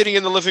you'd be sitting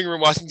in the living room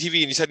watching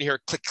TV and you suddenly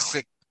hear click,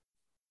 click,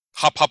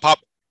 hop, hop, hop,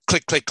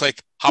 click, click,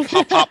 click, hop,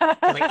 hop, hop.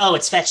 Like, oh,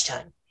 it's fetch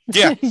time.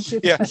 Yeah.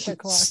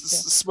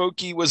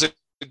 Smokey was a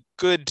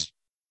good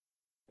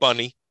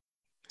bunny.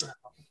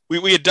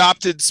 We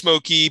adopted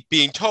Smokey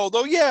being told,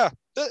 oh yeah,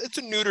 it's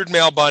a neutered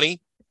male bunny,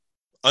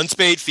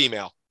 unspayed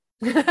female.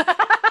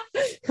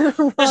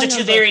 Those are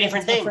two very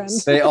different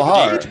things. They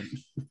are.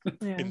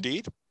 Yeah.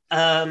 Indeed.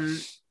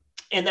 And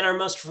then our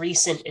most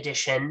recent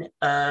addition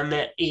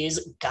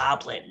is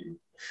Goblin,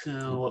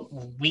 who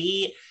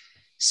we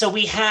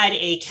had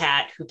a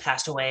cat who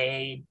passed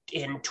away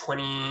in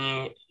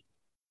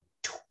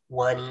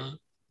 2020,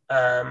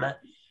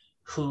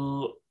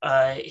 who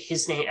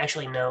his name,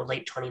 actually no,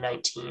 late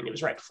 2019, it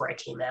was right before I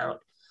came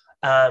out,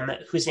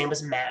 whose name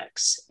was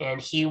Max,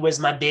 and he was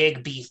my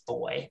big beef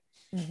boy.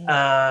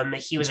 Mm-hmm.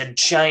 He was a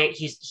giant,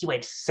 he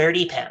weighed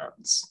 30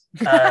 pounds.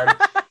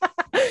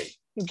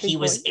 He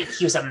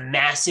was a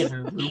massive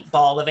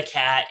meatball of a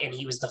cat, and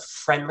he was the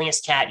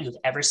friendliest cat you've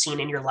ever seen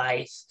in your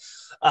life.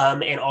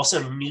 And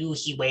also knew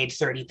he weighed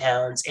 30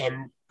 pounds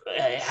and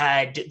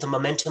had the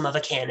momentum of a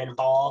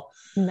cannonball.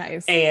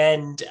 Nice.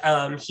 And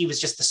he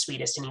was just the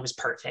sweetest, and he was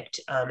perfect.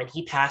 And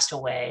he passed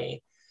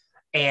away,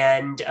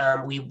 and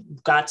we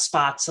got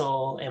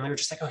Spotzel, and we were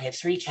just like, okay,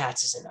 3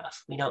 cats is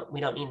enough. We don't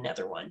need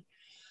another one.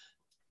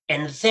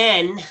 And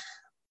then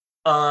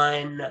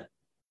there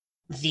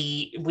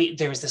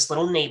was this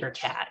little neighbor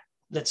cat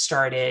that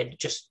started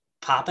just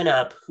popping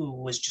up, who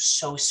was just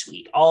so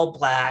sweet, all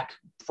black,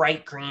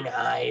 bright green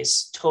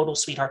eyes, total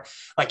sweetheart,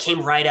 like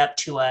came right up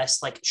to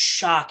us, like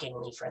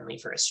shockingly friendly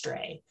for a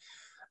stray.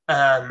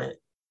 And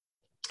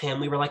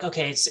we were like,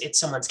 okay, it's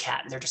someone's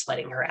cat, and they're just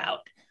letting her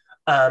out.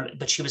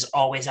 But she was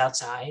always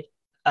outside.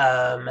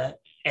 And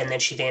then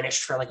she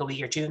vanished for like a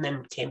week or two, and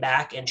then came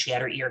back, and she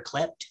had her ear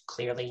clipped,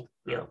 clearly,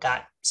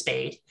 got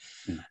spayed.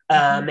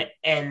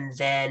 And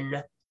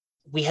then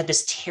we had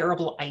this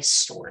terrible ice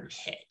storm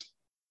hit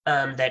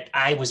that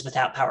I was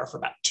without power for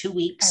about 2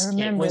 weeks. I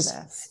remember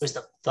this. It was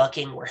the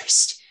fucking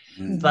worst.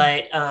 Mm-hmm.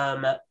 But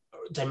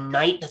the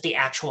night that the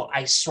actual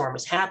ice storm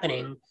was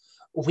happening,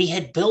 we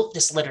had built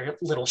this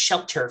little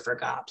shelter for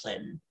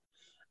Goblin,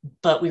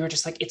 but we were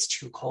just like, it's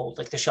too cold.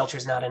 Like, the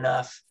shelter's not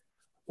enough.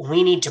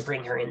 We need to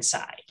bring her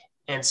inside.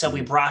 And so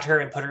we brought her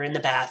and put her in the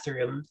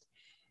bathroom.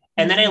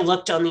 And then I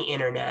looked on the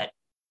internet,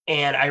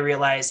 and I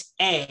realized,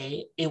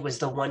 A, it was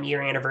the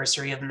 1-year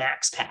anniversary of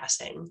Max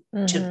passing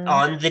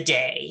on the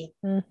day.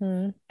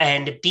 Mm-hmm.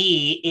 And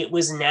B, it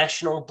was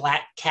National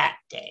Black Cat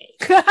Day.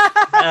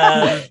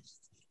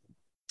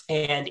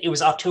 And it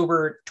was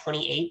October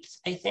 28th,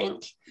 I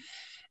think.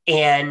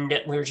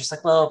 And we were just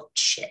like, well,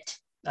 shit.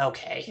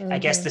 Okay, I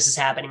guess this is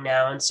happening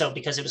now. And so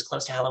because it was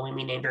close to Halloween,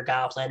 we named her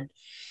Goblin.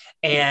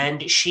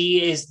 And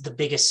she is the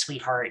biggest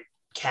sweetheart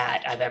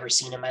cat I've ever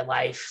seen in my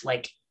life.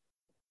 Like,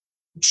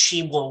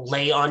 she will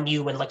lay on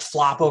you and like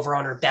flop over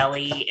on her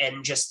belly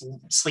and just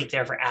sleep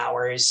there for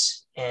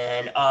hours.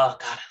 And oh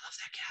God, I love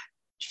that cat.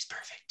 She's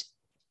perfect.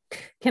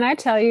 Can I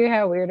tell you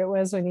how weird it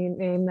was when you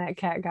named that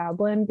cat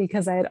Goblin?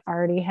 Because I had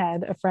already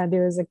had a friend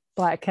who was a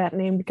black cat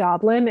named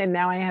Goblin, and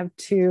now I have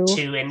two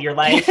in your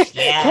life.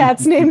 Yeah.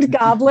 Cats named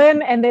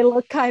Goblin, and they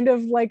look kind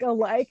of like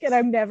alike, and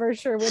I'm never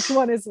sure which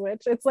one is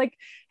which. It's like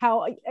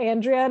how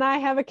Andrea and I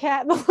have a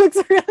cat that looks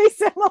really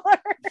similar.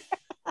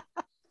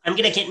 I'm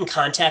going to get in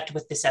contact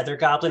with this other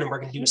Goblin, and we're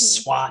going to do a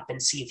swap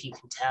and see if you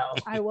can tell.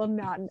 I will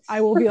not.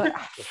 I will be like,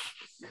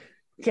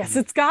 yes,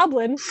 it's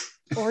Goblin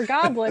or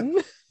Goblin.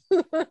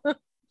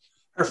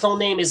 Her full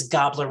name is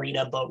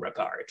Goblerina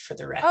Beauregard, for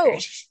the record. Oh,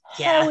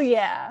 yeah. Hell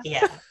yeah.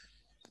 Yeah.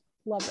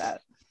 Love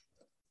that.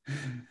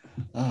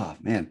 Oh,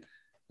 man.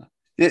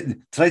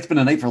 Tonight's been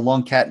a night for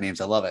long cat names.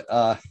 I love it.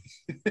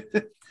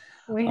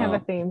 We have a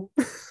theme.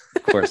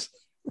 Of course.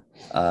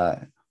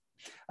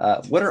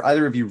 What are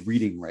either of you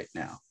reading right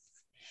now?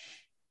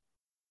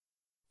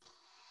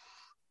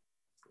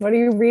 What are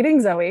you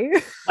reading, Zoe?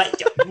 Why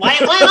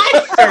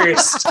I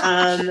first?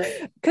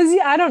 Because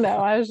I don't know.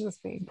 I was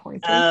just being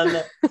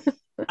pointed.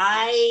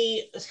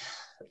 Right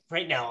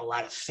now a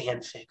lot of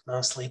fanfic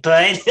mostly,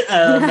 but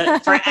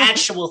for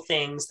actual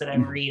things that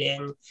I'm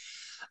reading,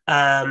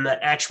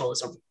 actual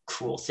is a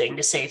cruel thing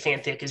to say.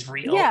 Fanfic is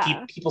real.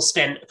 Yeah. People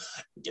spend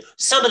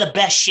some of the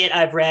best shit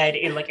I've read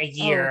in like a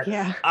year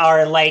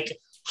are like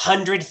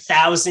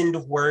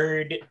 100,000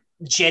 word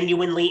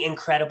genuinely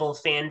incredible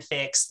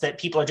fanfics that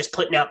people are just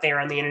putting out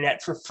there on the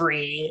internet for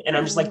free, and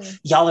I'm just like,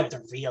 y'all are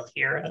the real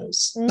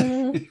heroes.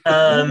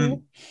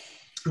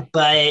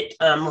 But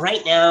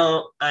right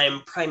now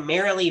I'm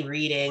primarily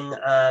reading,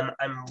 I'm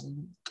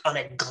on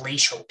a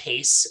glacial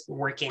pace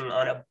working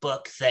on a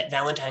book that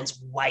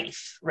Valentine's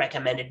wife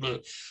recommended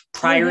me,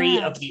 Priory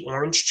of the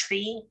Orange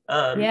Tree.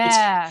 It's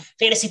a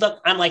fantasy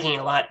book. I'm liking it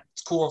a lot.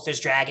 It's cool. There's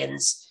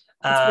dragons.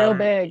 It's real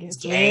big.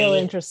 It's real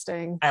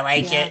interesting. I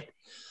like it.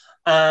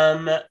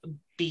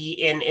 Be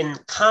in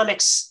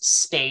comics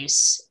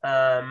space,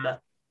 I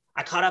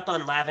caught up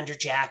on Lavender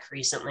Jack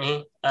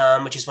recently,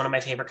 which is one of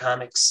my favorite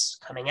comics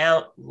coming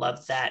out.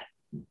 Love that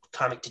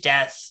comic to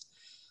death.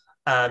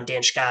 Dan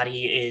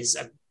Scotti is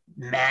a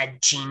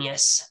mad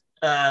genius.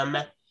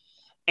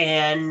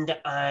 And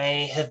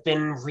I have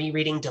been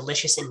rereading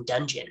Delicious in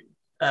Dungeon,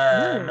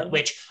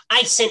 which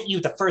I sent you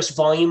the first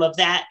volume of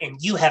that, and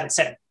you haven't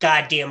said a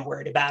goddamn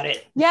word about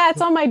it. Yeah,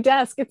 it's on my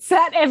desk. It's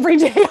sat every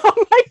day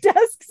on my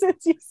desk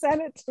since you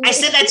sent it to me. I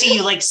sent that to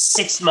you like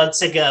 6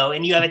 months ago,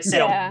 and you haven't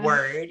said a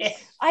word.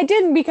 I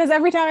didn't, because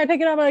every time I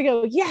pick it up, I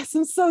go, yes,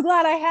 I'm so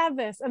glad I have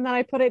this. And then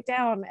I put it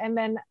down, and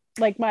then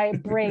like my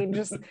brain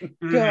just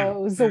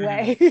goes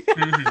away.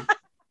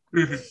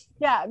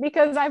 Yeah,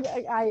 because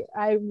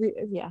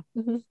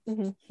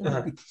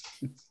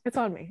it's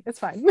on me. It's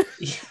fine.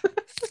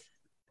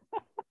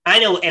 I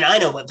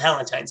know what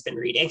Valentine's been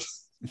reading.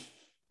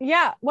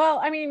 Yeah, well,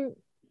 I mean,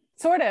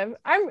 sort of.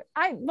 I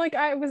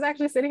was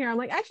actually sitting here. I'm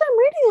like, actually, I'm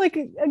reading like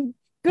a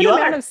good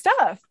amount of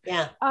stuff.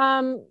 Yeah.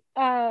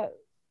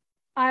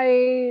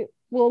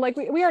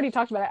 We already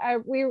talked about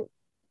it. We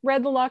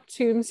read the Locked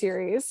Tomb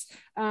series.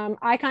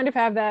 I kind of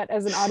have that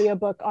as an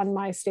audiobook on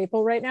my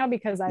staple right now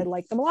because I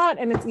like them a lot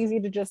and it's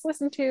easy to just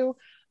listen to.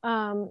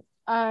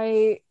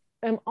 I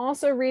am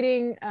also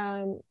reading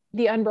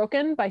The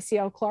Unbroken by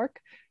C.L.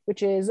 Clarke,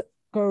 which is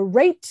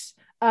great.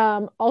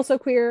 Also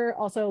queer,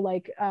 also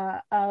like a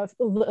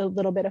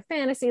little bit of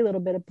fantasy, a little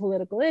bit of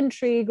political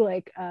intrigue,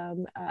 like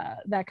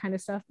that kind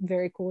of stuff.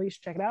 Very cool. You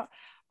should check it out.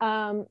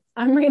 I'm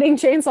reading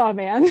Chainsaw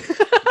Man.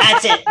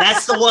 That's it.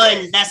 That's the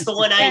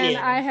one I knew.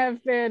 I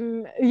have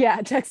been,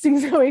 texting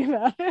Zoe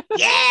about it.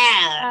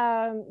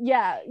 Yeah.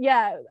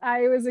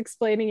 I was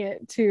explaining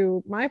it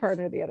to my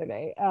partner the other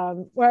day,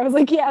 where I was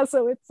like,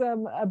 so it's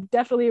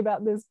definitely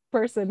about this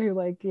person who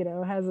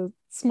has a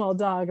small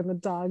dog, and the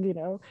dog,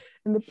 and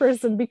the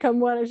person become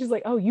one, and she's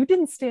like, oh, you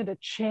didn't stand a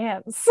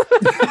chance.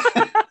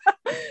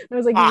 I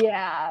was like,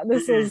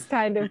 this is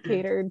kind of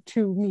catered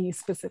to me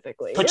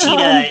specifically.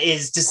 Pochita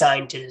is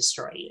designed to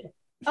destroy you.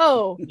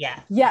 Oh, yeah.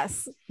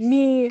 Yes,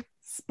 me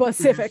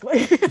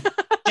specifically.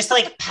 Just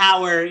like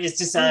Power is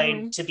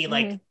designed to be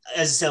like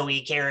a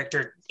Zoe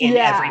character in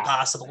every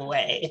possible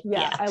way.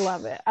 Yeah, I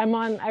love it.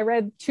 I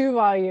read 2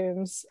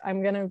 volumes.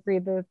 I'm going to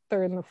read the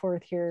 3rd and the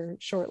 4th here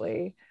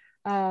shortly.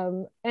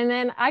 And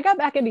then I got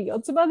back into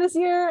Yotsuba this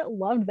year.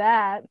 Loved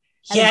that.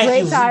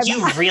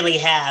 You really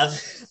have.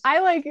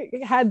 I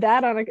had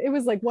that on it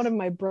was like one of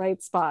my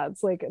bright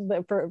spots, like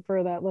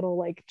for that little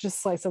like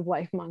just slice of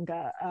life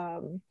manga.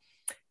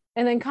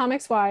 And then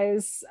comics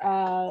wise,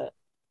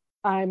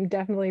 I'm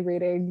definitely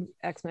reading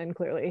X-Men,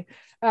 clearly,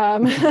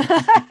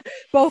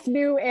 both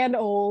new and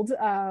old.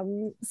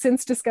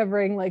 Since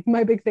discovering, like,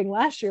 my big thing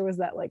last year was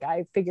that like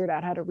I figured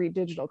out how to read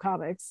digital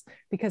comics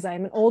because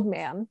I'm an old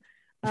man.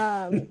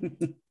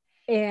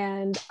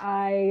 And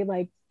I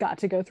like got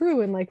to go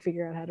through and like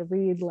figure out how to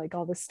read like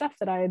all this stuff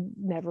that I had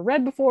never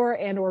read before,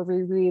 and or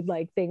reread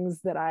like things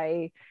that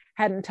I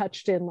hadn't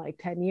touched in like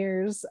 10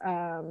 years.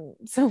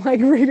 So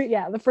like reading,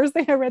 the first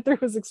thing I read through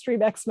was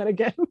Extreme X-Men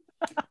again.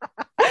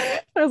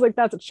 I was like,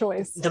 that's a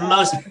choice. The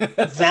most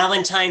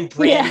Valentine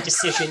brand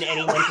decision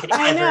anyone could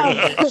ever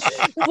make.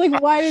 It's like,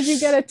 why did you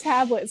get a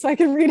tablet so I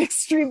can read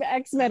Extreme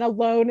X-Men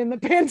alone in the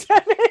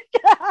pandemic?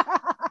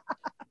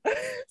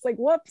 It's like,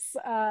 whoops.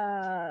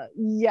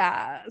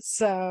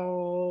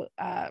 So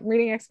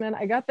reading X-Men.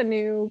 I got the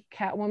new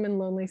Catwoman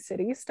Lonely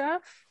City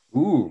stuff.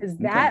 Ooh, because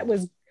that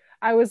was,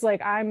 I was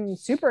like, I'm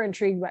super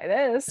intrigued by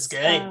this. It's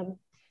good.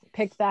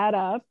 Pick that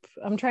up.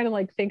 I'm trying to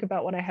like think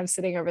about what I have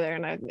sitting over there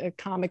in a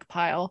comic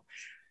pile.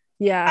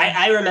 Yeah,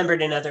 I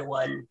remembered another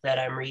one that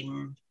I'm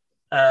reading.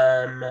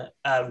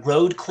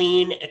 Road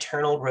Queen,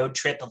 Eternal Road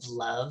Trip of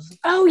Love.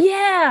 Oh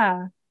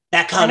yeah.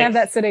 That comic. I have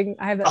that sitting.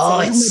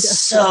 It's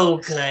so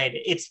good.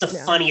 It's the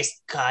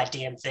funniest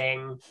goddamn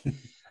thing.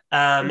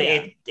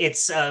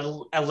 It's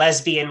a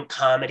lesbian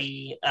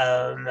comedy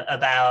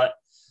about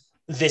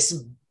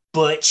this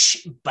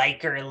butch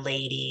biker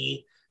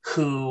lady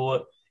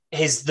who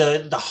is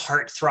the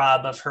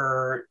heartthrob of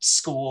her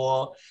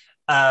school.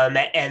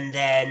 And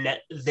then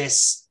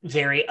this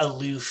very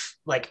aloof,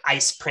 like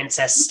ice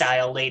princess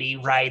style lady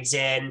rides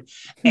in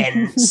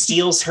and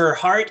steals her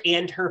heart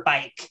and her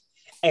bike.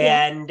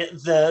 And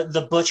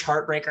the butch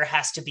heartbreaker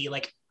has to be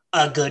like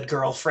a good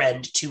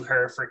girlfriend to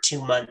her for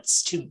 2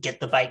 months to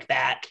get the bike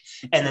back.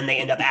 And then they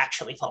end up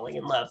actually falling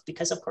in love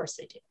because of course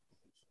they do.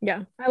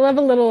 Yeah. I love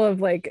a little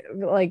of like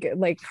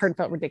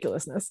heartfelt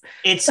ridiculousness.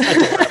 It's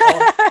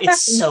adorable.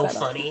 It's so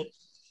funny.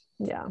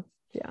 Yeah.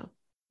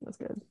 That's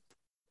good.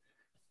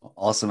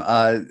 Awesome.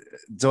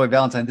 Zoe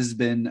Valentine, this has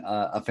been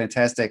a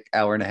fantastic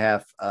hour and a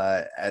half.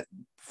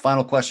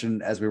 Final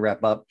question as we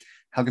wrap up.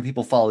 How can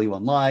people follow you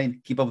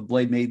online, keep up with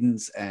Blade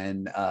Maidens,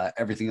 and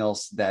everything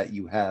else that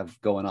you have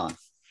going on?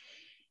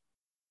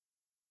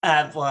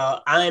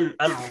 Well, I'm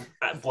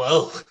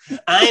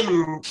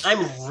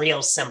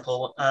real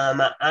simple.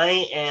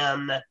 I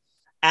am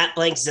at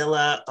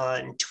Blankzilla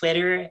on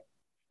Twitter.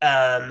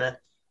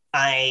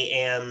 I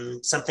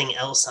am something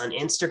else on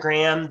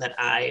Instagram that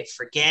I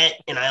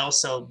forget, and I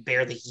also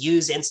barely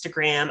use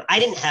Instagram. I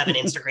didn't have an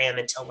Instagram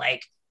until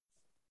like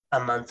a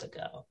month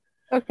ago.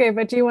 Okay,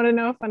 but do you want to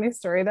know a funny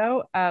story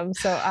though?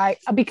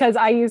 Because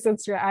I use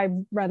Instagram, I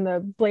run the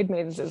Blade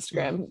Maidens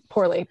Instagram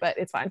poorly, but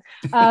it's fine.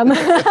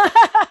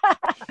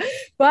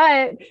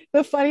 But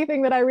the funny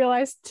thing that I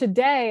realized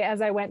today,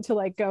 as I went to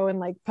like go and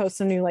like post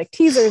some new like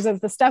teasers of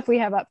the stuff we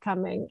have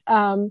upcoming,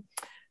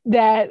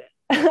 that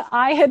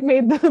I had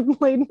made the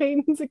Blade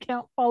Maidens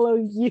account follow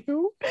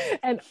you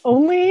and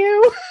only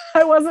you.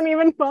 I wasn't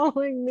even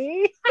following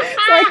me.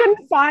 So I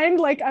couldn't find,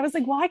 like, I was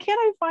like, why can't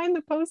I find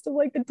the post of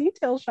like the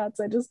detail shots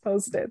I just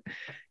posted?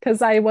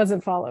 Because I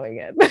wasn't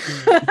following it.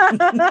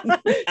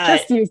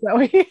 Just you,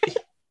 Zoe.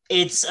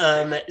 It's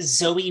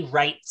Zoe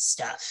Wright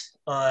stuff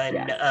on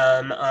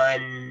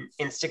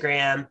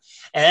Instagram.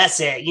 And that's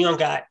it. You don't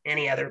got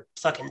any other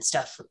fucking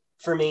stuff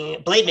for me.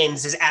 Blade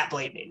Maidens is at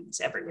Blade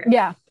Maidens everywhere.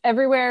 Yeah,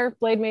 everywhere.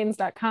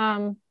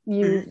 BladeMaidens.com.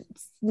 You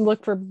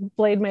look for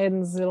Blade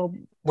Maidens,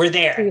 we're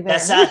there.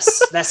 That's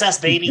us. That's us,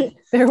 baby.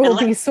 There will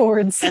be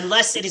swords.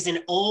 Unless it is an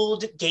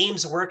old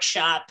Games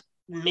Workshop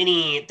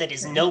mini that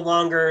is no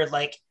longer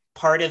like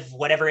part of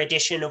whatever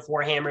edition of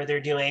Warhammer they're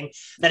doing.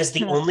 That is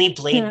the only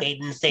Blade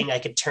Maiden thing I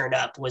could turn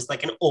up, was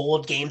like an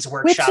old Games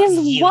Workshop Which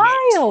is unit.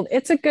 Wild.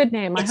 It's a good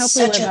name. I hope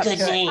we live up to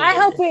name.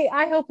 it.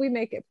 I hope we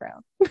make it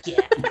proud.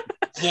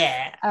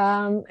 Yeah.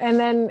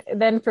 And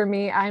then for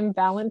me, I'm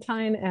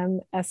Valentine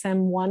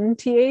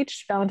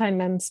MSM1TH, Valentine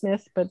Mem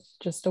Smith, but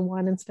just a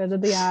 1 instead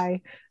of the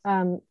I.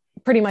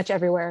 Pretty much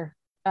everywhere.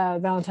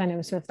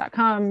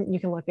 ValentineMSmith.com.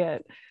 You can look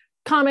at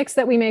comics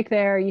that we make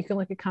there. You can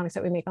look at comics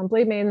that we make on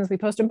Blade Maidens. We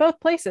post them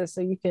both places,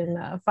 so you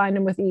can find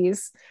them with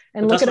ease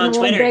and look at them a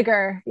little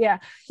bigger. Yeah,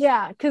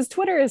 because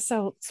Twitter is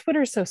so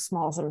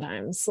small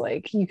sometimes.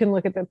 Like you can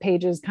look at the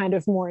pages kind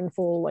of more in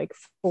full of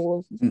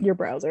your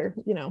browser,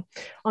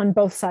 on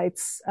both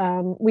sites.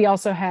 We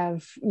also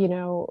have,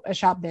 a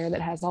shop there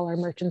that has all our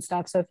merch and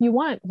stuff. So if you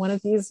want one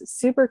of these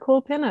super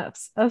cool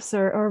pinups of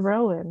Sir or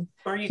Rowan,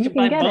 or you can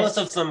buy both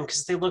of them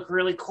because they look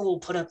really cool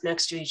put up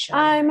next to each other.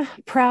 I'm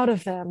proud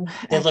of them.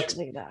 They look I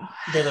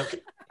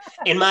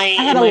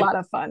had a lot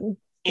of fun.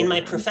 In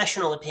my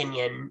professional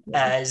opinion,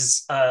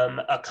 as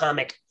a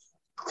comic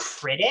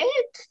critic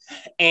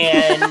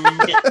and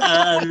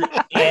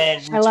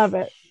I love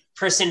it.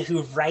 Person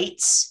who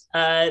writes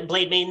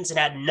Blade Maidens and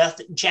had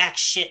jack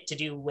shit to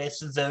do with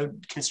the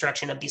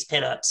construction of these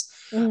pinups.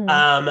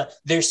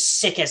 They're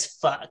sick as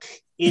fuck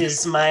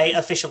is my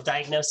official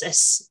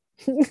diagnosis.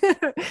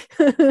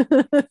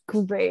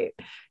 Great.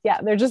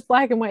 Yeah, they're just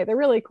black and white. They're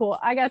really cool.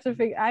 I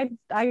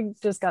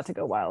just got to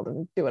go wild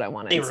and do what I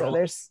wanted.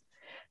 So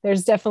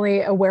there's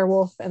definitely a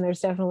werewolf, and there's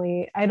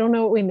definitely, I don't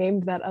know what we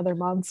named that other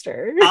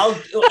monster.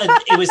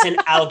 It was an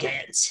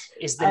Algant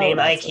is the name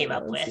I came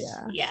up with.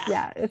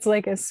 Yeah, it's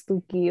like a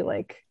spooky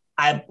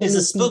it's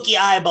a spooky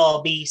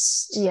eyeball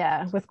beast.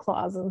 Yeah, with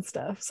claws and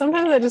stuff.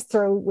 Sometimes I just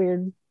throw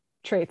weird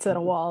traits at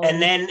a wall,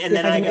 and then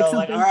I go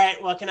like, all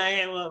right, what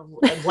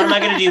am I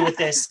gonna do with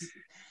this?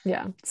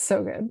 Yeah,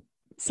 so good.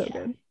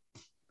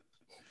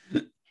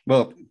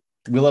 Well,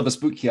 we love a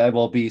spooky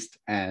eyeball beast,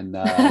 and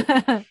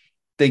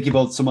thank you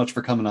both so much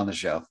for coming on the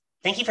show.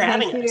 Thank you for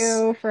having us. Thank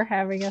you for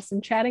having us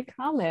and chatting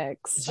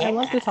comics. I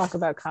love to talk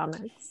about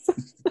comics.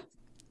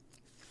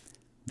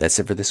 That's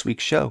it for this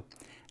week's show.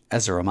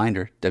 As a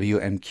reminder,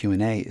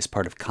 WMQ&A is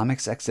part of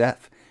Comics XF,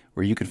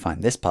 where you can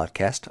find this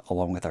podcast,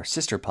 along with our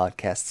sister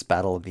podcasts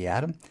Battle of the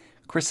Atom,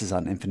 Chris is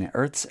on Infinite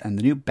Earths, and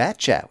the new Bat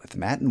Chat with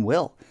Matt and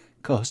Will,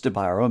 co-hosted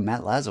by our own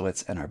Matt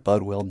Lazowitz and our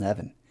bud Will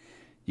Nevin.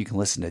 You can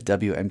listen to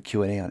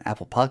WMQ&A on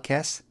Apple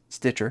Podcasts,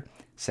 Stitcher,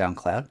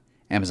 SoundCloud,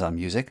 Amazon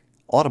Music,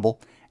 Audible,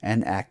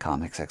 and at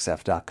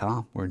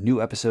comicsxf.com, where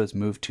new episodes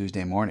move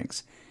Tuesday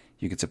mornings.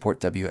 You can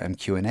support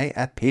WMQ&A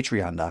at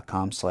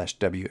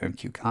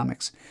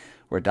patreon.com/WMQcomics,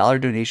 where a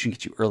 $1 donation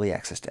gets you early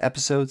access to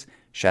episodes,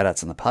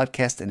 shoutouts on the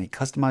podcast, and a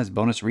customized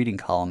bonus reading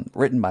column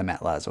written by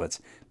Matt Lazowitz,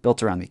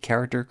 built around the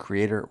character,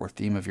 creator, or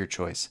theme of your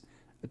choice.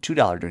 A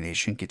 $2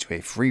 donation gets you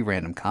a free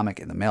random comic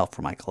in the mail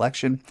for my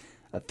collection.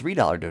 A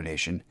 $3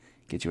 donation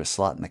gets you a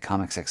slot in the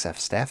Comics XF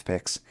staff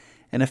picks,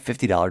 and a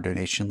 $50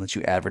 donation lets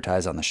you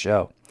advertise on the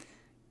show.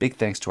 Big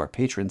thanks to our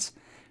patrons,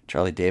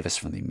 Charlie Davis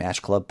from the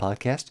Match Club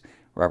podcast,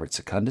 Robert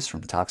Secundus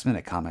from Toxman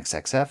at Comics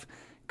XF,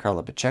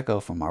 Carla Pacheco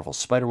from Marvel's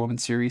Spider-Woman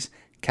series,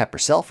 Kat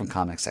Purcell from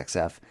Comics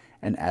XF,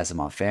 and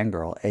Asimov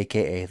Fangirl,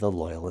 aka the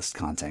Loyalist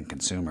Content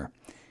Consumer.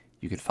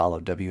 You can follow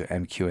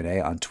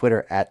WMQ&A on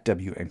Twitter at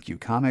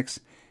WMQComics,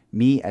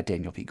 me at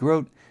Daniel P.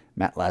 Grote,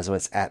 Matt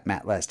Lazowitz at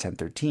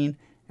MattLaz1013,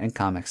 and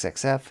Comics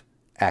XF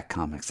at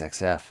Comics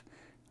XF.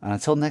 And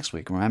until next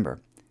week,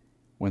 remember,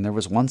 when there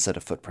was one set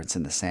of footprints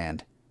in the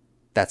sand,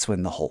 that's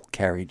when the Hulk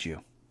carried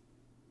you.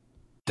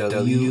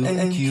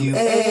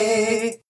 WMQ&A.